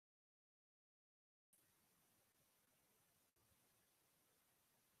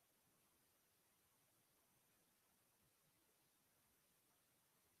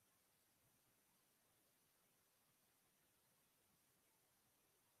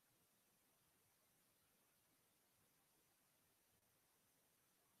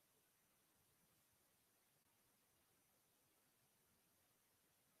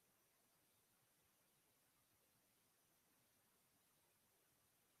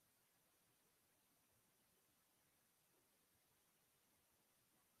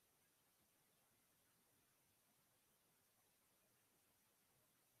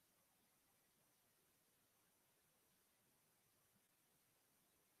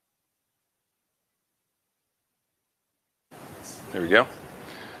There we go.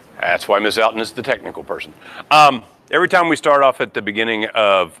 That's why Ms. Alton is the technical person. Every time we start off at the beginning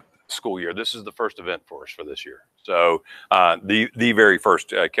of school year, this is the first event for us for this year. So the very first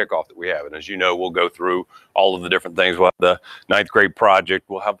kickoff that we have. And as you know, we'll go through all of the different things. We'll have the 9th grade project.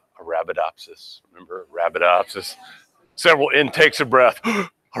 We'll have a Arabidopsis. Remember Arabidopsis? Several intakes of breath.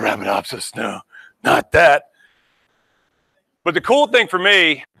 Arabidopsis, no, not that. But the cool thing for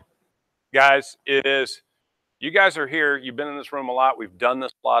me, guys, is you guys are here. You've been in this room a lot. We've done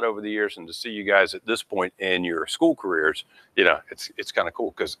this a lot over the years. And to see you guys at this point in your school careers, you know, it's kind of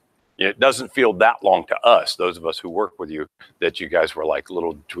cool because it doesn't feel that long to us, those of us who work with you, that you guys were like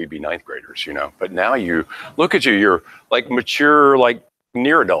little dweeby 9th graders, you know. But now you look at you, you're like mature, like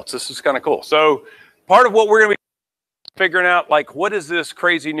near adults. This is kind of cool. So part of what we're going to be figuring out, like, what is this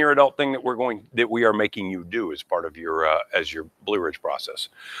crazy near adult thing that we are making you do as part of your as your Blue Ridge process.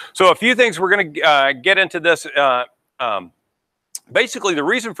 So a few things we're going to get into this. Basically, the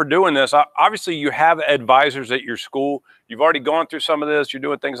reason for doing this, obviously you have advisors at your school. You've already gone through some of this. You're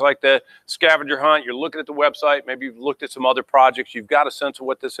doing things like the scavenger hunt. You're looking at the website. Maybe you've looked at some other projects. You've got a sense of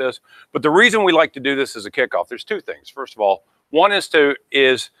what this is. But the reason we like to do this as a kickoff, there's two things. First of all, one is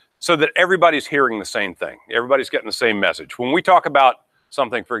so that everybody's hearing the same thing. Everybody's getting the same message. When we talk about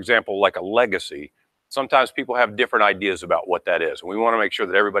something, for example, like a legacy, sometimes people have different ideas about what that is. And we want to make sure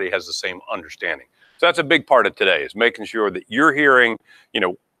that everybody has the same understanding. So that's a big part of today, is making sure that you're hearing, you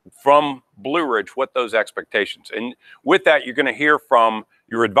know, from Blue Ridge what those expectations. And with that, you're going to hear from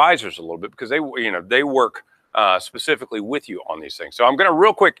your advisors a little bit because they work specifically with you on these things. So I'm going to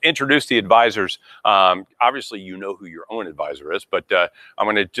real quick introduce the advisors. Obviously, you know who your own advisor is, but I'm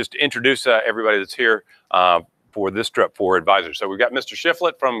going to just introduce everybody that's here for this trip for advisors. So we've got Mr.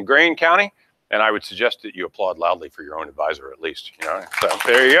 Shiflett from Greene County, and I would suggest that you applaud loudly for your own advisor at least. You know, so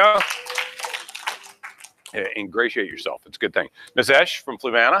there you go. Yeah, ingratiate yourself. It's a good thing. Ms. Esch from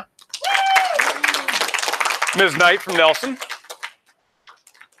Fluvanna. Ms. Knight from Nelson.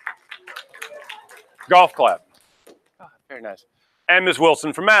 Golf clap. Oh, very nice. And Ms.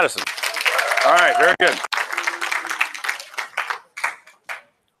 Wilson from Madison. All right, very good.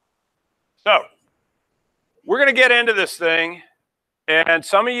 So we're going to get into this thing. And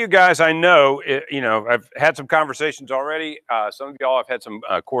some of you guys, I know, you know, I've had some conversations already. Some of y'all I've had some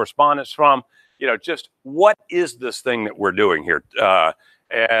correspondence from. You know, just what is this thing that we're doing here,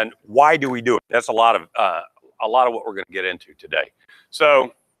 and why do we do it? That's a lot of what we're going to get into today.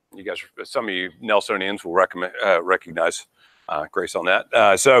 So, you guys, some of you Nelsonians will recognize Grace on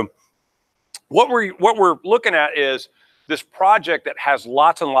that. So, what we're looking at is this project that has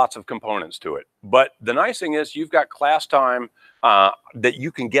lots and lots of components to it. But the nice thing is, you've got class time that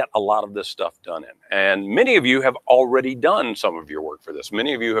you can get a lot of this stuff done in. And many of you have already done some of your work for this.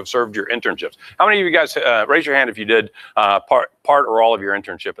 Many of you have served your internships. How many of you guys, raise your hand if you did part or all of your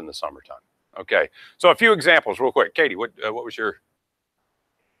internship in the summertime? Okay, so a few examples real quick. Katie, what was your?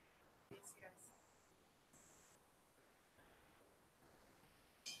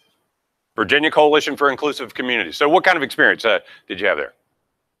 Virginia Coalition for Inclusive Communities. So what kind of experience did you have there?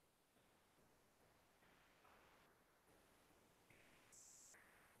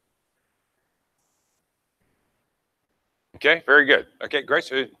 Okay, very good. Okay,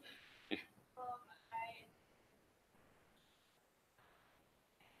 Grace.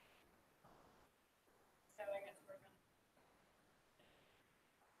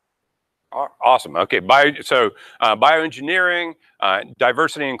 Awesome. Okay, bioengineering,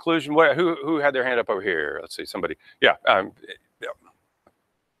 diversity and inclusion. Who had their hand up over here? Let's see, somebody. Yeah.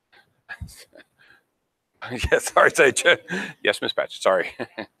 Yes. Sorry. Say yes, Miss Patch. Sorry.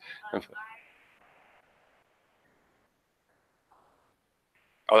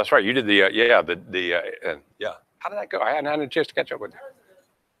 Oh, that's right. You did the yeah. How did that go? I hadn't had a chance to catch up with you.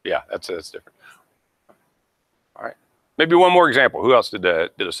 Yeah, that's different. All right. Maybe one more example. Who else did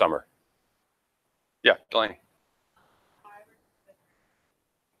a summer? Yeah, Delaney.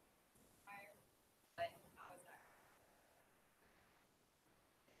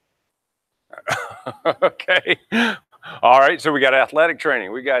 Okay. All right. So we got athletic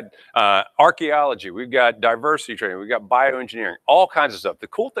training. We got archaeology. We've got diversity training. We've got bioengineering, all kinds of stuff. The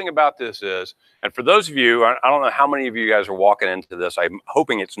cool thing about this is, and for those of you, I don't know how many of you guys are walking into this. I'm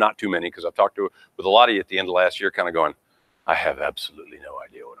hoping it's not too many because I've talked with a lot of you at the end of last year kind of going, I have absolutely no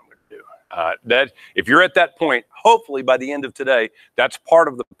idea what I'm going to do. That if you're at that point, hopefully by the end of today, that's part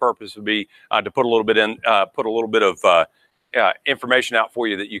of the purpose would be to put a little bit of information out for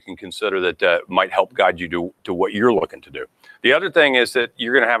you that you can consider that might help guide you to what you're looking to do. The other thing is that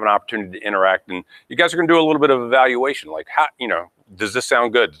you're going to have an opportunity to interact, and you guys are going to do a little bit of evaluation, like how, you know, does this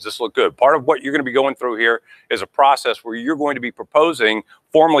sound good? Does this look good? Part of what you're going to be going through here is a process where you're going to be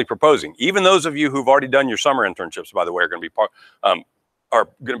formally proposing. Even those of you who've already done your summer internships, by the way, are going to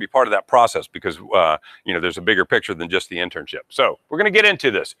be part of that process because there's a bigger picture than just the internship. So we're going to get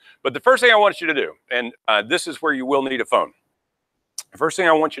into this. But the first thing I want you to do, and this is where you will need a phone. The first thing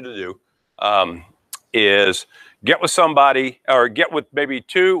I want you to do is get with somebody, or get with maybe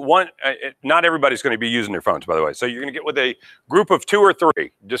one. Not everybody's going to be using their phones, by the way. So you're going to get with a group of 2 or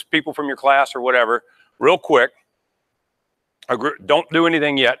 3, just people from your class or whatever, real quick. Don't do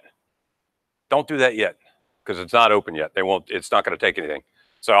anything yet. Don't do that yet because it's not open yet. It's not going to take anything.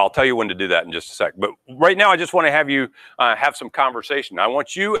 So I'll tell you when to do that in just a sec. But right now, I just want to have you have some conversation. I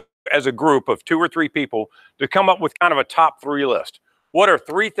want you as a group of 2 or 3 people to come up with kind of a top 3 list. What are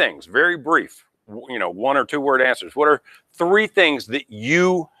 3 things, very brief, 1 or 2 word answers. What are 3 things that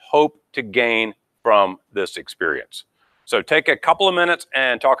you hope to gain from this experience? So take a couple of minutes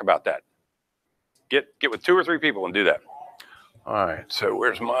and talk about that. Get with 2 or 3 people and do that. All right, so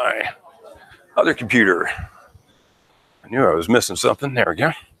where's my other computer? I knew I was missing something. There we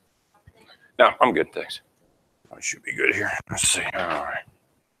go. No, I'm good, thanks. I should be good here. Let's see. All right.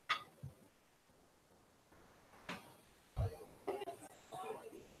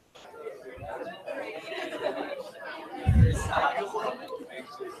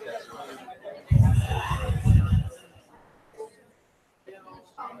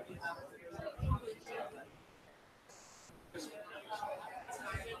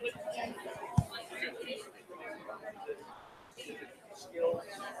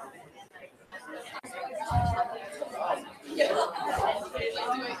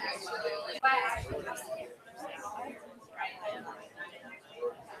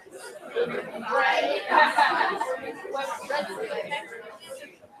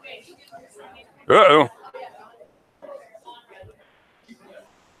 Uh-oh.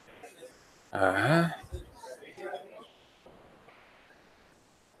 Uh-huh.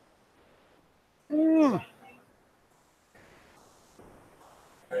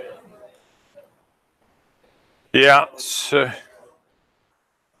 Yeah. So,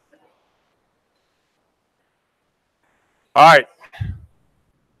 all right.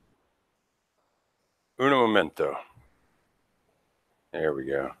 Uno momento. There we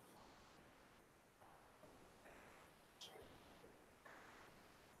go.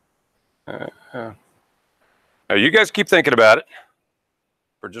 Now you guys keep thinking about it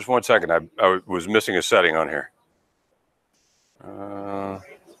for just 1 second. I was missing a setting on here.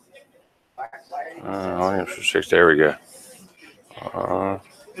 Audience for 6. There we go.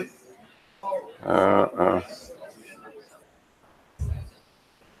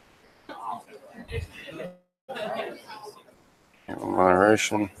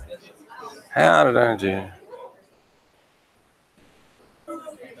 Moderation. How did I do?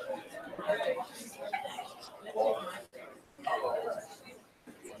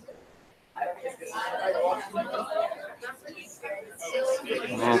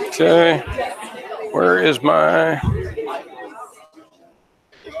 Okay. Where is my?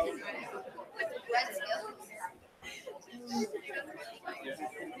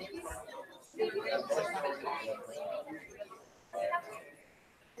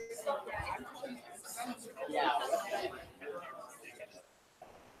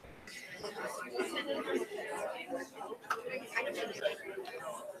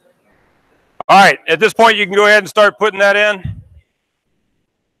 All right. At this point, you can go ahead and start putting that in.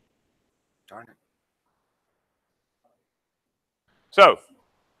 Darn it. So.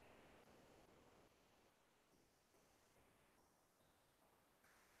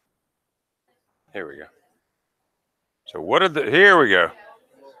 Here we go. So here we go.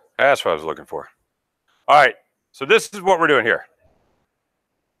 That's what I was looking for. All right. So this is what we're doing here.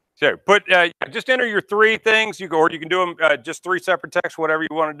 So just enter your 3 things. Or you can do them just 3 separate texts, whatever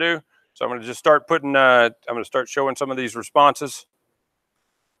you want to do. So I'm going to just start putting, I'm going to start showing some of these responses.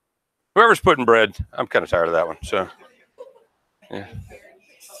 Whoever's putting bread, I'm kind of tired of that one. So, yeah.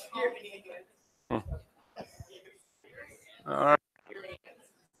 All right.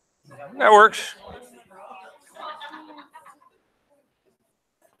 That works.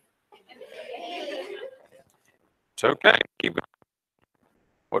 It's okay. Keep it.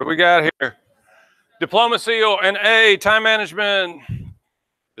 What do we got here? Diplomacy and A, time management,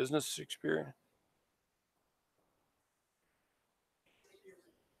 business experience.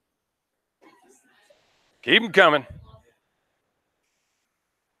 Keep them coming.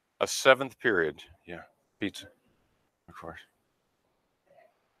 A 7th period. Yeah. Pizza. Of course.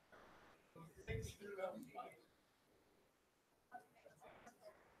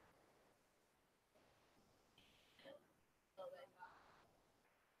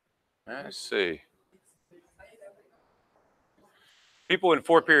 Let's see. People in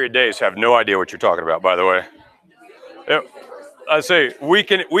 4-period days have no idea what you're talking about, by the way. Yep. I say we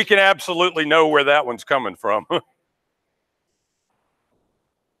can absolutely know where that one's coming from.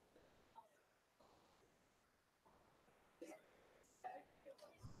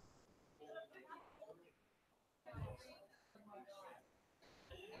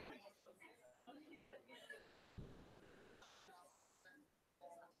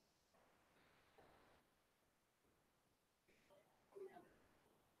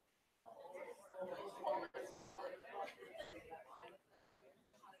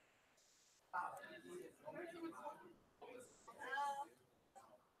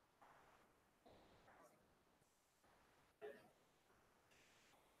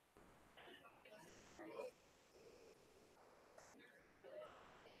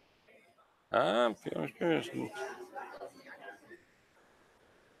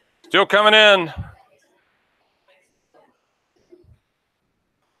 Still coming in.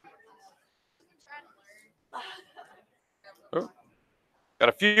 Oh, got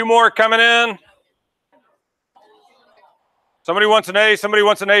a few more coming in. Somebody wants an A. Somebody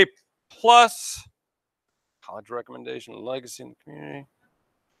wants an A plus. College recommendation, legacy in the community.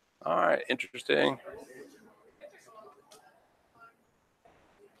 All right, interesting.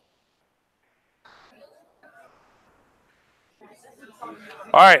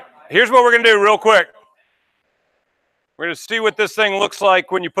 All right, here's what we're going to do real quick. We're going to see what this thing looks like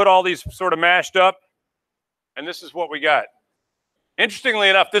when you put all these sort of mashed up. And this is what we got. Interestingly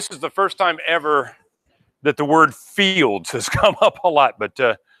enough, this is the first time ever that the word fields has come up a lot. But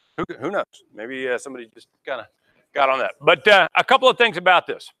who knows? Maybe somebody just kind of got on that. But a couple of things about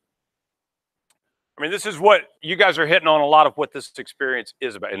this. I mean, this is what you guys are hitting on a lot of what this experience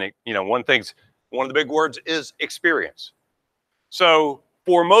is about. And, you know, one of the big words is experience. So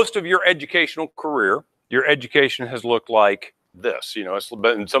for most of your educational career, your education has looked like this. You know, it's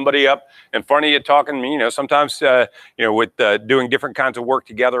been somebody up in front of you talking, you know, sometimes, you know, with doing different kinds of work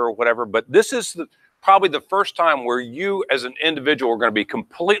together or whatever. But this is probably the first time where you as an individual are going to be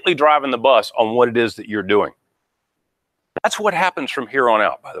completely driving the bus on what it is that you're doing. That's what happens from here on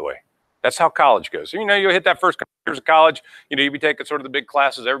out, by the way. That's how college goes. You know, you hit that first couple years of college, you know, you'll be taking sort of the big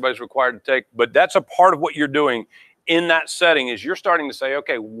classes everybody's required to take. But that's a part of what you're doing in that setting is you're starting to say,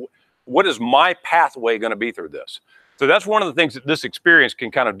 okay, what is my pathway going to be through this? So that's one of the things that this experience can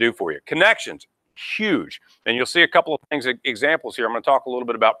kind of do for you. Connections, huge. And you'll see a couple of things, examples here. I'm going to talk a little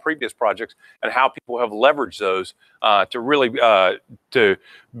bit about previous projects and how people have leveraged those to really to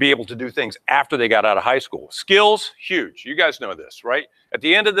be able to do things after they got out of high school. Skills, huge. You guys know this, right? At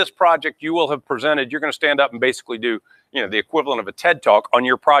the end of this project, you will have presented, you're going to stand up and basically do, you know, the equivalent of a TED Talk on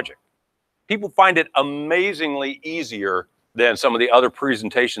your project. People find it amazingly easier than some of the other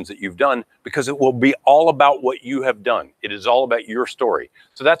presentations that you've done because it will be all about what you have done. It is all about your story.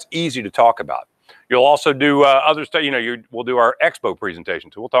 So that's easy to talk about. You'll also do other stuff. You know, we'll do our expo presentation.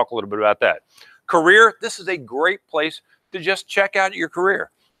 So we'll talk a little bit about that. Career, this is a great place to just check out your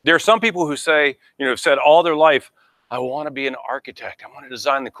career. There are some people who say, you know, have said all their life, I want to be an architect. I want to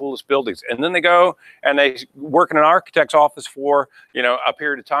design the coolest buildings. And then they go and they work in an architect's office for, you know, a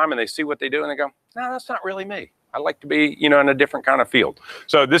period of time and they see what they do and they go, no, that's not really me. I like to be, you know, in a different kind of field.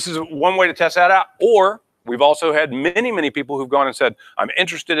 So this is one way to test that out. Or we've also had many, many people who've gone and said, I'm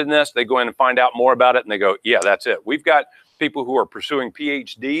interested in this. They go in and find out more about it and they go, yeah, that's it. We've got people who are pursuing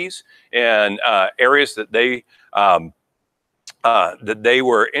PhDs in areas that they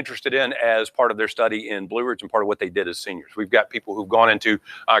were interested in as part of their study in Blue Ridge and part of what they did as seniors. We've got people who've gone into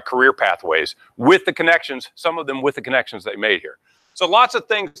career pathways with the connections, some of them with the connections they made here. So lots of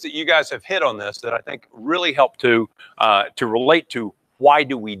things that you guys have hit on this that I think really help to relate to why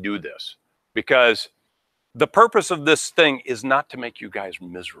do we do this? Because the purpose of this thing is not to make you guys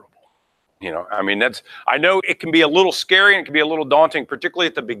miserable. You know, I mean, I know it can be a little scary and it can be a little daunting, particularly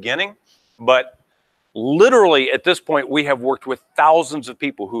at the beginning, but literally at this point, we have worked with thousands of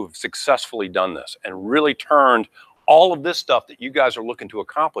people who have successfully done this and really turned all of this stuff that you guys are looking to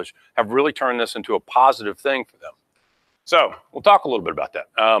accomplish, have really turned this into a positive thing for them. So we'll talk a little bit about that.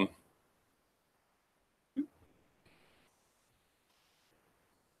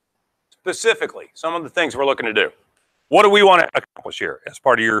 Specifically, some of the things we're looking to do. What do we want to accomplish here as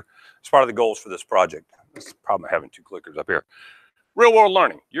part of the goals for this project? This is the problem of having two clickers up here. Real world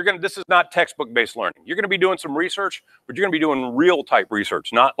learning. This is not textbook based learning. You're going to be doing some research, but you're going to be doing real type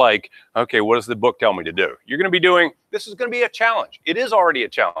research, not like, okay, what does the book tell me to do? You're going to be doing, this is going to be a challenge. It is already a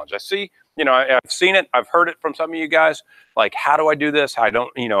challenge. I see, you know, I've seen it. I've heard it from some of you guys. Like, how do I do this? I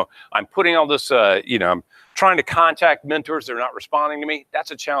don't, you know, I'm putting all this, you know, trying to contact mentors, they're not responding to me.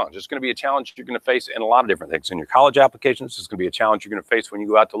 That's a challenge. It's going to be a challenge you're going to face in a lot of different things. In your college applications, it's going to be a challenge you're going to face when you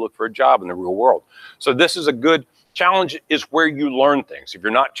go out to look for a job in the real world. So this is a good challenge, is where you learn things. If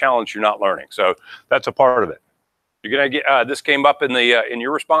you're not challenged, you're not learning. So that's a part of it. You're going to get, this came up in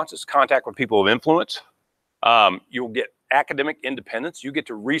your responses, contact with people of influence. You'll get academic independence. You get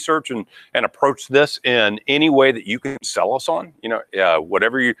to research and approach this in any way that you can sell us on,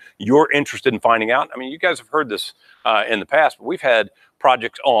 whatever you're interested in finding out. I mean, you guys have heard this in the past, but we've had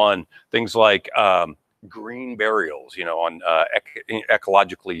projects on things like green burials, on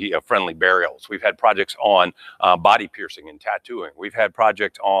ecologically friendly burials. We've had projects on body piercing and tattooing. We've had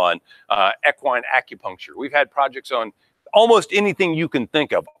projects on equine acupuncture. We've had projects on almost anything you can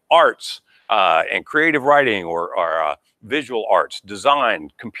think of, arts, and creative writing or visual arts,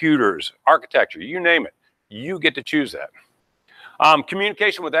 design, computers, architecture, you name it. You get to choose that.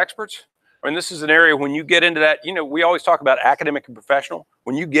 Communication with experts. I mean, this is an area when you get into that, we always talk about academic and professional.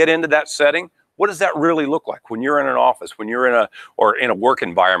 When you get into that setting, what does that really look like? When you're in an office, when you're in a work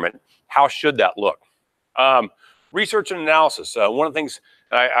environment, how should that look? Research and analysis. One of the things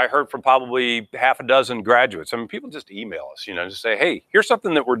I heard from probably half a dozen graduates. I mean, people just email us, just say, hey, here's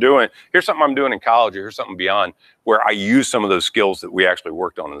something that we're doing. Here's something I'm doing in college, or here's something beyond where I use some of those skills that we actually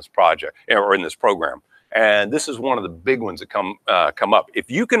worked on in this project or in this program. And this is one of the big ones that come up. If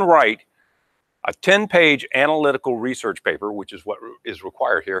you can write a 10-page analytical research paper, which is what is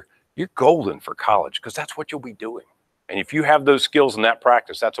required here, you're golden for college because that's what you'll be doing. And if you have those skills and that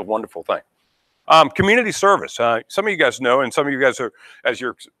practice, that's a wonderful thing. Community service. Some of you guys know, and some of you guys are, as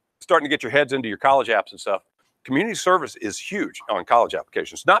you're starting to get your heads into your college apps and stuff, community service is huge on college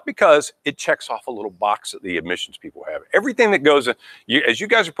applications. Not because it checks off a little box that the admissions people have. Everything that goes in, as you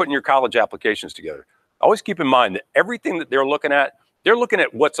guys are putting your college applications together, always keep in mind that everything that they're looking at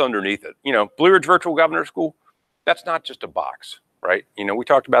what's underneath it. Blue Ridge Virtual Governor School, that's not just a box, right? We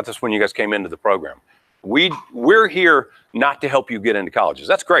talked about this when you guys came into the program. We're here not to help you get into colleges.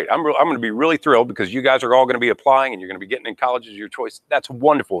 That's great. I'm going to be really thrilled because you guys are all going to be applying and you're going to be getting in colleges of your choice. That's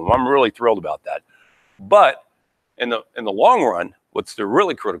wonderful. I'm really thrilled about that. But in the long run, what's the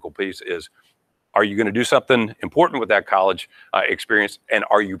really critical piece is, are you going to do something important with that college experience, and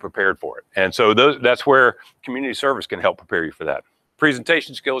are you prepared for it? And so that's where community service can help prepare you for that.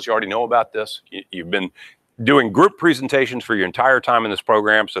 Presentation skills, you already know about this. You've been doing group presentations for your entire time in this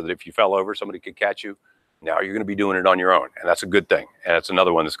program so that if you fell over, somebody could catch you. Now you're going to be doing it on your own, and that's a good thing. And that's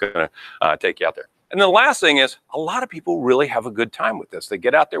another one that's going to take you out there. And the last thing is, a lot of people really have a good time with this. They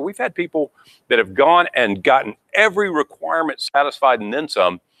get out there. We've had people that have gone and gotten every requirement satisfied and then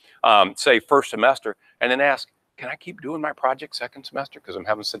some, say first semester, and then ask, can I keep doing my project second semester because I'm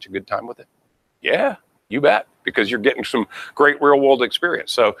having such a good time with it? Yeah, you bet, because you're getting some great real world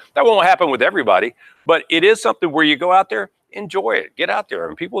experience. So that won't happen with everybody, but it is something where you go out there, enjoy it, get out there.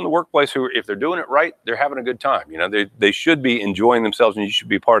 And people in the workplace who, if they're doing it right, they're having a good time. They should be enjoying themselves, and you should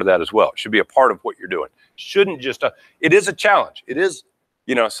be part of that as well. It should be a part of what you're doing. Shouldn't just, it is a challenge. It is,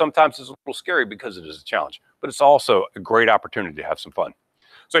 sometimes it's a little scary because it is a challenge, but it's also a great opportunity to have some fun.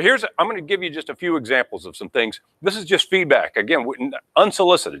 So I'm going to give you just a few examples of some things. This is just feedback, again,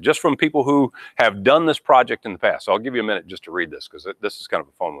 unsolicited, just from people who have done this project in the past. So I'll give you a minute just to read this because this is kind of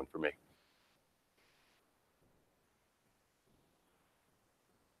a fun one for me.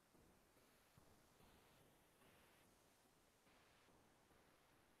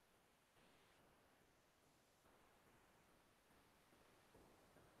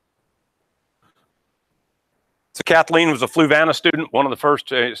 So Kathleen was a Fluvanna student, one of the first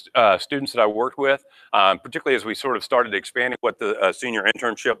students that I worked with, particularly as we sort of started expanding what the senior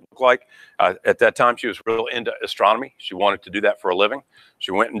internship looked like. At that time, she was real into astronomy. She wanted to do that for a living.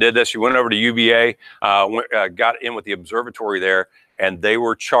 She went and did this. She went over to UVA, got in with the observatory there, and they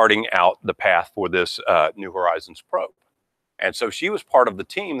were charting out the path for this New Horizons probe. And so she was part of the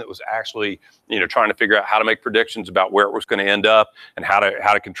team that was actually, trying to figure out how to make predictions about where it was going to end up and how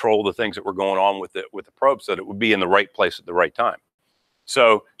to control the things that were going on with the probe so that it would be in the right place at the right time.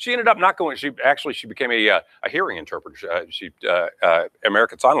 So she ended up not going. She became a hearing interpreter. She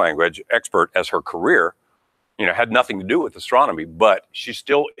American Sign Language expert as her career. Had nothing to do with astronomy, but she's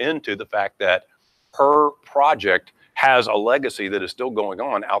still into the fact that her project has a legacy that is still going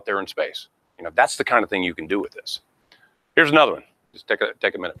on out there in space. That's the kind of thing you can do with this. Here's another one. Just take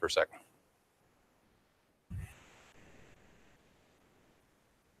a minute for a second.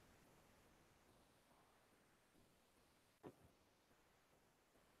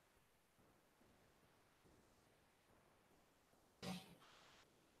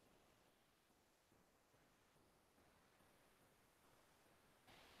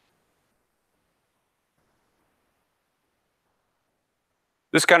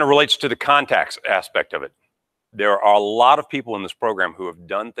 This kind of relates to the contacts aspect of it. There are a lot of people in this program who have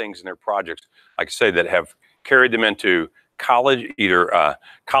done things in their projects, like I say, that have carried them into college, either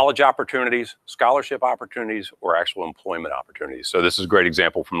college opportunities, scholarship opportunities, or actual employment opportunities. So this is a great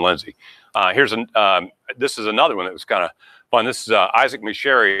example from Lindsay. This is another one that was kind of fun. This is Isaac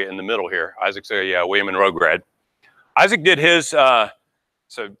Micheri in the middle here. Isaac's a William Monroe grad. Isaac did his, so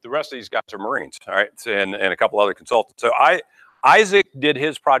the rest of these guys are Marines, all right, and a couple other consultants. So Isaac did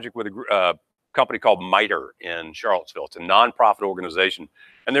his project with a company called MITRE in Charlottesville. It's a nonprofit organization,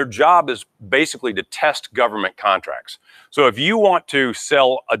 and their job is basically to test government contracts. So if you want to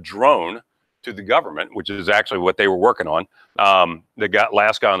sell a drone to the government, which is actually what they were working on,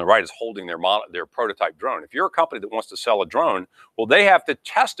 last guy on the right is holding their prototype drone. If you're a company that wants to sell a drone, well, they have to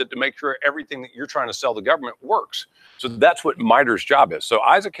test it to make sure everything that you're trying to sell the government works. So that's what MITRE's job is. So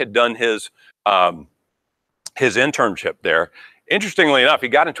Isaac had done his internship there. Interestingly enough, he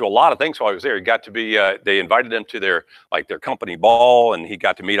got into a lot of things while he was there. He got to be, they invited him to their company ball, and he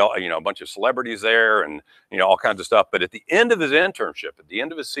got to meet a bunch of celebrities there, and all kinds of stuff. But at the end of his internship, at the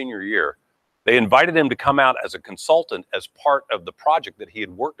end of his senior year, they invited him to come out as a consultant as part of the project that he had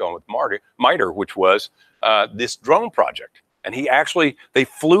worked on with MITRE, which was this drone project. And they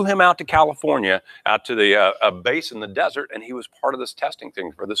flew him out to California, out to the a base in the desert, and he was part of this testing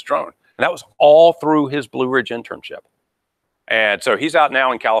thing for this drone. And that was all through his Blue Ridge internship. And so he's out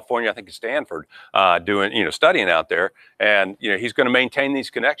now in California, I think at Stanford, studying out there. And, he's going to maintain these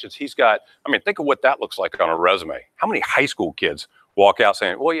connections. He's got, think of what that looks like on a resume. How many high school kids walk out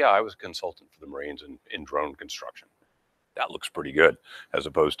saying, well, yeah, I was a consultant for the Marines in drone construction. That looks pretty good, as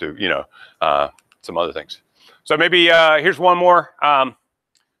opposed to, some other things. So maybe here's one more.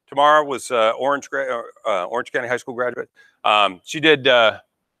 Tamara was Orange County High School graduate. She did...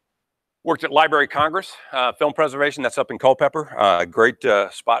 worked at Library of Congress, film preservation. That's up in Culpeper. Great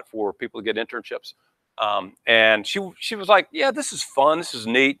spot for people to get internships. And she was like, yeah, this is fun. This is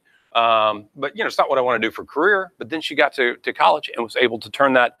neat. But, it's not what I want to do for a career. But then she got to college and was able to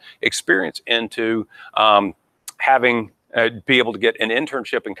turn that experience into be able to get an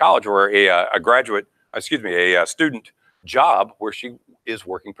internship in college, or a student job where she is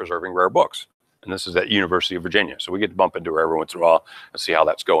working preserving rare books. And this is at University of Virginia. So we get to bump into her every once in a while and see how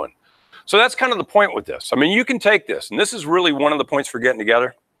that's going. So that's kind of the point with this. You can take this, and this is really one of the points for getting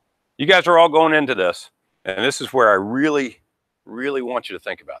together. You guys are all going into this, and this is where I really, really want you to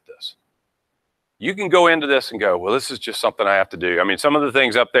think about this. You can go into this and go, well, this is just something I have to do. Some of the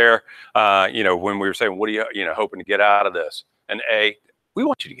things up there, when we were saying, what are you, hoping to get out of this? An A, we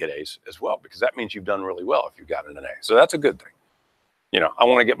want you to get A's as well, because that means you've done really well if you've gotten an A. So that's a good thing. I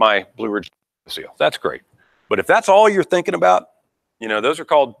want to get my Blue Ridge seal. That's great. But if that's all you're thinking about,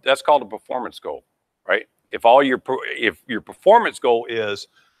 that's called a performance goal, right? If your performance goal is,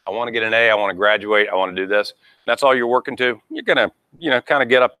 I want to get an A, I want to graduate, I want to do this, that's all you're working to, you're going to, kind of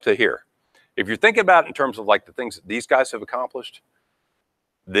get up to here. If you're thinking about it in terms of like the things that these guys have accomplished,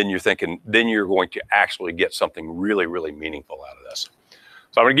 then you're going to actually get something really, really meaningful out of this.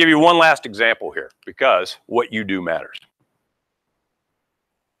 So I'm going to give you one last example here, because what you do matters.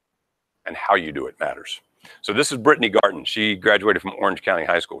 And how you do it matters. So this is Brittany Garten. She graduated from Orange County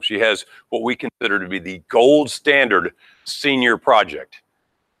High School. She has what we consider to be the gold standard senior project.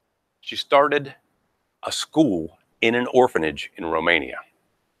 She started a school in an orphanage in Romania.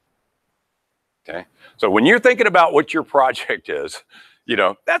 Okay. So when you're thinking about what your project is,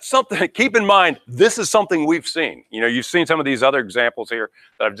 that's something, keep in mind, this is something we've seen. You've seen some of these other examples here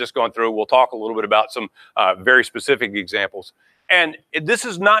that I've just gone through. We'll talk a little bit about some very specific examples. And this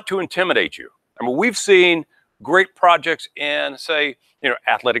is not to intimidate you. We've seen great projects in, say,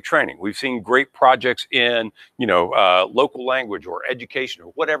 athletic training. We've seen great projects in, local language or education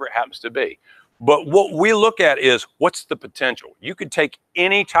or whatever it happens to be. But what we look at is, what's the potential? You could take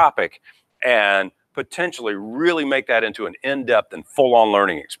any topic and potentially really make that into an in-depth and full-on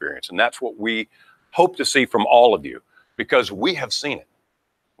learning experience. And that's what we hope to see from all of you, because we have seen it.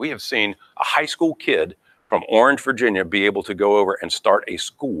 We have seen a high school kid from Orange, Virginia, be able to go over and start a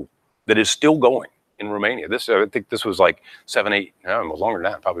school that is still going in Romania. I think this was like 7, 8, no, longer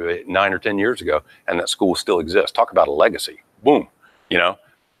than that, probably 9 or 10 years ago, and that school still exists. Talk about a legacy. Boom.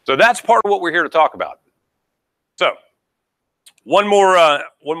 So that's part of what we're here to talk about. So one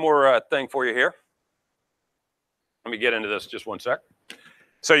more thing for you here. Let me get into this just one sec.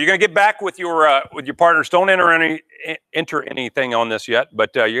 So you're going to get back with your partners. Don't enter anything on this yet,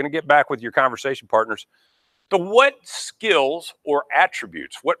 but you're going to get back with your conversation partners. So what skills or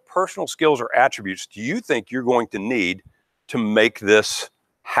attributes, what personal skills or attributes do you think you're going to need to make this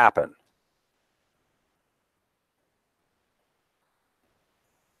happen?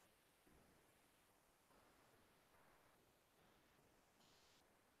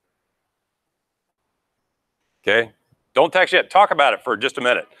 Okay. Don't text yet. Talk about it for just a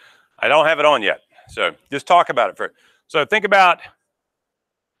minute. I don't have it on yet. So just talk about it for. So think about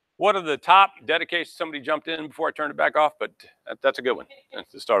what are the top dedications. Somebody jumped in before I turned it back off, but that's a good one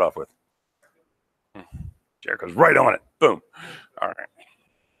to start off with. Jericho's right on it. Boom. All right.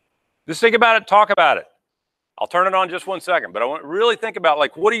 Just think about it. Talk about it. I'll turn it on just 1 second, but I want to really think about,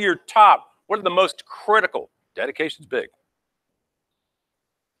 like, what are your top, what are the most critical? Dedication's big.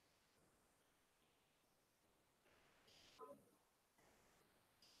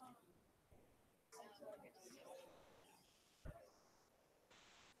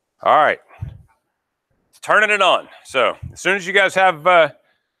 All right. Turning it on. So as soon as you guys have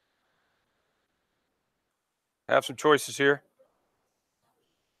some choices here.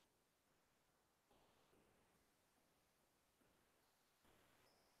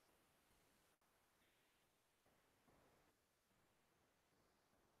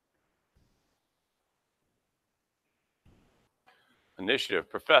 Initiative,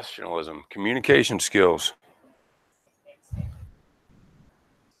 professionalism, communication skills.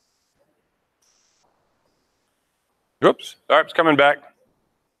 Oops. All right, it's coming back.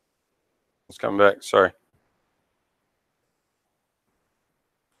 It's coming back. Sorry.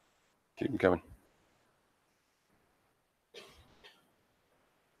 Keep them coming.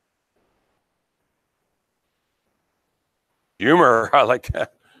 Humor. I like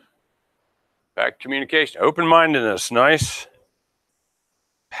that. Back communication. Open-mindedness. Nice.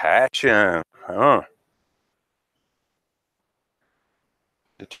 Passion. Huh.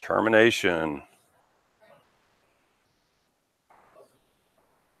 Determination.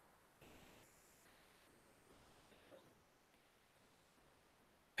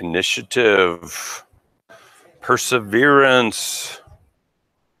 Initiative. Perseverance.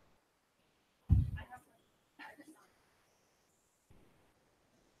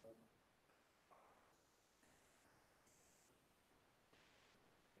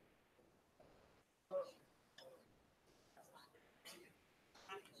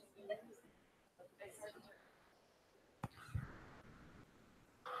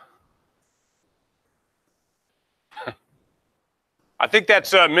 I think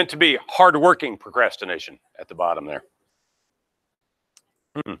that's meant to be hardworking procrastination at the bottom there.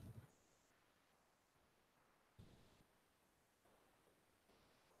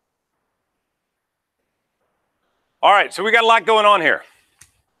 All right, so we got a lot going on here.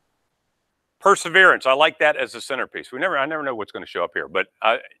 Perseverance. I like that as a centerpiece. I never know what's going to show up here, but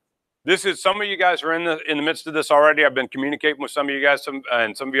this is, some of you guys are in the midst of this already. I've been communicating with some of you guys,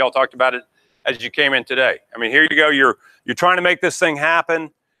 and some of y'all talked about it as you came in today. I mean, here you go. You're trying to make this thing happen.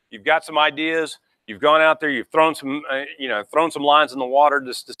 You've got some ideas. You've gone out there. You've thrown some thrown some lines in the water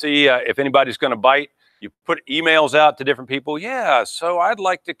just to see if anybody's going to bite. You put emails out to different people. Yeah, so I'd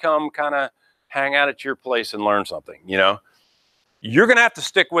like to come kind of hang out at your place and learn something. You're going to have to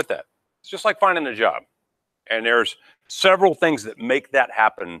stick with that. It's just like finding a job. And there's several things that make that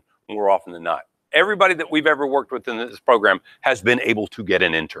happen more often than not. Everybody that we've ever worked with in this program has been able to get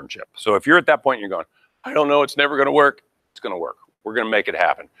an internship. So if you're at that point and you're going, I don't know, it's never going to work, it's going to work. We're going to make it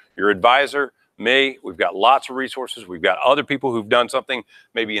happen. Your advisor, me, we've got lots of resources. We've got other people who've done something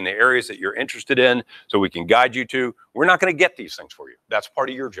maybe in the areas that you're interested in, so we can guide you to. We're not going to get these things for you. That's part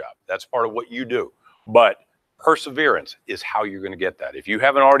of your job. That's part of what you do. But perseverance is how you're going to get that. If you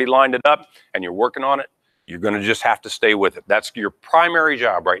haven't already lined it up and you're working on it, you're going to just have to stay with it. That's your primary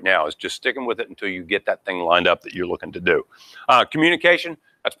job right now, is just sticking with it until you get that thing lined up that you're looking to do. Communication,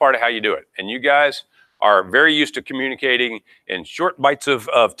 that's part of how you do it. And you guys are very used to communicating in short bites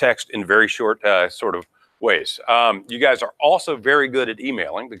of text in very short sort of ways. You guys are also very good at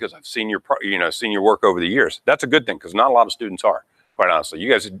emailing, because I've seen your work over the years. That's a good thing, because not a lot of students are. Quite honestly, you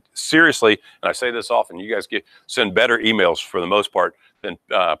guys seriously, and I say this often, you guys send better emails for the most part than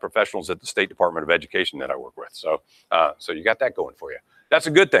professionals at the State Department of Education that I work with. So you got that going for you. That's a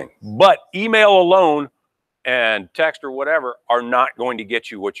good thing. But email alone and text or whatever are not going to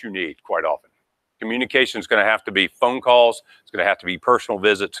get you what you need quite often. Communication is going to have to be phone calls. It's going to have to be personal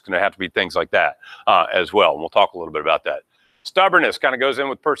visits. It's going to have to be things like that as well. And we'll talk a little bit about that. Stubbornness kind of goes in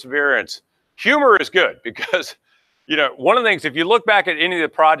with perseverance. Humor is good, because one of the things, if you look back at any of the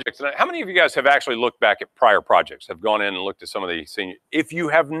projects, and how many of you guys have actually looked back at prior projects, have gone in and looked at some of the senior? If you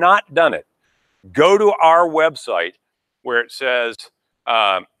have not done it, go to our website where it says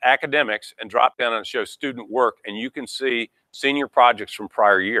academics and drop down and show student work, and you can see senior projects from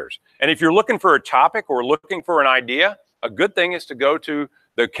prior years. And if you're looking for a topic or looking for an idea, a good thing is to go to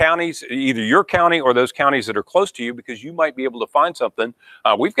the counties, either your county or those counties that are close to you, because you might be able to find something.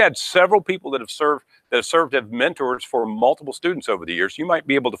 We've had several people that have served as mentors for multiple students over the years. You might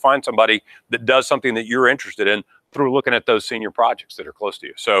be able to find somebody that does something that you're interested in through looking at those senior projects that are close to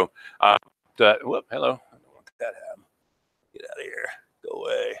you. So, whoop, hello. I don't want that to happen. Get out of here. Go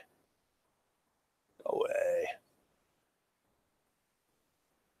away. Go away.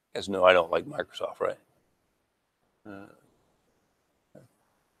 You guys know I don't like Microsoft, right?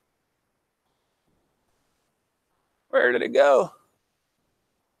 Where did it go?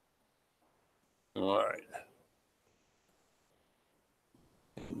 All right.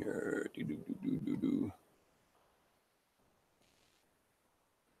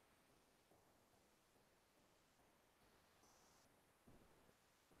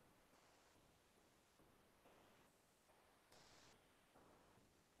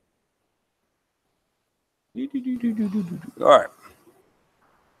 All right.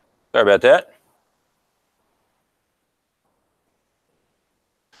 Sorry about that.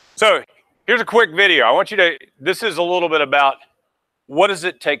 So here's a quick video. I want you to, this is a little bit about what does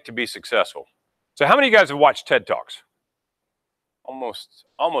it take to be successful. So how many of you guys have watched TED Talks? Almost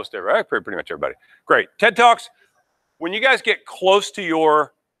everybody, pretty much everybody. Great. TED Talks, when you guys get close to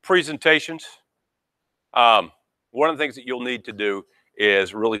your presentations, one of the things that you'll need to do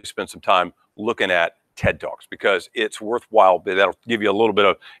is really spend some time looking at TED Talks, because it's worthwhile. That'll give you a little bit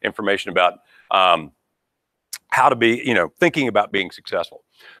of information about how to be, thinking about being successful.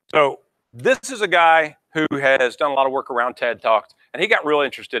 So this is a guy who has done a lot of work around TED Talks, and he got real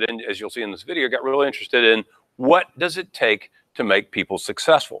interested in, as you'll see in this video, got really interested in what does it take to make people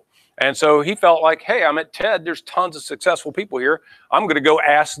successful. And so he felt like, hey, I'm at TED. There's tons of successful people here. I'm going to go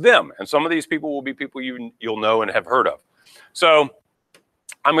ask them. And some of these people will be people you'll know and have heard of. So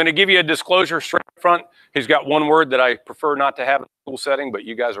I'm going to give you a disclosure straight up front. He's got one word that I prefer not to have in a school setting, but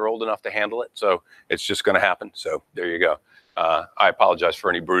you guys are old enough to handle it. So it's just going to happen. So there you go. I apologize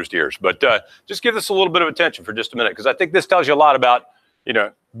for any bruised ears, but just give this a little bit of attention for just a minute, because I think this tells you a lot about,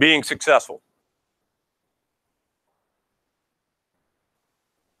 being successful.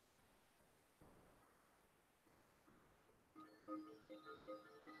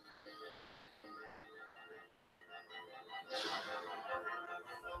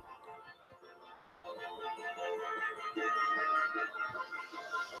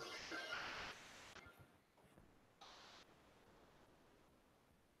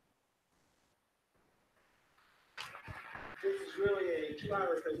 This is really a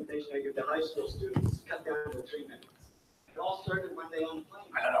 2-hour presentation I give to high school students, cut down to 3 minutes. It all started when they owned a plane.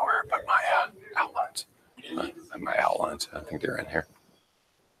 I don't know where I put my outlines. My outlines, I think they're in here.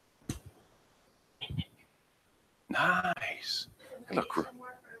 Nice. They look,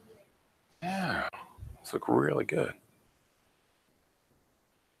 yeah, these look really good.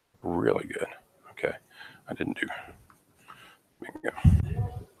 Really good. Okay, I didn't do. Bingo.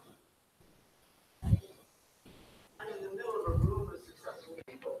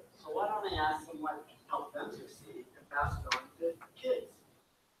 Why don't I ask them what helped them succeed and pass it on to kids?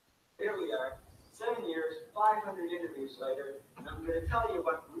 Here we are, 7 years, 500 interviews later, and I'm going to tell you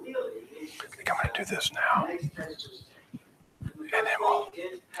what really leads to success. I think I'm going to do this now. And then we'll.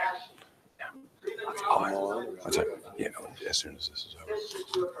 Is passion. Yeah. As soon as this is over. Kids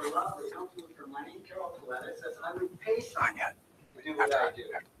just do it for love, they don't do it for money. Carol Coletta says, I would pay someone to do what I do.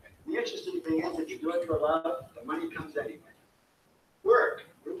 The interesting thing is, if you do it for love, the money comes anyway. Work.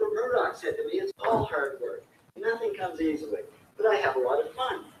 Rupert Murdoch said to me, it's all hard work. Nothing comes easily. But I have a lot of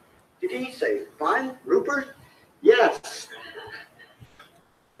fun. Did he say fun, Rupert? Yes.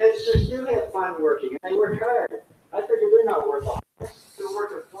 It's just you have fun working, and they work hard. I figure they're not worth all this. They're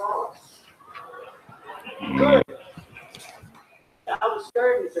working flawless. Good. Albert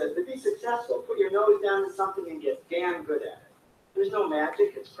Garden says, to be successful, put your nose down to something and get damn good at it. There's no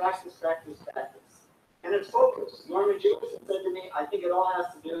magic. It's practice, practice, practice. And it's focus. Norman Jewison said to me, I think it all has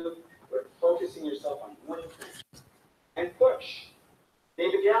to do with focusing yourself on one thing. And push.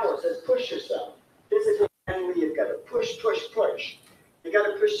 David Gallo says, push yourself. Physically and mentally, you've got to push, push, push. You got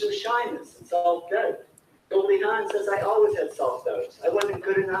to push through shyness and self-doubt. Goldie Hawn says, I always had self-doubts. I wasn't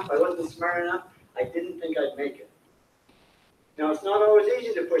good enough. I wasn't smart enough. I didn't think I'd make it. Now, it's not always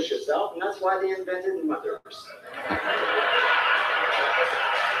easy to push yourself, and that's why they invented mothers.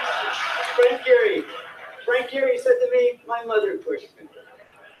 Frank Gehry said to me, my mother pushed me.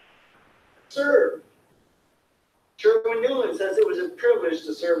 Serve. Sherwin Newland says it was a privilege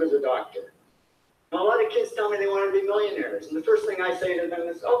to serve as a doctor. Now, a lot of kids tell me they want to be millionaires, and the first thing I say to them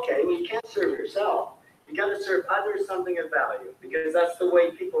is, okay, well, you can't serve yourself. You got to serve others something of value, because that's the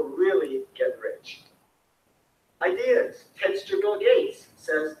way people really get rich. Ideas. Tedster Bill Gates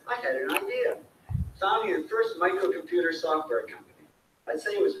says, I had an idea. Founding the first microcomputer software company. I'd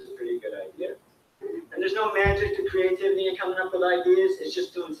say it was a pretty good idea. And there's no magic to creativity and coming up with ideas. It's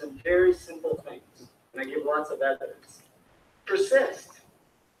just doing some very simple things. And I give lots of evidence. Persist.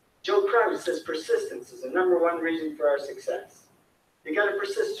 Joe Kraus says persistence is the #1 reason for our success. You got to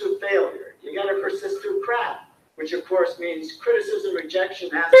persist through failure. You got to persist through crap, which of course means criticism,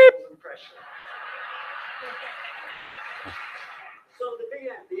 rejection, assholes, and pressure. So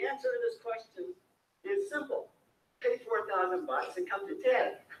the answer to this question is simple. Pay $4,000 and come to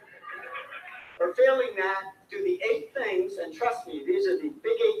TED. Or failing that, do the 8 things, and trust me, these are the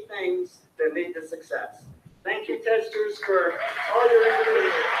big 8 things that lead to success. Thank you, Tedsters, for all your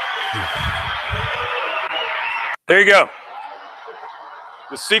information. There you go.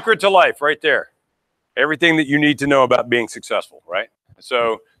 The secret to life right there. Everything that you need to know about being successful, right?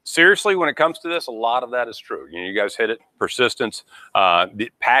 So seriously, when it comes to this, a lot of that is true. You know, you guys hit it. Persistence,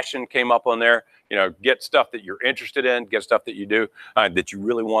 the passion came up on there. You know, get stuff that you're interested in, get stuff that you do, that you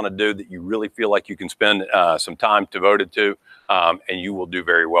really want to do, that you really feel like you can spend some time devoted to, and you will do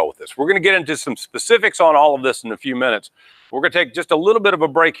very well with this. We're going to get into some specifics on all of this in a few minutes. We're going to take just a little bit of a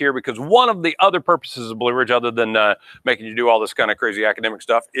break here because one of the other purposes of Blue Ridge, other than making you do all this kind of crazy academic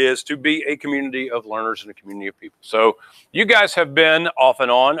stuff, is to be a community of learners and a community of people. So you guys have been off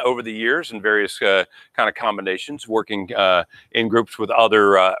and on over the years in various kind of combinations, working in groups with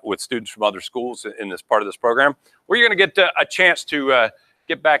with students from other schools in this part of this program. Where you're going to get a chance to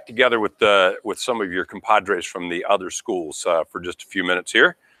get back together with some of your compadres from the other schools for just a few minutes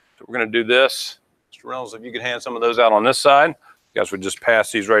here. So we're going to do this. Mr. Reynolds, if you could hand some of those out on this side. You guys would just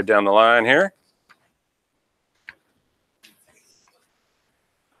pass these right down the line here.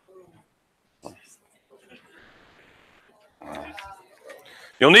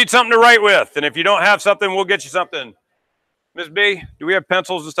 You'll need something to write with, and if you don't have something, we'll get you something. Ms. B, do we have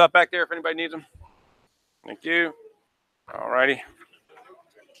pencils and stuff back there if anybody needs them? Thank you. All righty.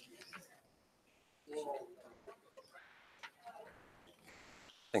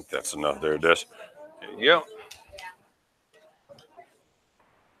 I think that's enough there, Des. There you go.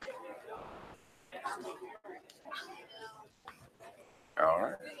 All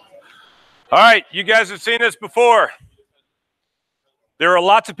right. All right, you guys have seen this before. There are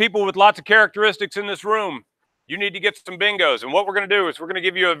lots of people with lots of characteristics in this room. You need to get some bingos. And what we're going to do is we're going to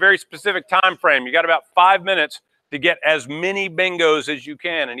give you a very specific time frame. You got about 5 minutes to get as many bingos as you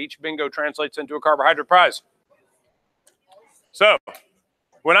can, and each bingo translates into a carbohydrate prize. So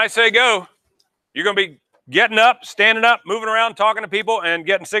when I say go, you're going to be getting up, standing up, moving around, talking to people, and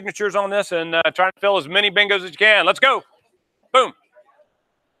getting signatures on this and trying to fill as many bingos as you can. Let's go. Boom.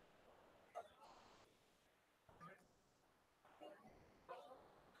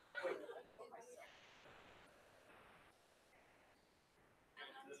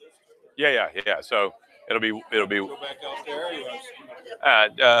 Yeah. So it'll be. Go back out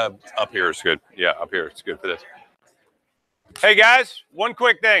there. Up here is good. Yeah, up here it's good for this. Hey guys, one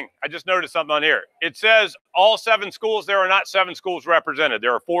quick thing. I just noticed something on here. It says all 7 schools. There are not 7 schools represented.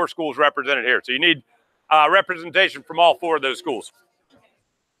 There are 4 schools represented here. So you need representation from all 4 of those schools.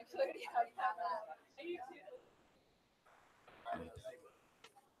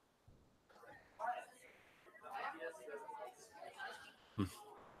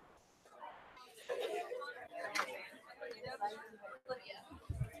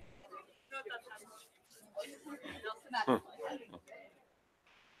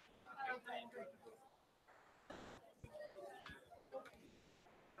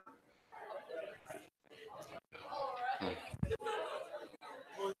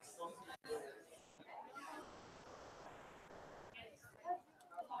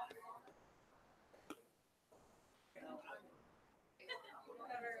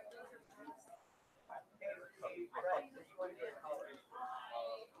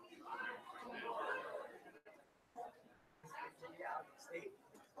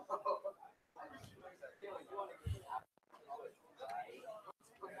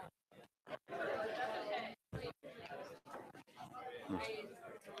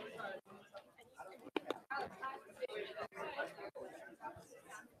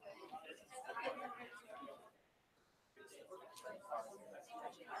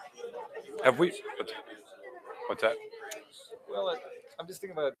 Have we? What's that? Well, I'm just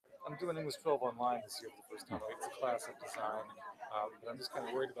thinking about, I'm doing English 12 online this year for the first time. Right? It's a class of design, but I'm just kind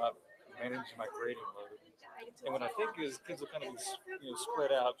of worried about managing my grading load. And what I think is kids will kind of be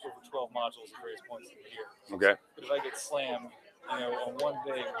spread out over 12 modules at various points in the year. Okay. But if I get slammed, on one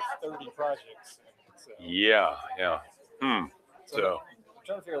day with 30 projects. Yeah. So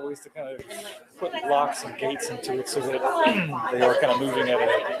trying to figure out ways to kind of put locks and gates into it so that they are kind of moving at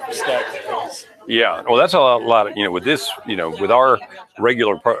a static pace. Yeah, well, that's a lot of, with this, with our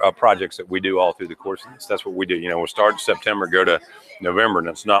regular projects that we do all through the course of this, that's what we do. We'll start in September, go to November, and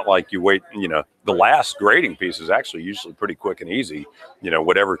it's not like you wait, the last grading piece is actually usually pretty quick and easy.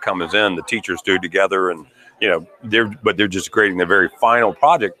 Whatever comes in, the teachers do together, and, they're just grading the very final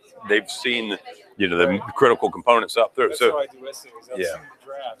project. They've seen, the critical components up through. That's So how I do essays. I've yeah. seen the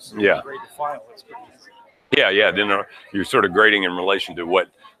drafts. So Yeah. grade the final. It's pretty easy. Yeah. Then you're sort of grading in relation to what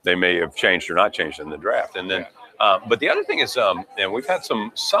they may have changed or not changed in the draft. And then, but the other thing is, and we've had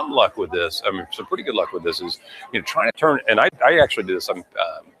some luck with this. I mean, some pretty good luck with this is, trying to turn. And I actually did this. I'm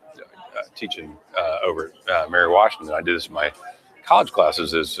teaching over at Mary Washington. I did this in my college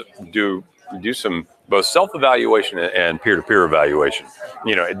classes. Is do some both self-evaluation and peer-to-peer evaluation.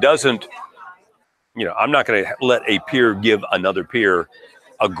 It doesn't. I'm not going to let a peer give another peer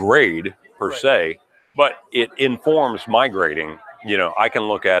a grade per se, but it informs my grading. I can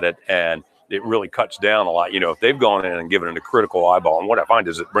look at it and it really cuts down a lot. If they've gone in and given it a critical eyeball, and what I find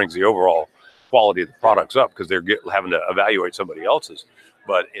is it brings the overall quality of the products up because they're having to evaluate somebody else's.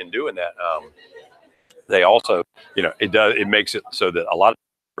 But in doing that, they also, it makes it so that a lot of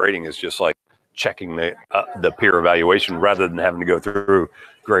grading is just like checking the peer evaluation rather than having to go through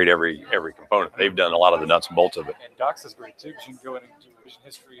grade every component. They've done a lot of the nuts and bolts of it. And Docs is great too because you can go in and do revision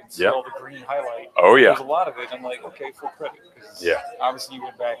history and see all the green highlight. Oh yeah. There's a lot of it. I'm like, okay, full credit. Obviously you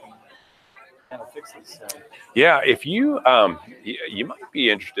went back and kind of fixed this. Yeah, if you you might be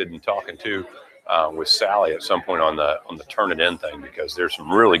interested in talking to with Sally at some point on the Turnitin thing, because there's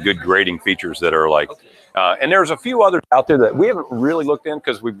some really good grading features that are like, and there's a few others out there that we haven't really looked in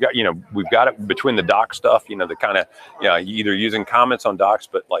because we've got it between the doc stuff, the kind of either using comments on docs,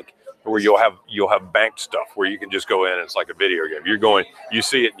 but like where you'll have banked stuff where you can just go in and it's like a video game. You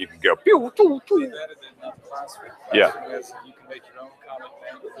see it and you can go pew, pew, pew. Yeah. You can make your own comment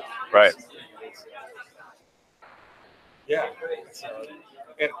bank. Right. Yeah.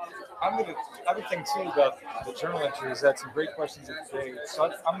 And I've been thinking too about the journal entries. Had some great questions today.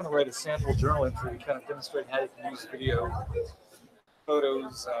 So I'm going to write a sample journal entry, kind of demonstrating how you can use video,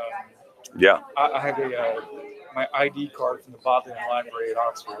 photos. I have my ID card from the Bodleian Library at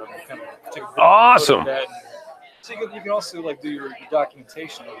Oxford. I'm going to kind of take a awesome. Photo of that. So you can also like do your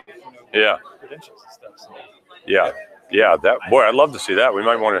documentation of credentials and stuff. So, yeah. That boy, I'd love to see that. We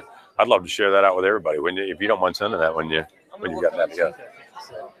might want to. I'd love to share that out with everybody. If you don't mind sending that when you got that together.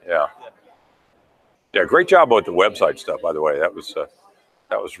 Yeah. Great job with the website stuff, by the way. That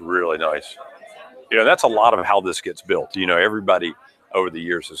was really nice. That's a lot of how this gets built. Everybody over the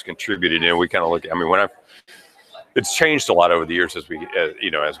years has contributed, and we kind of look. I mean, it's changed a lot over the years as we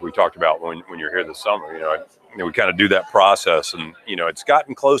talked about when you're here this summer. We kind of do that process, and it's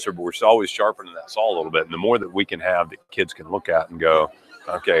gotten closer, but we're always sharpening that saw a little bit. And the more that we can have that kids can look at and go,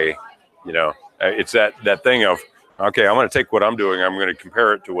 okay, it's that thing of, okay, I'm going to take what I'm doing, I'm going to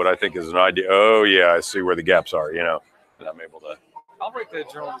compare it to what I think is an idea. Oh yeah, I see where the gaps are, and I'm able to. I'll write that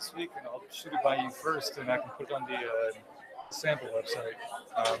journal this week, and I'll shoot it by you first, and I can put it on the sample website.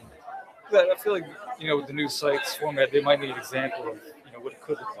 I feel like with the new sites format, they might need an example of what it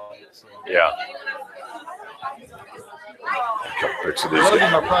could look like. So. Yeah. That'll be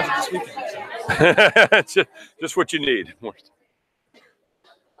my project this weekend. Just what you need.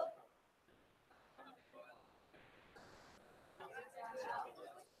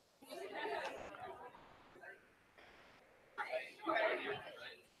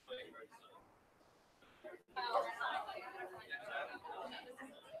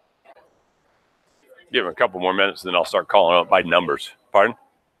 Give him a couple more minutes, then I'll start calling up by numbers. Pardon?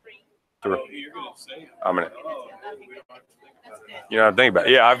 Three. I'm gonna. I'm thinking about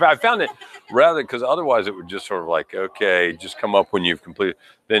it. Yeah, I found it rather because otherwise it would just sort of like, okay, just come up when you've completed.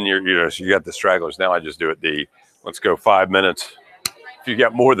 Then so you got the stragglers. Now I just do it. Let's go 5 minutes. If you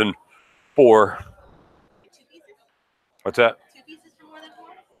got more than 4. What's that? 2 pieces for more than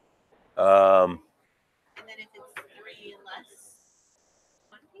 4. And then if it's 3 and less,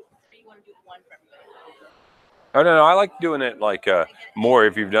 1 piece. 3, you want to do 1 for everybody. Oh no, I like doing it like more.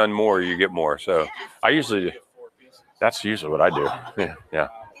 If you've done more, you get more. So I usually do. That's usually what I do. Yeah.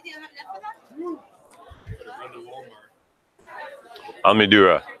 Let me do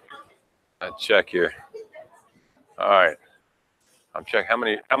a check here. All right. I'm checking how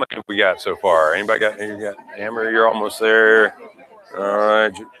many have we got so far. Anybody got? You got Amber? You're almost there. All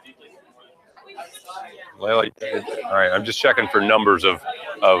right. Layla, all right. I'm just checking for numbers of.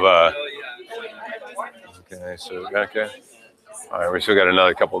 Okay. So okay. All right. We still got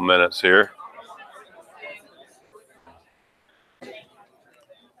another couple of minutes here.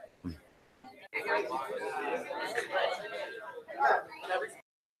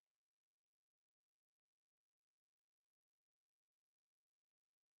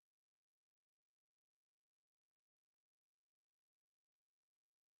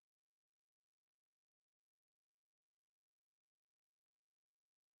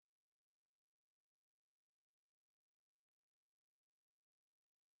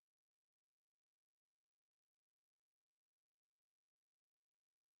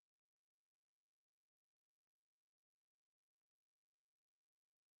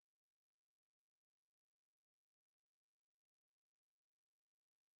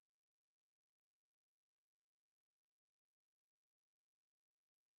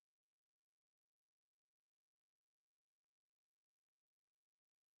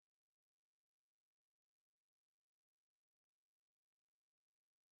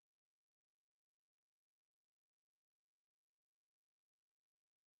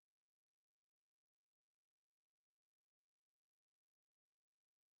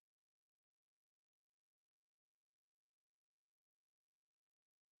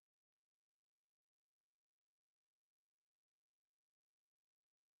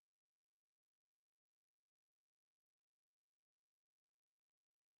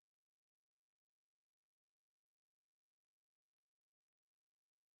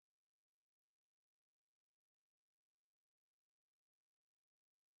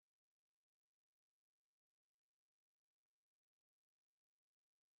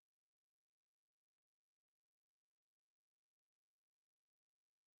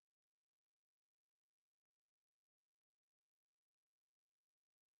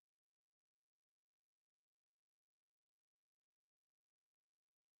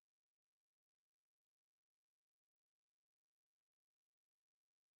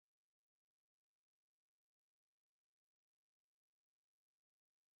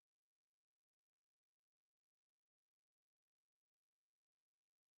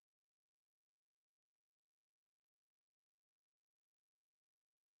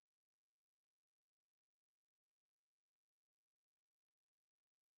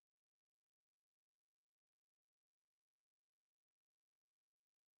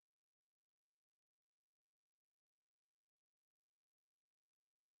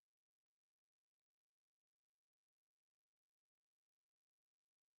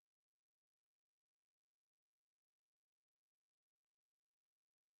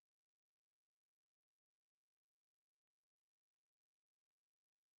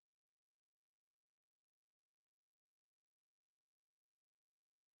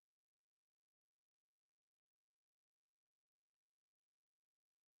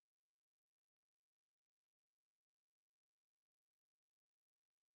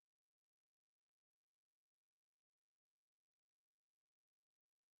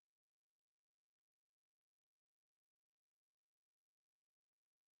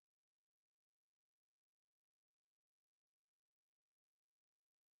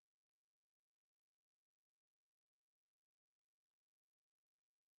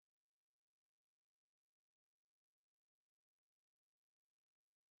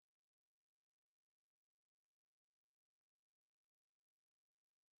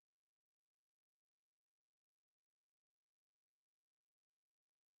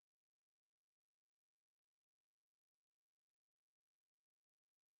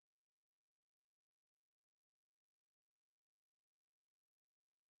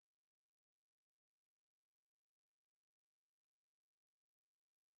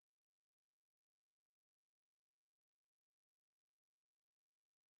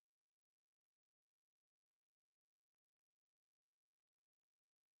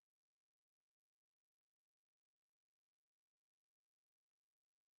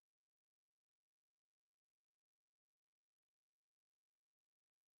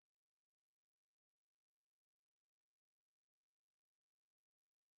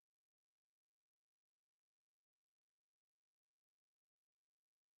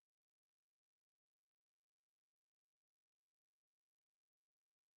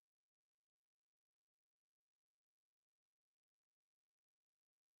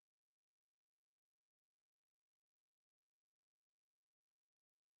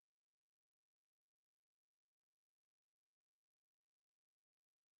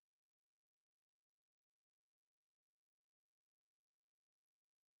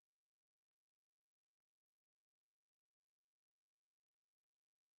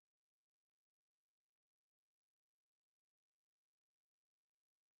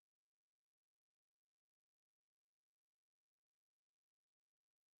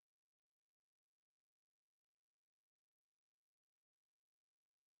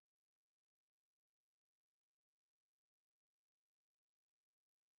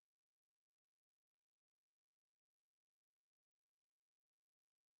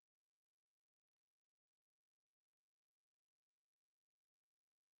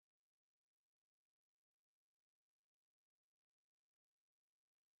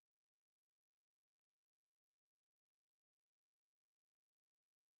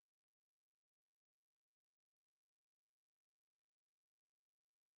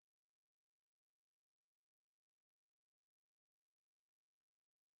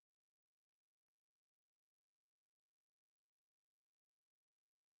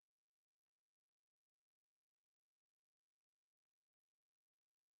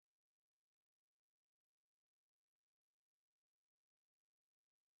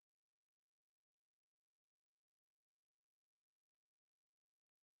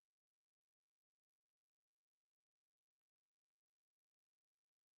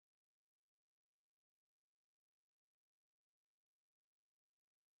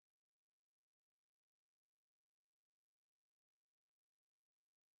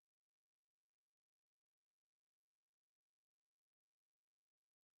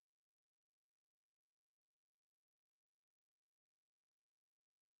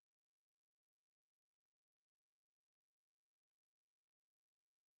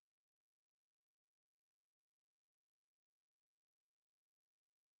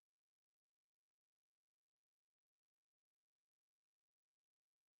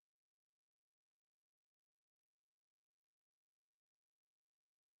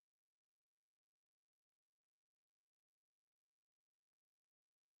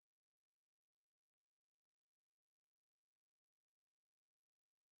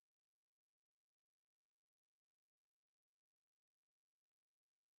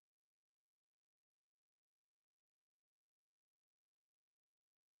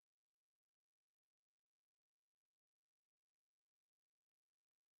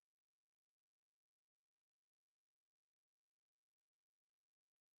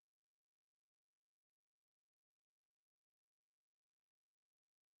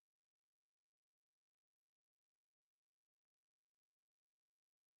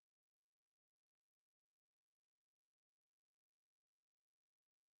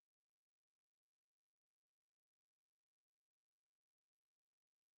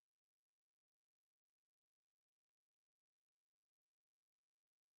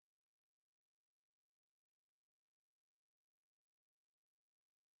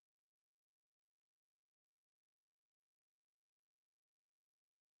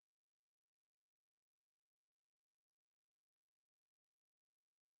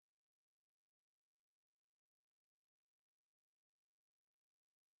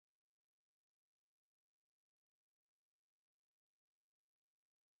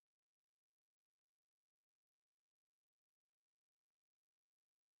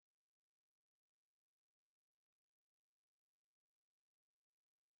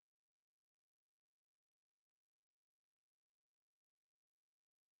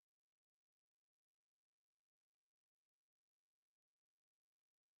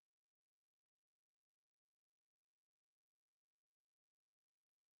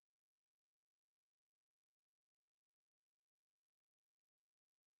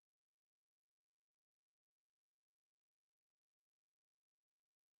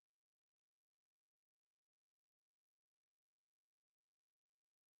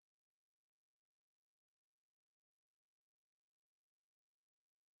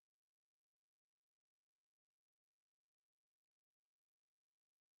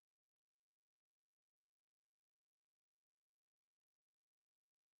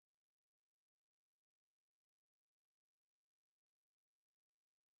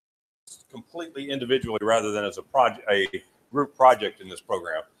 completely individually rather than as a project, a group project in this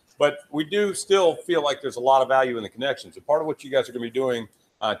program. But we do still feel like there's a lot of value in the connections. And part of what you guys are going to be doing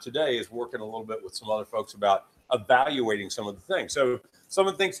today is working a little bit with some other folks about evaluating some of the things. So some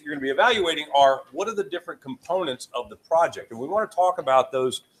of the things that you're going to be evaluating are, what are the different components of the project? And we want to talk about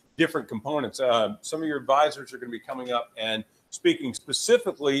those different components. Some of your advisors are going to be coming up and speaking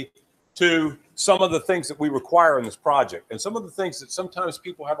specifically to some of the things that we require in this project and some of the things that sometimes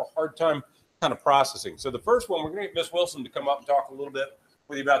people have a hard time kind of processing. So the first one, we're going to get Ms. Wilson to come up and talk a little bit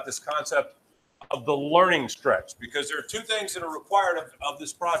with you about this concept of the learning stretch, because there are two things that are required of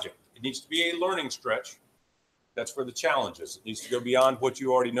this project. It needs to be a learning stretch. That's for the challenges. It needs to go beyond what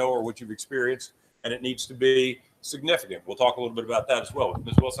you already know or what you've experienced, and it needs to be significant. We'll talk a little bit about that as well.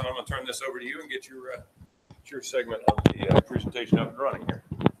 Ms. Wilson, I'm going to turn this over to you and get your segment of the presentation up and running here.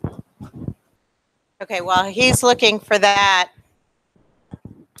 Okay, while he's looking for that,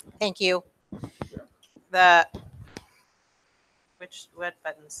 thank you. What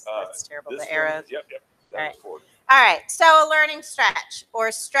buttons? That's terrible. The arrows. Yep. All right. All right. So a learning stretch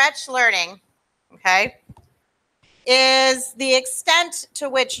or stretch learning, okay, is the extent to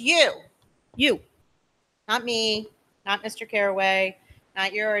which you, not me, not Mr. Caraway,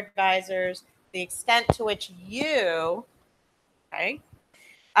 not your advisors, the extent to which you, okay,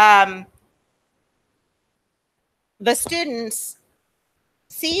 the students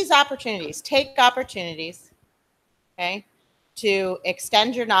seize opportunities, take opportunities, okay, to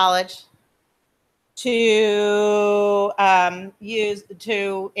extend your knowledge, to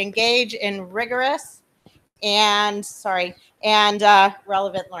engage in rigorous and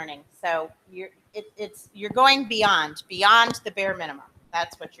relevant learning. So you're going beyond the bare minimum.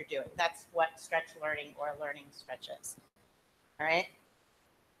 That's what you're doing. That's what stretch learning or learning stretch is. All right.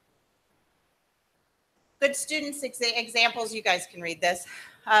 Good students examples, you guys can read this,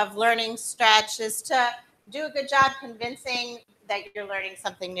 of learning stretch is to do a good job convincing that you're learning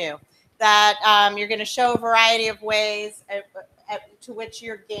something new, that you're going to show a variety of ways to which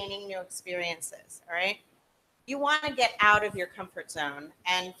you're gaining new experiences, all right? You want to get out of your comfort zone,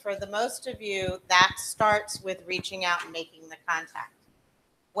 and for the most of you, that starts with reaching out and making the contact.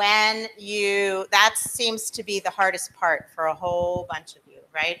 That seems to be the hardest part for a whole bunch of you,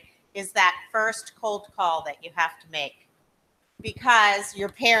 right? Is that first cold call that you have to make, because your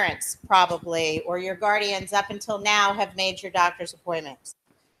parents probably or your guardians up until now have made your doctor's appointments.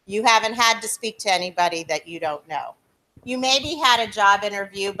 You haven't had to speak to anybody that you don't know. You maybe had a job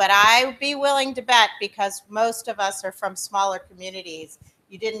interview, but I would be willing to bet, because most of us are from smaller communities,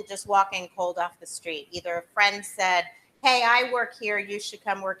 you didn't just walk in cold off the street. Either a friend said, hey, I work here, you should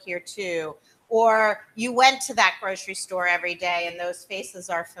come work here too. Or you went to that grocery store every day and those faces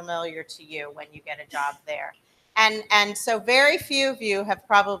are familiar to you when you get a job there. And so very few of you have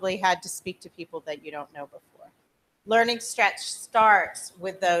probably had to speak to people that you don't know before. Learning stretch starts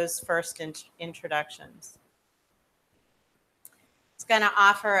with those first introductions. It's going to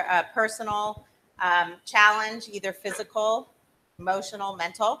offer a personal challenge, either physical, emotional,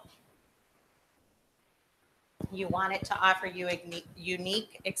 mental. You want it to offer you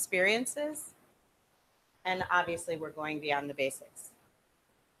unique experiences. And obviously, we're going beyond the basics.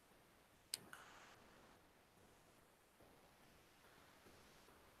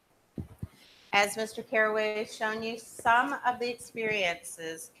 As Mr. Caraway has shown you, some of the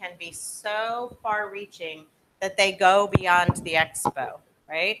experiences can be so far-reaching that they go beyond the expo,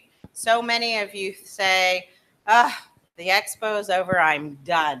 right? So many of you say, the expo is over, I'm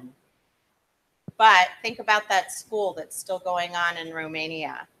done. But think about that school that's still going on in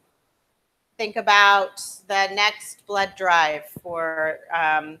Romania. Think about the next blood drive for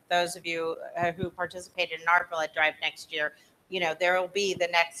those of you who participated in our blood drive next year. You know, there will be the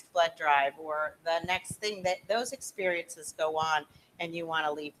next blood drive or the next thing. That those experiences go on, and you want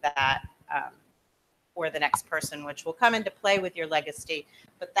to leave that for the next person, which will come into play with your legacy.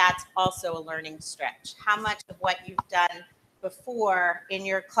 But that's also a learning stretch. How much of what you've done before in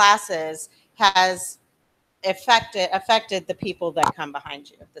your classes has affected the people that come behind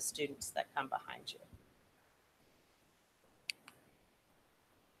you, the students that come behind you.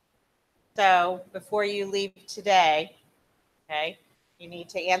 So before you leave today, okay, you need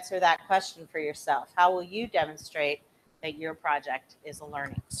to answer that question for yourself. How will you demonstrate that your project is a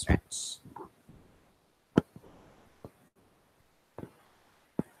learning stretch?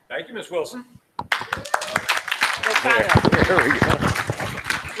 Thank you, Ms. Wilson. There we go.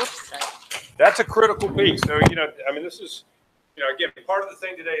 Whoops, sorry. That's a critical piece. So, I mean, this is, again, part of the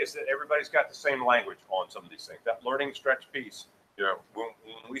thing today is that everybody's got the same language on some of these things. That learning stretch piece,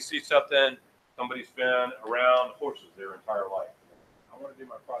 when we see something, somebody's been around horses their entire life. I want to do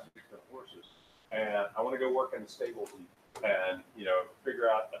my project on horses, and I want to go work in the stable and, you know, figure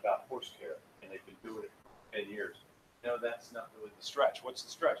out about horse care, and they've been doing it for 10 years. No, that's not really the stretch. What's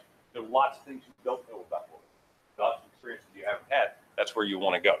the stretch? There are lots of things you don't know about horses, lots of experiences you haven't had. That's where you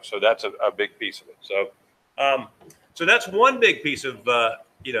want to go. So that's a big piece of it. So, so that's one big piece of,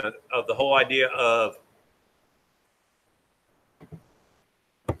 you know, of the whole idea of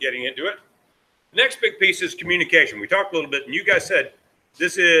getting into it. The next big piece is communication. We talked a little bit, and you guys said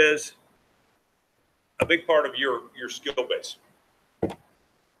this is a big part of your skill base.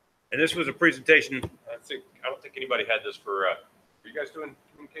 And this was a presentation. I don't think anybody had this for. Are you guys doing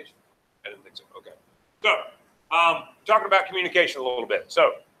communication? I didn't think so. Okay. So, talking about communication a little bit.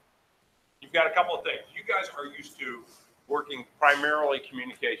 So, you've got a couple of things. You guys are used to working primarily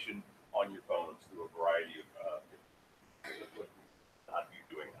communication on your phones through a variety of not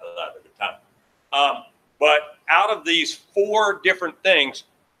you doing a lot of the time. But out of these 4 different things,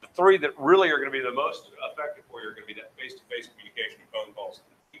 the 3 that really are going to be the most effective for you are going to be that face-to-face communication, phone calls,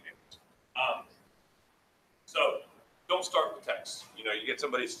 and emails. So don't start with text. You know, you get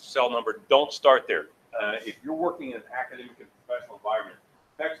somebody's cell number, don't start there. If you're working in an academic and professional environment,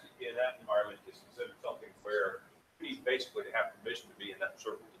 text in that environment is considered something where you need basically to have permission to be in that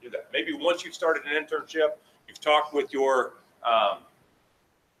circle to do that. Maybe once you've started an internship, you've talked with your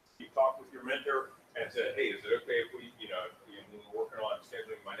mentor and said, hey, is it okay if we, you know, when we're working on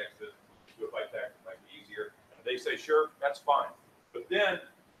scheduling my next visit, do it by text, it might be easier. And they say, sure, that's fine. But then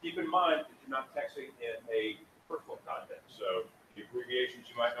keep in mind that you're not texting in a personal context. So the abbreviations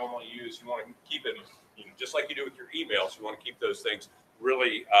you might normally use, you want to keep it, you know, just like you do with your emails, you want to keep those things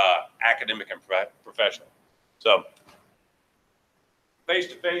really academic and professional. So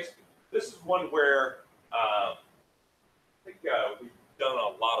face-to-face, this is one where I think we've done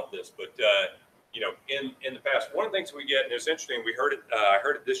a lot of this, but you know, in the past, one of the things we get, and it's interesting, we heard it. I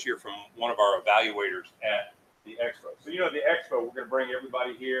heard it this year from one of our evaluators at the expo. So you know, the expo, we're going to bring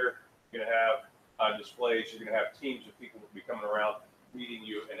everybody here. You're going to have displays. You're going to have teams of people will be coming around, meeting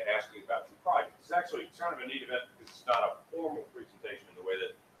you and asking about your project. It's actually kind of a neat event because it's not a formal presentation in the way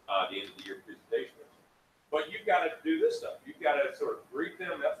that the end of the year presentation is. But you've got to do this stuff. You've got to sort of greet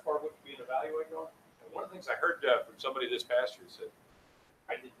them. That's part of what you're being evaluated on. And one of the things I heard from somebody this past year said,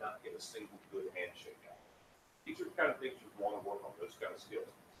 I did not get a single good handshake out. These are the kind of things you want to work on, those kind of skills.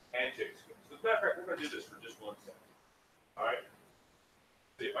 Handshake skills. So as a matter of fact, we're going to do this for just 1 second. All right?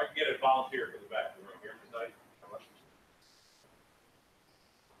 See if I can get a volunteer in the back of the room here tonight.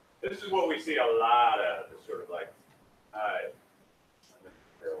 This is what we see a lot of. It's sort of like,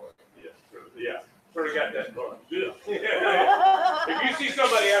 sort of got that look. Yeah. If you see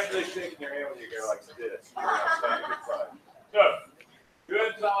somebody after they shake their hand with you, go like this. So,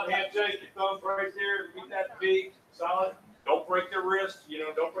 good, solid handshake. Your thumbs right there. Keep that big, solid. Don't break their wrist. You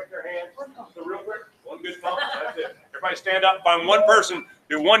know, don't break their hands. So real quick, one good bump. That's it. Everybody stand up. Find one person.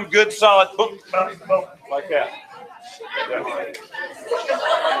 Do one good, solid boom, boom, boom, like that.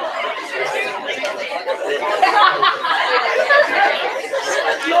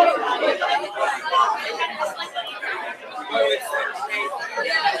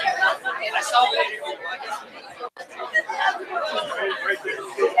 I saw the interview. Right there.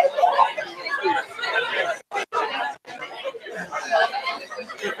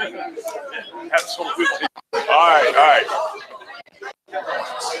 Absolutely. All right.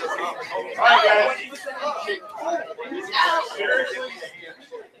 All right, guys. Seriously,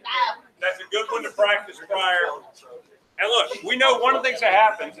 that's a good one to practice prior. And look, we know one of the things that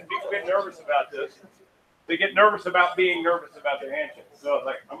happens, and people get nervous about this, they get nervous about being nervous about their handshake. So it's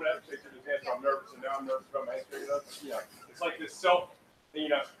like, I'm going to have to shake this hand, so I'm nervous, and now I'm nervous about my handshake. You know, it's like this self, you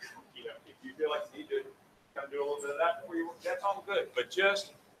know, if you feel like you need to kind of do a little bit of that before you work, that's all good. But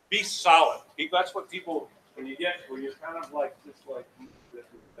just be solid. That's what people, when you're kind of like, just like, it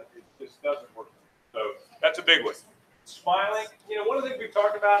just doesn't work. So that's a big one. Smiling, you know, one of the things we've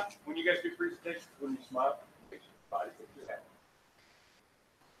talked about when you guys do presentations, when you smile, makes your body think you're happy.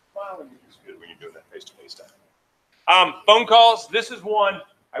 Smiling is good when you're doing that face-to-face time. Phone calls, this is one,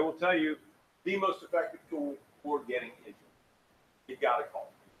 I will tell you, the most effective tool for getting into it. You got to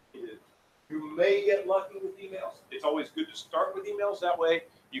call. It is. You may get lucky with emails. It's always good to start with emails. That way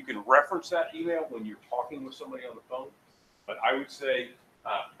you can reference that email when you're talking with somebody on the phone. But I would say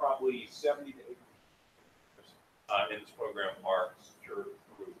probably 70 to 80% in this program are secured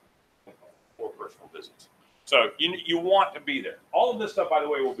through or personal visits. So you want to be there. All of this stuff, by the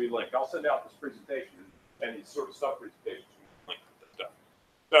way, will be linked. I'll send out this presentation and these sort of sub-presentations linked with this stuff.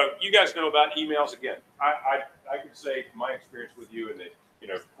 So you guys know about emails again. I could say from my experience with you and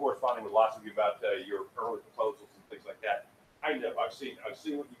corresponding with lots of you about your early proposals and things like that. I've seen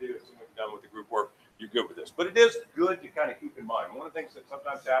But it is good to kind of keep in mind. One of the things that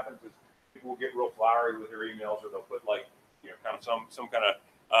sometimes happens is people will get real flowery with their emails, or they'll put like, kind of some kind of,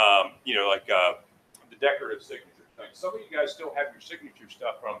 like the decorative signature thing. Some of you guys still have your signature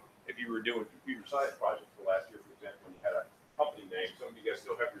stuff from if you were doing computer science projects for last year, for example, when you had a company name. Some of you guys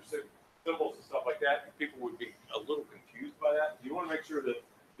still have your symbols and stuff like that. And people would be a little confused by that. You want to make sure that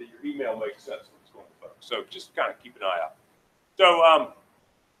your email makes sense when it's going to folks. So just kind of keep an eye out. So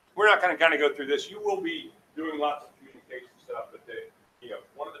we're not going to kind of go through this. You will be doing lots of communication stuff, but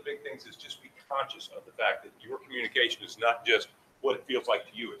one of the big things is just be conscious of the fact that your communication is not just what it feels like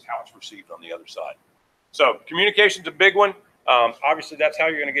to you, it's how it's received on the other side. So communication's a big one. Obviously, that's how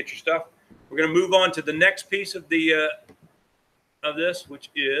you're going to get your stuff. We're going to move on to the next piece of the of this, which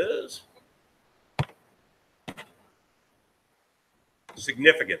is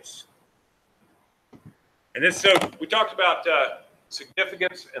significance. And this, so we talked about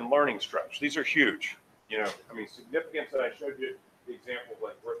significance and learning stretch. These are huge. Significance, and I showed you the example of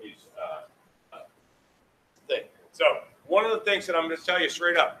like Brittany's thing. So one of the things that I'm going to tell you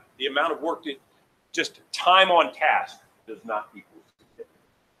straight up, the amount of work that just time on task does not equal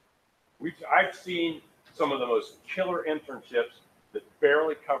significance. I've seen some of the most killer internships that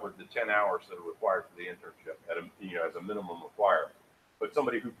barely covered the 10 hours that are required for the internship as a minimum requirement. But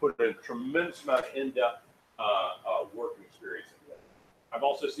somebody who put in a tremendous amount of in-depth working experience in that. I've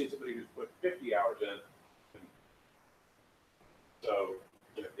also seen somebody who's put 50 hours in. So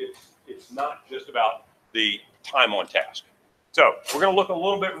it's not just about the time on task. So we're going to look a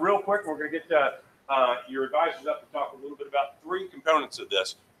little bit real quick. We're going to get your advisors up to talk a little bit about 3 components of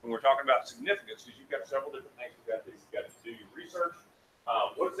this when we're talking about significance, because you've got several different things you've got to do. You've got to do your research.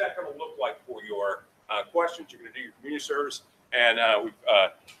 What is that going to look like for your questions? You're going to do your community service, and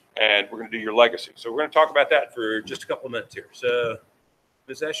we're going to do your legacy. So we're going to talk about that for just a couple of minutes here. So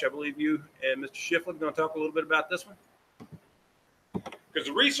Ms. Esch, I believe you and Mr. Shiflett are going to talk a little bit about this one. Because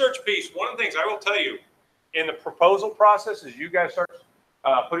the research piece, one of the things I will tell you in the proposal process is you guys start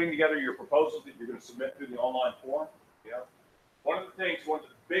putting together your proposals that you're going to submit through the online form. One of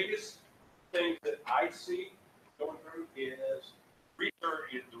the biggest things that I see going through is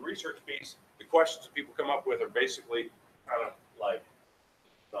the research piece. The questions that people come up with are basically kind of like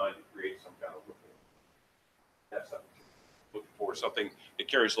designed to create some kind of report. That's something you're looking for, something that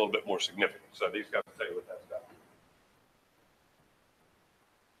carries a little bit more significance. So these guys will tell you what that's about.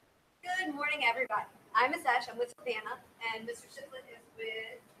 Good morning, everybody. I'm Ms. Esch. I'm with Fluvanna, and Mr. Shiflett is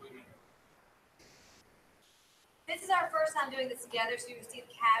with Greene. This is our first time doing this together, so you can see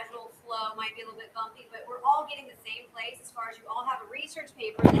the casual flow might be a little bit bumpy, but we're all getting the same place as far as you all have a research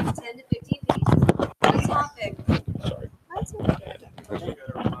paper that's 10 to 15 pages on a topic. Sorry. That's okay.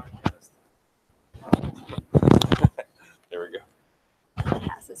 There we go.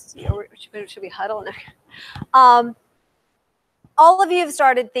 Pass this to you. Or should we huddle? No. All of you have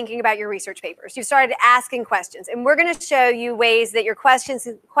started thinking about your research papers. You've started asking questions, and we're going to show you ways that your questions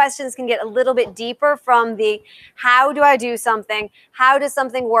can get a little bit deeper from the how do I do something? How does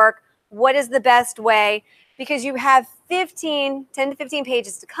something work? What is the best way? Because you have 10 to 15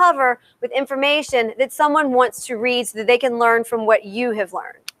 pages to cover with information that someone wants to read so that they can learn from what you have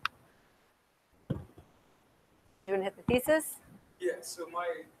learned. You want to hit the thesis? Yeah, so my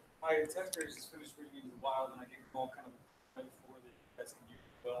 10th grade just finished reading The Wild, and I gave them all kind of before that you guys can use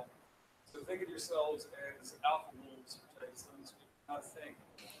as well. So think of yourselves as alpha wolves, which I so to speak, not think.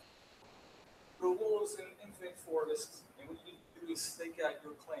 We're wolves in infinite forests, and what you need to do is stake out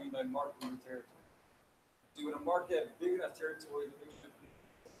your claim by marking your territory. You want to mark that big enough territory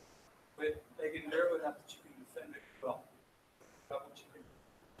but make it narrow enough that you can defend it well. About what you can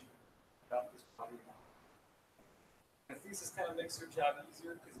do about this body now. And a thesis kind of makes your job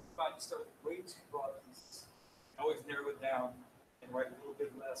easier because if you find you start with way too broad pieces, you always narrow it down and write a little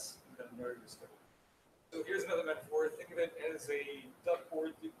bit less and then narrow your scope. So here's another metaphor. Think of it as a duck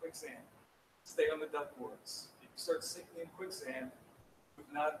board through quicksand. Stay on the duck boards. If you start sinking in quicksand,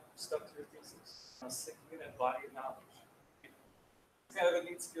 you've not stuck to your thesis. Now sinking in that body of knowledge. It's kind of a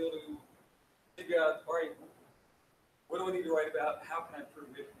neat skill to figure out, all right, what do I need to write about? How can I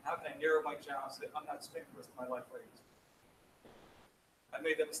prove it? How can I narrow my challenge so that I'm not spending the rest of my life writing this? I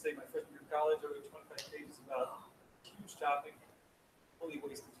made that mistake my freshman year of college. I wrote 25 pages about a huge topic, only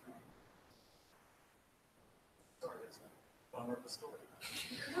wasted 3 years. Sorry, that's a bummer of a story.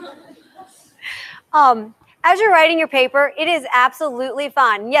 As you're writing your paper, it is absolutely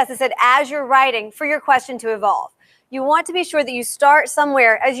fine. Yes, I said as you're writing for your question to evolve. You want to be sure that you start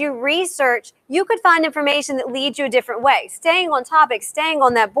somewhere. As you research, you could find information that leads you a different way. Staying on topic, staying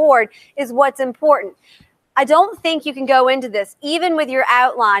on that board is what's important. I don't think you can go into this, even with your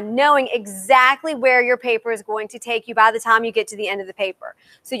outline, knowing exactly where your paper is going to take you by the time you get to the end of the paper.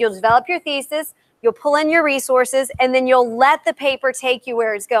 So you'll develop your thesis, you'll pull in your resources, and then you'll let the paper take you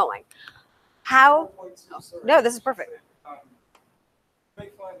where it's going. How? No, this is perfect. You may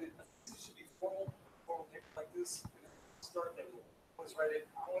find that it should be formal paper like this. Start that. Let's write it.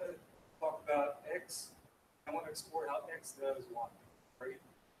 I want to talk about X. I want to explore how X does Y. Right?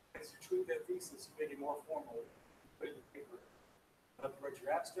 As you tweak that thesis, you make it more formal. Put it in the paper. You have to write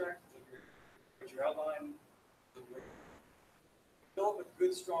your abstract, write your outline. Develop a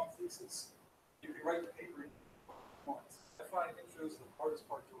good, strong thesis. You can write the paper in months. I find intros the hardest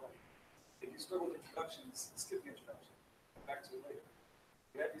part to write. If you struggle with introductions, skip the introduction. Come back to it later.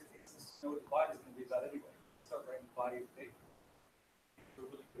 You have your thesis, you know what the body is going to be about anyway. Start writing the body of the paper. You're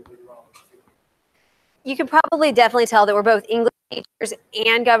really good later on. You can probably definitely tell that we're both English teachers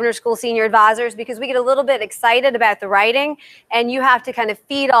and Governor School senior advisors, because we get a little bit excited about the writing, and you have to kind of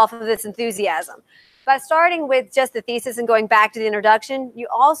feed off of this enthusiasm. By starting with just the thesis and going back to the introduction, you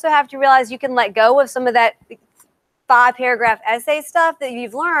also have to realize you can let go of some of that 5-paragraph essay stuff that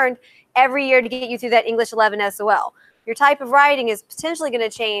you've learned every year to get you through that English 11 SOL. Your type of writing is potentially going to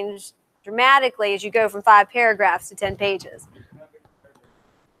change dramatically as you go from 5 paragraphs to 10 pages.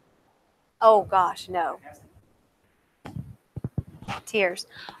 Oh gosh, no. Tears.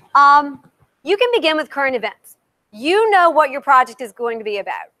 You can begin with current events. You know what your project is going to be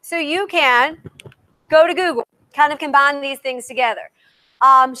about. So you can go to Google, kind of combine these things together.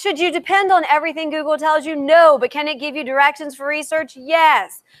 Should you depend on everything Google tells you? No, but can it give you directions for research?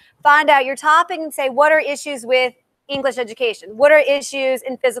 Yes. Find out your topic and say, what are issues with English education? What are issues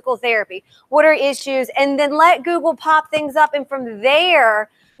in physical therapy? What are issues? And then let Google pop things up. And from there,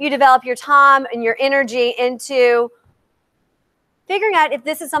 you develop your time and your energy into figuring out if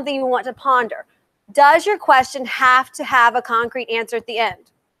this is something you want to ponder. Does your question have to have a concrete answer at the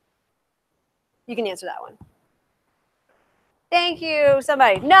end? You can answer that one. Thank you,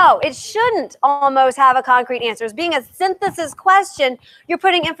 somebody. No, it shouldn't almost have a concrete answer. As being a synthesis question, you're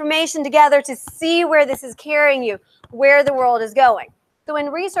putting information together to see where this is carrying you, where the world is going. So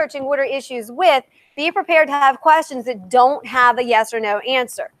in researching what are issues with, be prepared to have questions that don't have a yes or no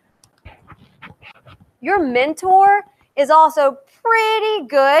answer. Your mentor is also pretty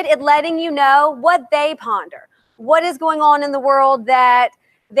good at letting you know what they ponder, what is going on in the world that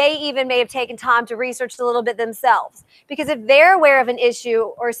they even may have taken time to research a little bit themselves. Because if they're aware of an issue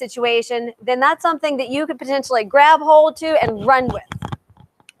or situation, then that's something that you could potentially grab hold to and run with.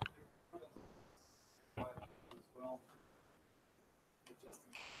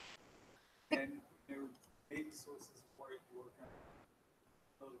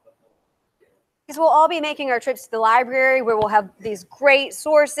 Because we'll all be making our trips to the library where we'll have these great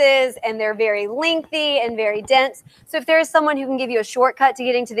sources and they're very lengthy and very dense. So if there is someone who can give you a shortcut to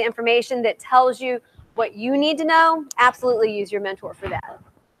getting to the information that tells you what you need to know, absolutely use your mentor for that.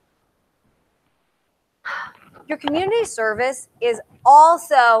 Your community service is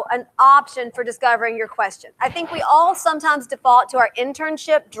also an option for discovering your question. I think we all sometimes default to our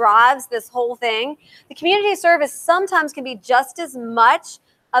internship drives this whole thing. The community service sometimes can be just as much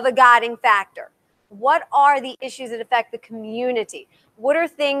of a guiding factor. What are the issues that affect the community? What are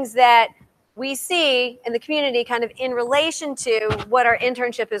things that we see in the community kind of in relation to what our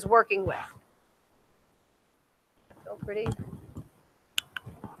internship is working with? Feel pretty.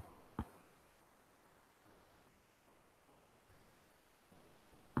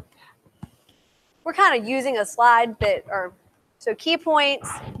 We're kind of using a slide that are, so key points,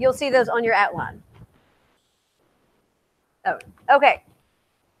 you'll see those on your outline. Oh, okay.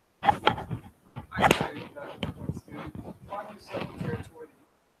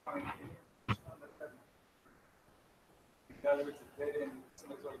 Whether it's a dead end,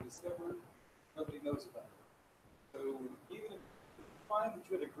 somebody's already discovered, nobody knows about it. So even if you find that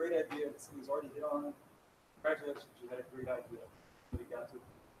you had a great idea that somebody's already hit on it, congratulations, you had a great idea. You got to it.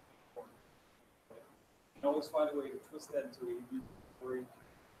 You can always find a way to twist that into a new story,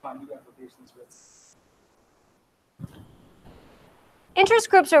 find new applications for it. Interest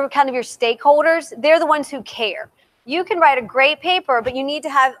groups are kind of your stakeholders. They're the ones who care. You can write a great paper, but you need to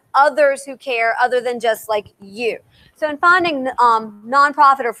have others who care other than just like you. So in finding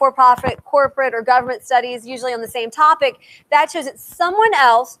nonprofit or for-profit, corporate or government studies, usually on the same topic, that shows that someone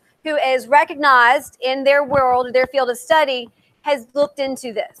else who is recognized in their world, their field of study, has looked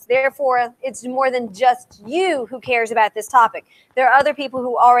into this. Therefore, it's more than just you who cares about this topic. There are other people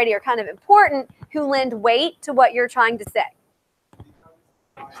who already are kind of important who lend weight to what you're trying to say.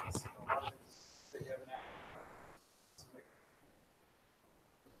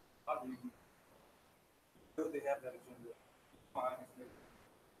 already have that agenda. Fine.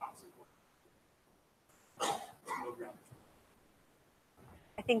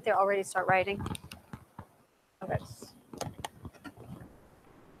 I think they're already start writing. Okay.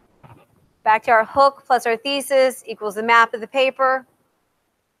 Back to our hook plus our thesis equals the map of the paper.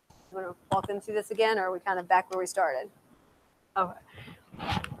 You want to walk them through this again, or are we kind of back where we started? Okay.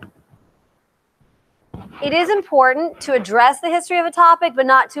 It is important to address the history of a topic, but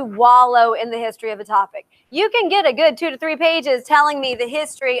not to wallow in the history of a topic. You can get a good 2 to 3 pages telling me the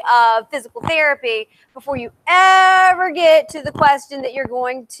history of physical therapy before you ever get to the question that you're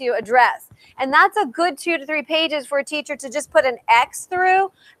going to address. And that's a good 2 to 3 pages for a teacher to just put an X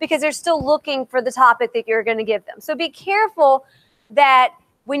through because they're still looking for the topic that you're going to give them. So be careful that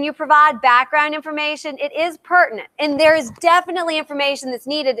when you provide background information, it is pertinent. And there is definitely information that's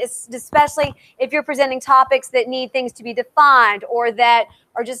needed, especially if you're presenting topics that need things to be defined or that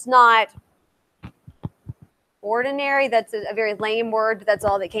are just not ordinary. That's a very lame word, but that's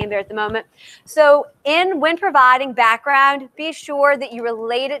all that came there at the moment. So when providing background, be sure that you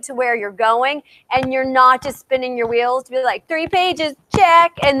relate it to where you're going and you're not just spinning your wheels to be like 3 pages,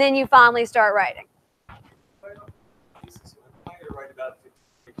 check, and then you finally start writing. Write about 50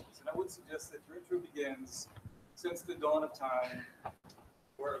 pages, and I would suggest that your intro begins since the dawn of time,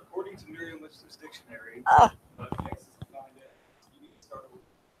 where according to Merriam-Webster's dictionary, X is defined as you need to start with.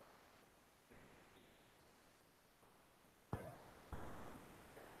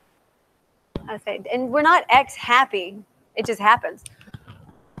 I say, and we're not X happy; it just happens.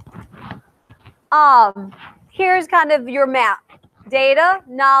 Here's kind of your map: data,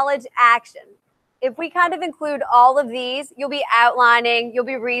 knowledge, action. If we kind of include all of these, you'll be outlining, you'll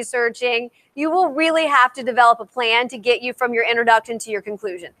be researching, you will really have to develop a plan to get you from your introduction to your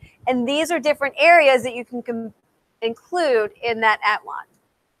conclusion. And these are different areas that you can include in that outline.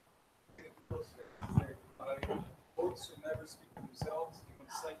 Quotes should never speak for themselves. You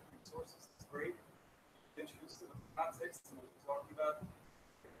can cite resources, that's great. Introduce the context and what we're talking about.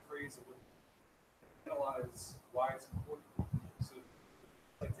 The phrase of what analyze why it's important. So,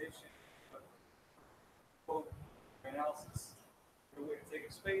 citation. Analysis, a way to take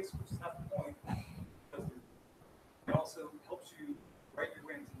up space, which is not the point, because it also helps you write your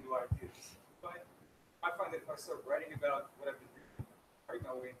way into new ideas. But I find that if I start writing about what I've been doing, I write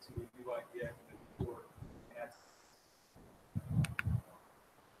my way into a new idea before, and that's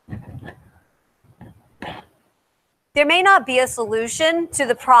There may not be a solution to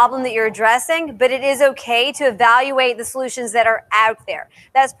the problem that you're addressing, but it is okay to evaluate the solutions that are out there.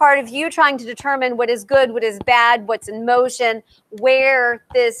 That's part of you trying to determine what is good, what is bad, what's in motion, where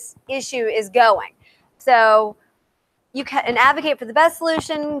this issue is going. So you can advocate for the best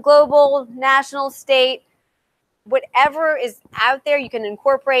solution, global, national, state, whatever is out there you can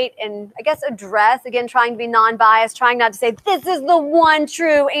incorporate and I guess address, again, trying to be non-biased, trying not to say this is the one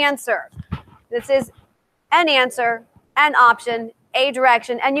true answer. This is an answer, an option, a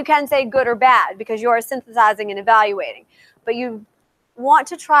direction, and you can say good or bad because you are synthesizing and evaluating. But you want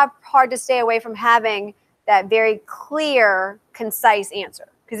to try hard to stay away from having that very clear, concise answer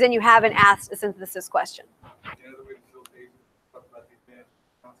because then you haven't asked a synthesis question. another way to fill pages. Talk about the advantage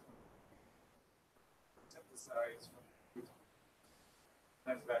of synthesize from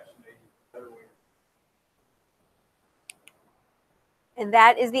kinds of action, maybe better way. And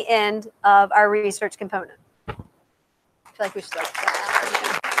that is the end of our research component. I feel like we should start.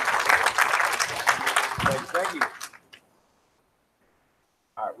 Thank you.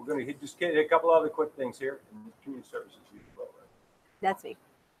 All right, we're going to just get a couple other quick things here. Community services. That's me.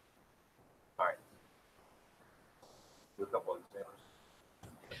 All right. Do a couple of examples.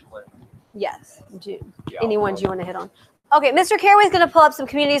 Yes. Yeah, Any ones you want to hit on? Okay, Mr. Caraway is going to pull up some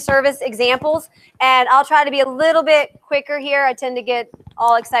community service examples, and I'll try to be a little bit quicker here. I tend to get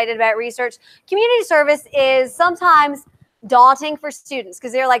all excited about research. Community service is sometimes daunting for students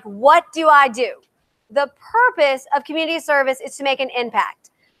because they're like, what do I do? The purpose of community service is to make an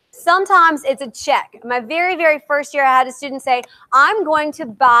impact. Sometimes it's a check. My very, very first year, I had a student say, I'm going to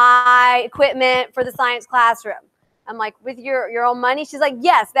buy equipment for the science classroom. I'm like, with your own money? She's like,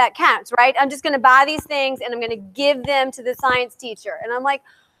 yes, that counts, right? I'm just going to buy these things and I'm going to give them to the science teacher. And I'm like,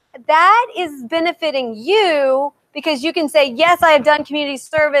 that is benefiting you because you can say, yes, I have done community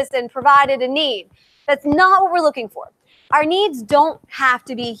service and provided a need. That's not what we're looking for. Our needs don't have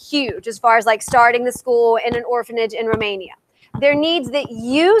to be huge as far as like starting the school in an orphanage in Romania. They're needs that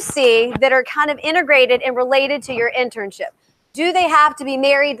you see that are kind of integrated and related to your internship. Do they have to be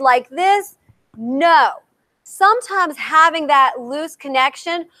married like this? No. Sometimes having that loose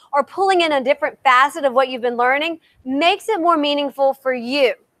connection or pulling in a different facet of what you've been learning makes it more meaningful for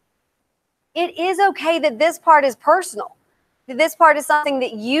you. it is okay that this part is personal. That this part is something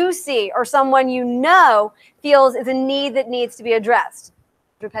that you see or someone you know feels is a need that needs to be addressed.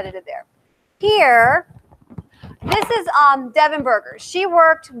 Repetitive there. Here, this is Devin Berger. She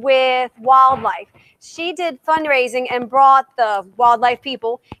worked with wildlife. She did fundraising and brought the wildlife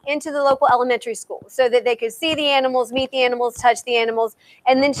people into the local elementary school so that they could see the animals, meet the animals, touch the animals.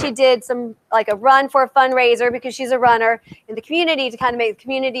 And then she did some, like a run for a fundraiser because she's a runner in the community to kind of make the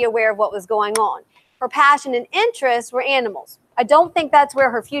community aware of what was going on. Her passion and interests were animals. I don't think that's where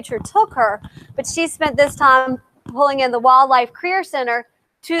her future took her, but she spent this time pulling in the Wildlife Career Center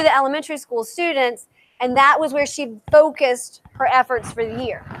to the elementary school students, and that was where she focused her efforts for the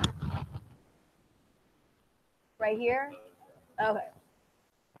year. Right here? Okay.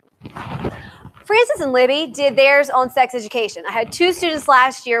 Francis and Libby did theirs on sex education. I had 2 students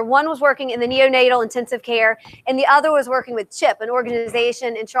last year. One was working in the neonatal intensive care, and the other was working with CHIP, an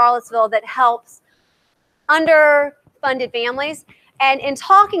organization in Charlottesville that helps underfunded families. And in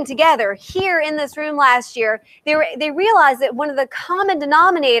talking together here in this room last year, they realized that one of the common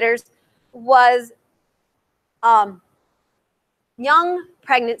denominators was young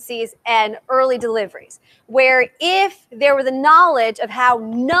pregnancies and early deliveries, where if there were the knowledge of how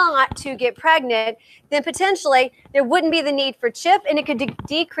not to get pregnant, then potentially there wouldn't be the need for CHIP, and it could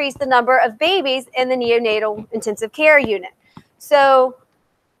decrease the number of babies in the neonatal intensive care unit. So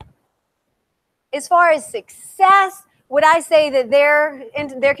as far as success, would I say that their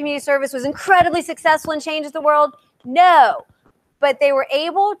community service was incredibly successful and changes the world? No. But they were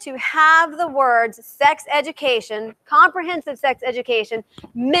able to have the words sex education, comprehensive sex education,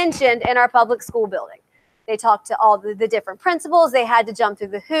 mentioned in our public school building. They talked to all the different principals. They had to jump through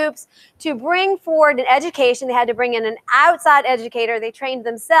the hoops. To bring forward an education, they had to bring in an outside educator. They trained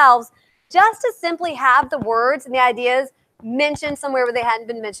themselves just to simply have the words and the ideas mentioned somewhere where they hadn't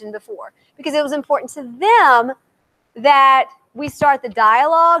been mentioned before. Because it was important to them that we start the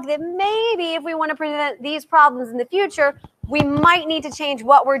dialogue that maybe if we want to prevent these problems in the future, we might need to change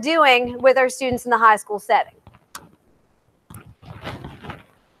what we're doing with our students in the high school setting.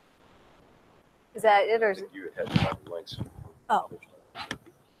 Is that it? Or is it? You had some links. Oh.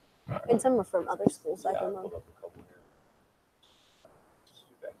 And some are from other schools. I don't know.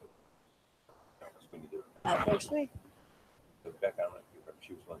 Works for me. Rebecca, I don't know if you remember,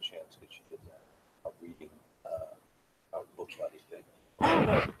 she was one chance that she did that, a reading, a book study thing.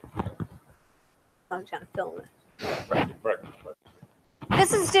 I'm trying to film it. Right.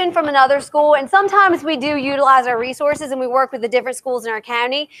 This is a student from another school, and sometimes we do utilize our resources and we work with the different schools in our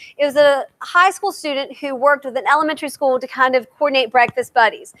county. It was a high school student who worked with an elementary school to kind of coordinate breakfast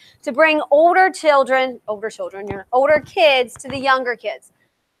buddies, to bring older kids to the younger kids.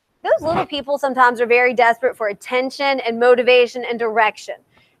 Those little people sometimes are very desperate for attention and motivation and direction.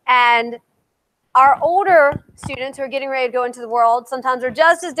 And our older students who are getting ready to go into the world sometimes are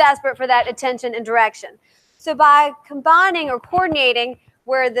just as desperate for that attention and direction. So by combining or coordinating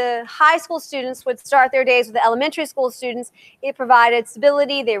where the high school students would start their days with the elementary school students, it provided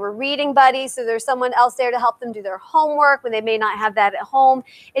stability. They were reading buddies, so there's someone else there to help them do their homework when they may not have that at home.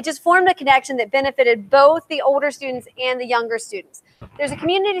 It just formed a connection that benefited both the older students and the younger students. There's a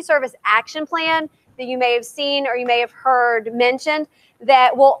community service action plan that you may have seen or you may have heard mentioned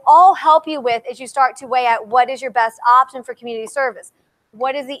that will all help you with as you start to weigh out what is your best option for community service.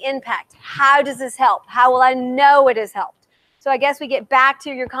 What is the impact? How does this help? How will I know it has helped? So I guess we get back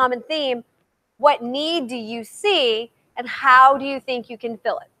to your common theme. What need do you see and how do you think you can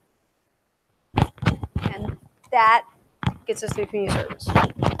fill it? And that gets us through community service. I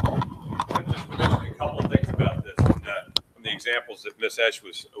just mentioned a couple of things about this from the examples that Miss Esch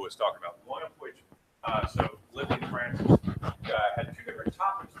was talking about. One of which, so Libby and Francis had 2 different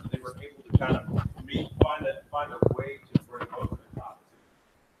topics that they were able to kind of find a way to bring both of the topics.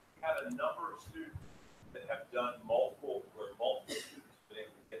 We had a number of students that have done multiple students have been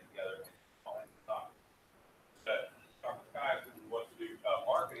able to get together and find the topic. Dr. Guy, who wants to do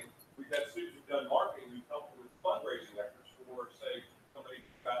marketing, we've had students who've done marketing who've helped with fundraising efforts for, say, somebody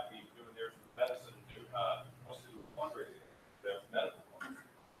who's got to be doing theirs with Madison who wants to do fundraising, their medical one.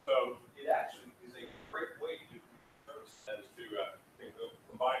 So it actually is a great way to do service, that is to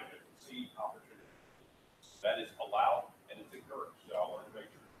combine it and see opportunities. That is allowed and it's encouraged. So I wanted to make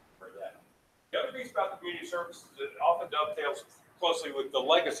sure for that. The other piece about the community services that often dovetails closely with the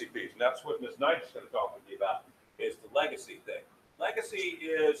legacy piece, and that's what Ms. Knight is going to talk with you about, is the legacy thing. Legacy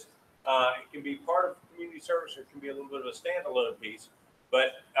is, it can be part of community service or it can be a little bit of a standalone piece.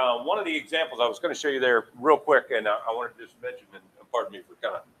 But one of the examples I was going to show you there real quick, and I wanted to just mention, and pardon me for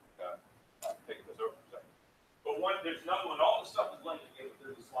kind of taking this over for a second. But there's another one, all the stuff is linked together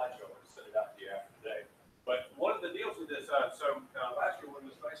through the slideshow. I'm going to set it up.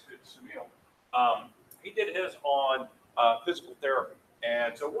 physical therapy.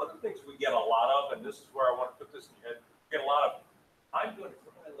 And so one of the things we get a lot of, and this is where I want to put this in your head, we get a lot of, I'm going to,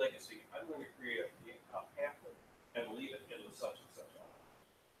 for my legacy, I'm going to create a pamphlet and leave it in the such and such office,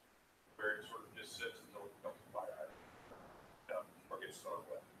 where it sort of just sits until it becomes a fire hydrant, or gets thrown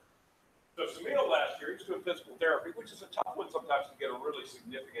away. So Samino last year, he's doing physical therapy, which is a tough one sometimes to get a really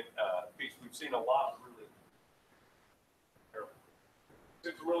significant piece. We've seen a lot of really,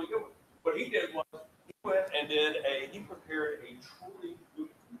 it's a really good one. What he did was, he went and he prepared a truly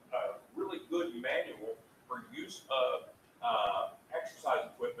good, really good manual for use of exercise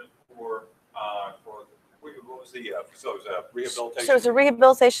equipment for what was the facility? Rehabilitation? So it was a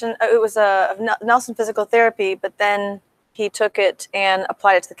rehabilitation, it was a Nelson Physical Therapy, but then he took it and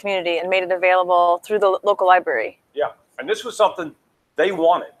applied it to the community and made it available through the local library. Yeah, and this was something they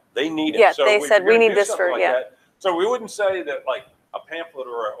wanted, they needed. Yeah, so they said, we need this for, like yeah. that. So we wouldn't say that like a pamphlet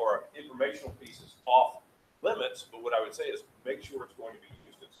or an informational piece is off limits, but what I would say is make sure it's going to be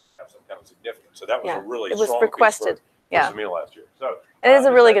used to have some kind of significance. So that was a really strong requested. piece Yeah. for Samil last year. So It is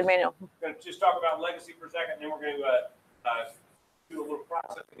a really good manual. Going to just talk about legacy for a second, and then we're going to do a little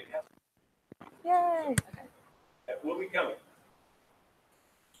processing. Yay. That will be coming.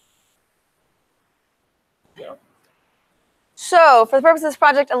 Yeah. So, for the purpose of this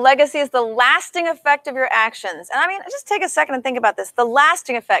project, a legacy is the lasting effect of your actions. And I mean, just take a second and think about this. The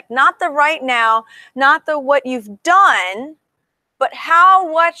lasting effect, not the right now, not the what you've done, but how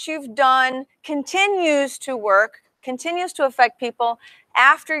what you've done continues to work, continues to affect people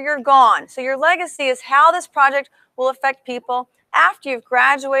after you're gone. So your legacy is how this project will affect people after you've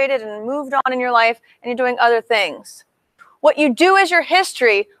graduated and moved on in your life and you're doing other things. What you do is your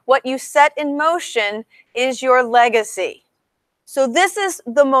history. What you set in motion is your legacy. So this is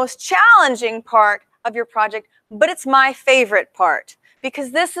the most challenging part of your project, but it's my favorite part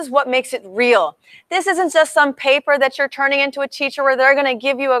because this is what makes it real. This isn't just some paper that you're turning into a teacher where they're going to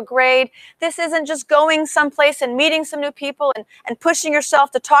give you a grade. This isn't just going someplace and meeting some new people and pushing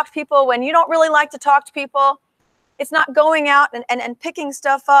yourself to talk to people when you don't really like to talk to people. It's not going out and picking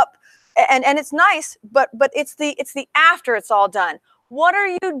stuff up. And it's nice, but it's the after it's all done. What are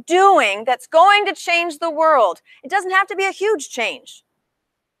you doing that's going to change the world? It doesn't have to be a huge change,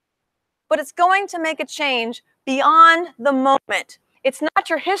 but it's going to make a change beyond the moment. It's not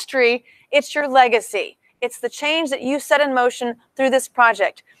your history, it's your legacy. It's the change that you set in motion through this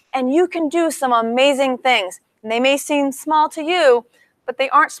project. And you can do some amazing things. And they may seem small to you, but they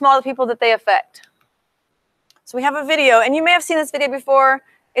aren't small to people that they affect. So we have a video, and you may have seen this video before.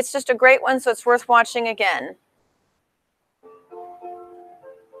 It's just a great one, so it's worth watching again.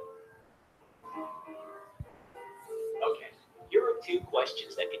 Okay, here are 2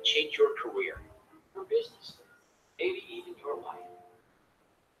 questions that can change your career, your business, maybe even your life.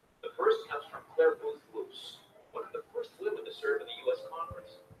 The first comes from Claire Booth Luce, one of the first women to serve in the U.S.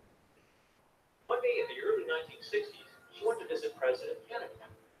 Congress. One day in the early 1960s, she went to visit President Kennedy,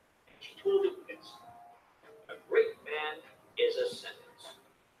 and she told him this: a great man is a sentence.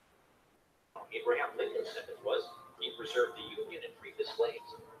 Abraham Lincoln's sentence was, he preserved the Union and freed the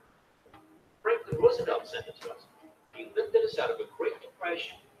slaves. Franklin Roosevelt's sentence was, he lifted us out of a Great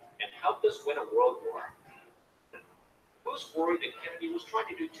Depression and helped us win a world war. Who's worried that Kennedy was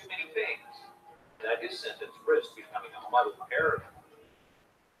trying to do too many things? That his sentence risked becoming a muddled paradigm.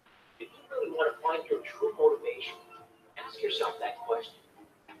 If you really want to find your true motivation, ask yourself that question.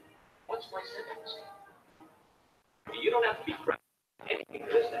 What's my sentence? You don't have to be proud of anything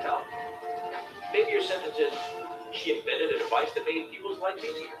that is to help. Maybe your sentence is, she invented a device that made people's lives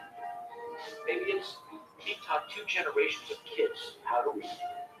easier. Maybe it's, she taught 2 generations of kids how to read.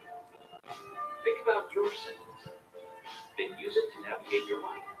 Think about your sentence, then use it to navigate your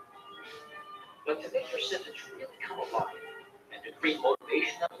life. But to make your sentence really come alive and to create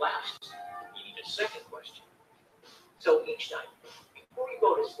motivation that lasts, you need a second question. So each night, before you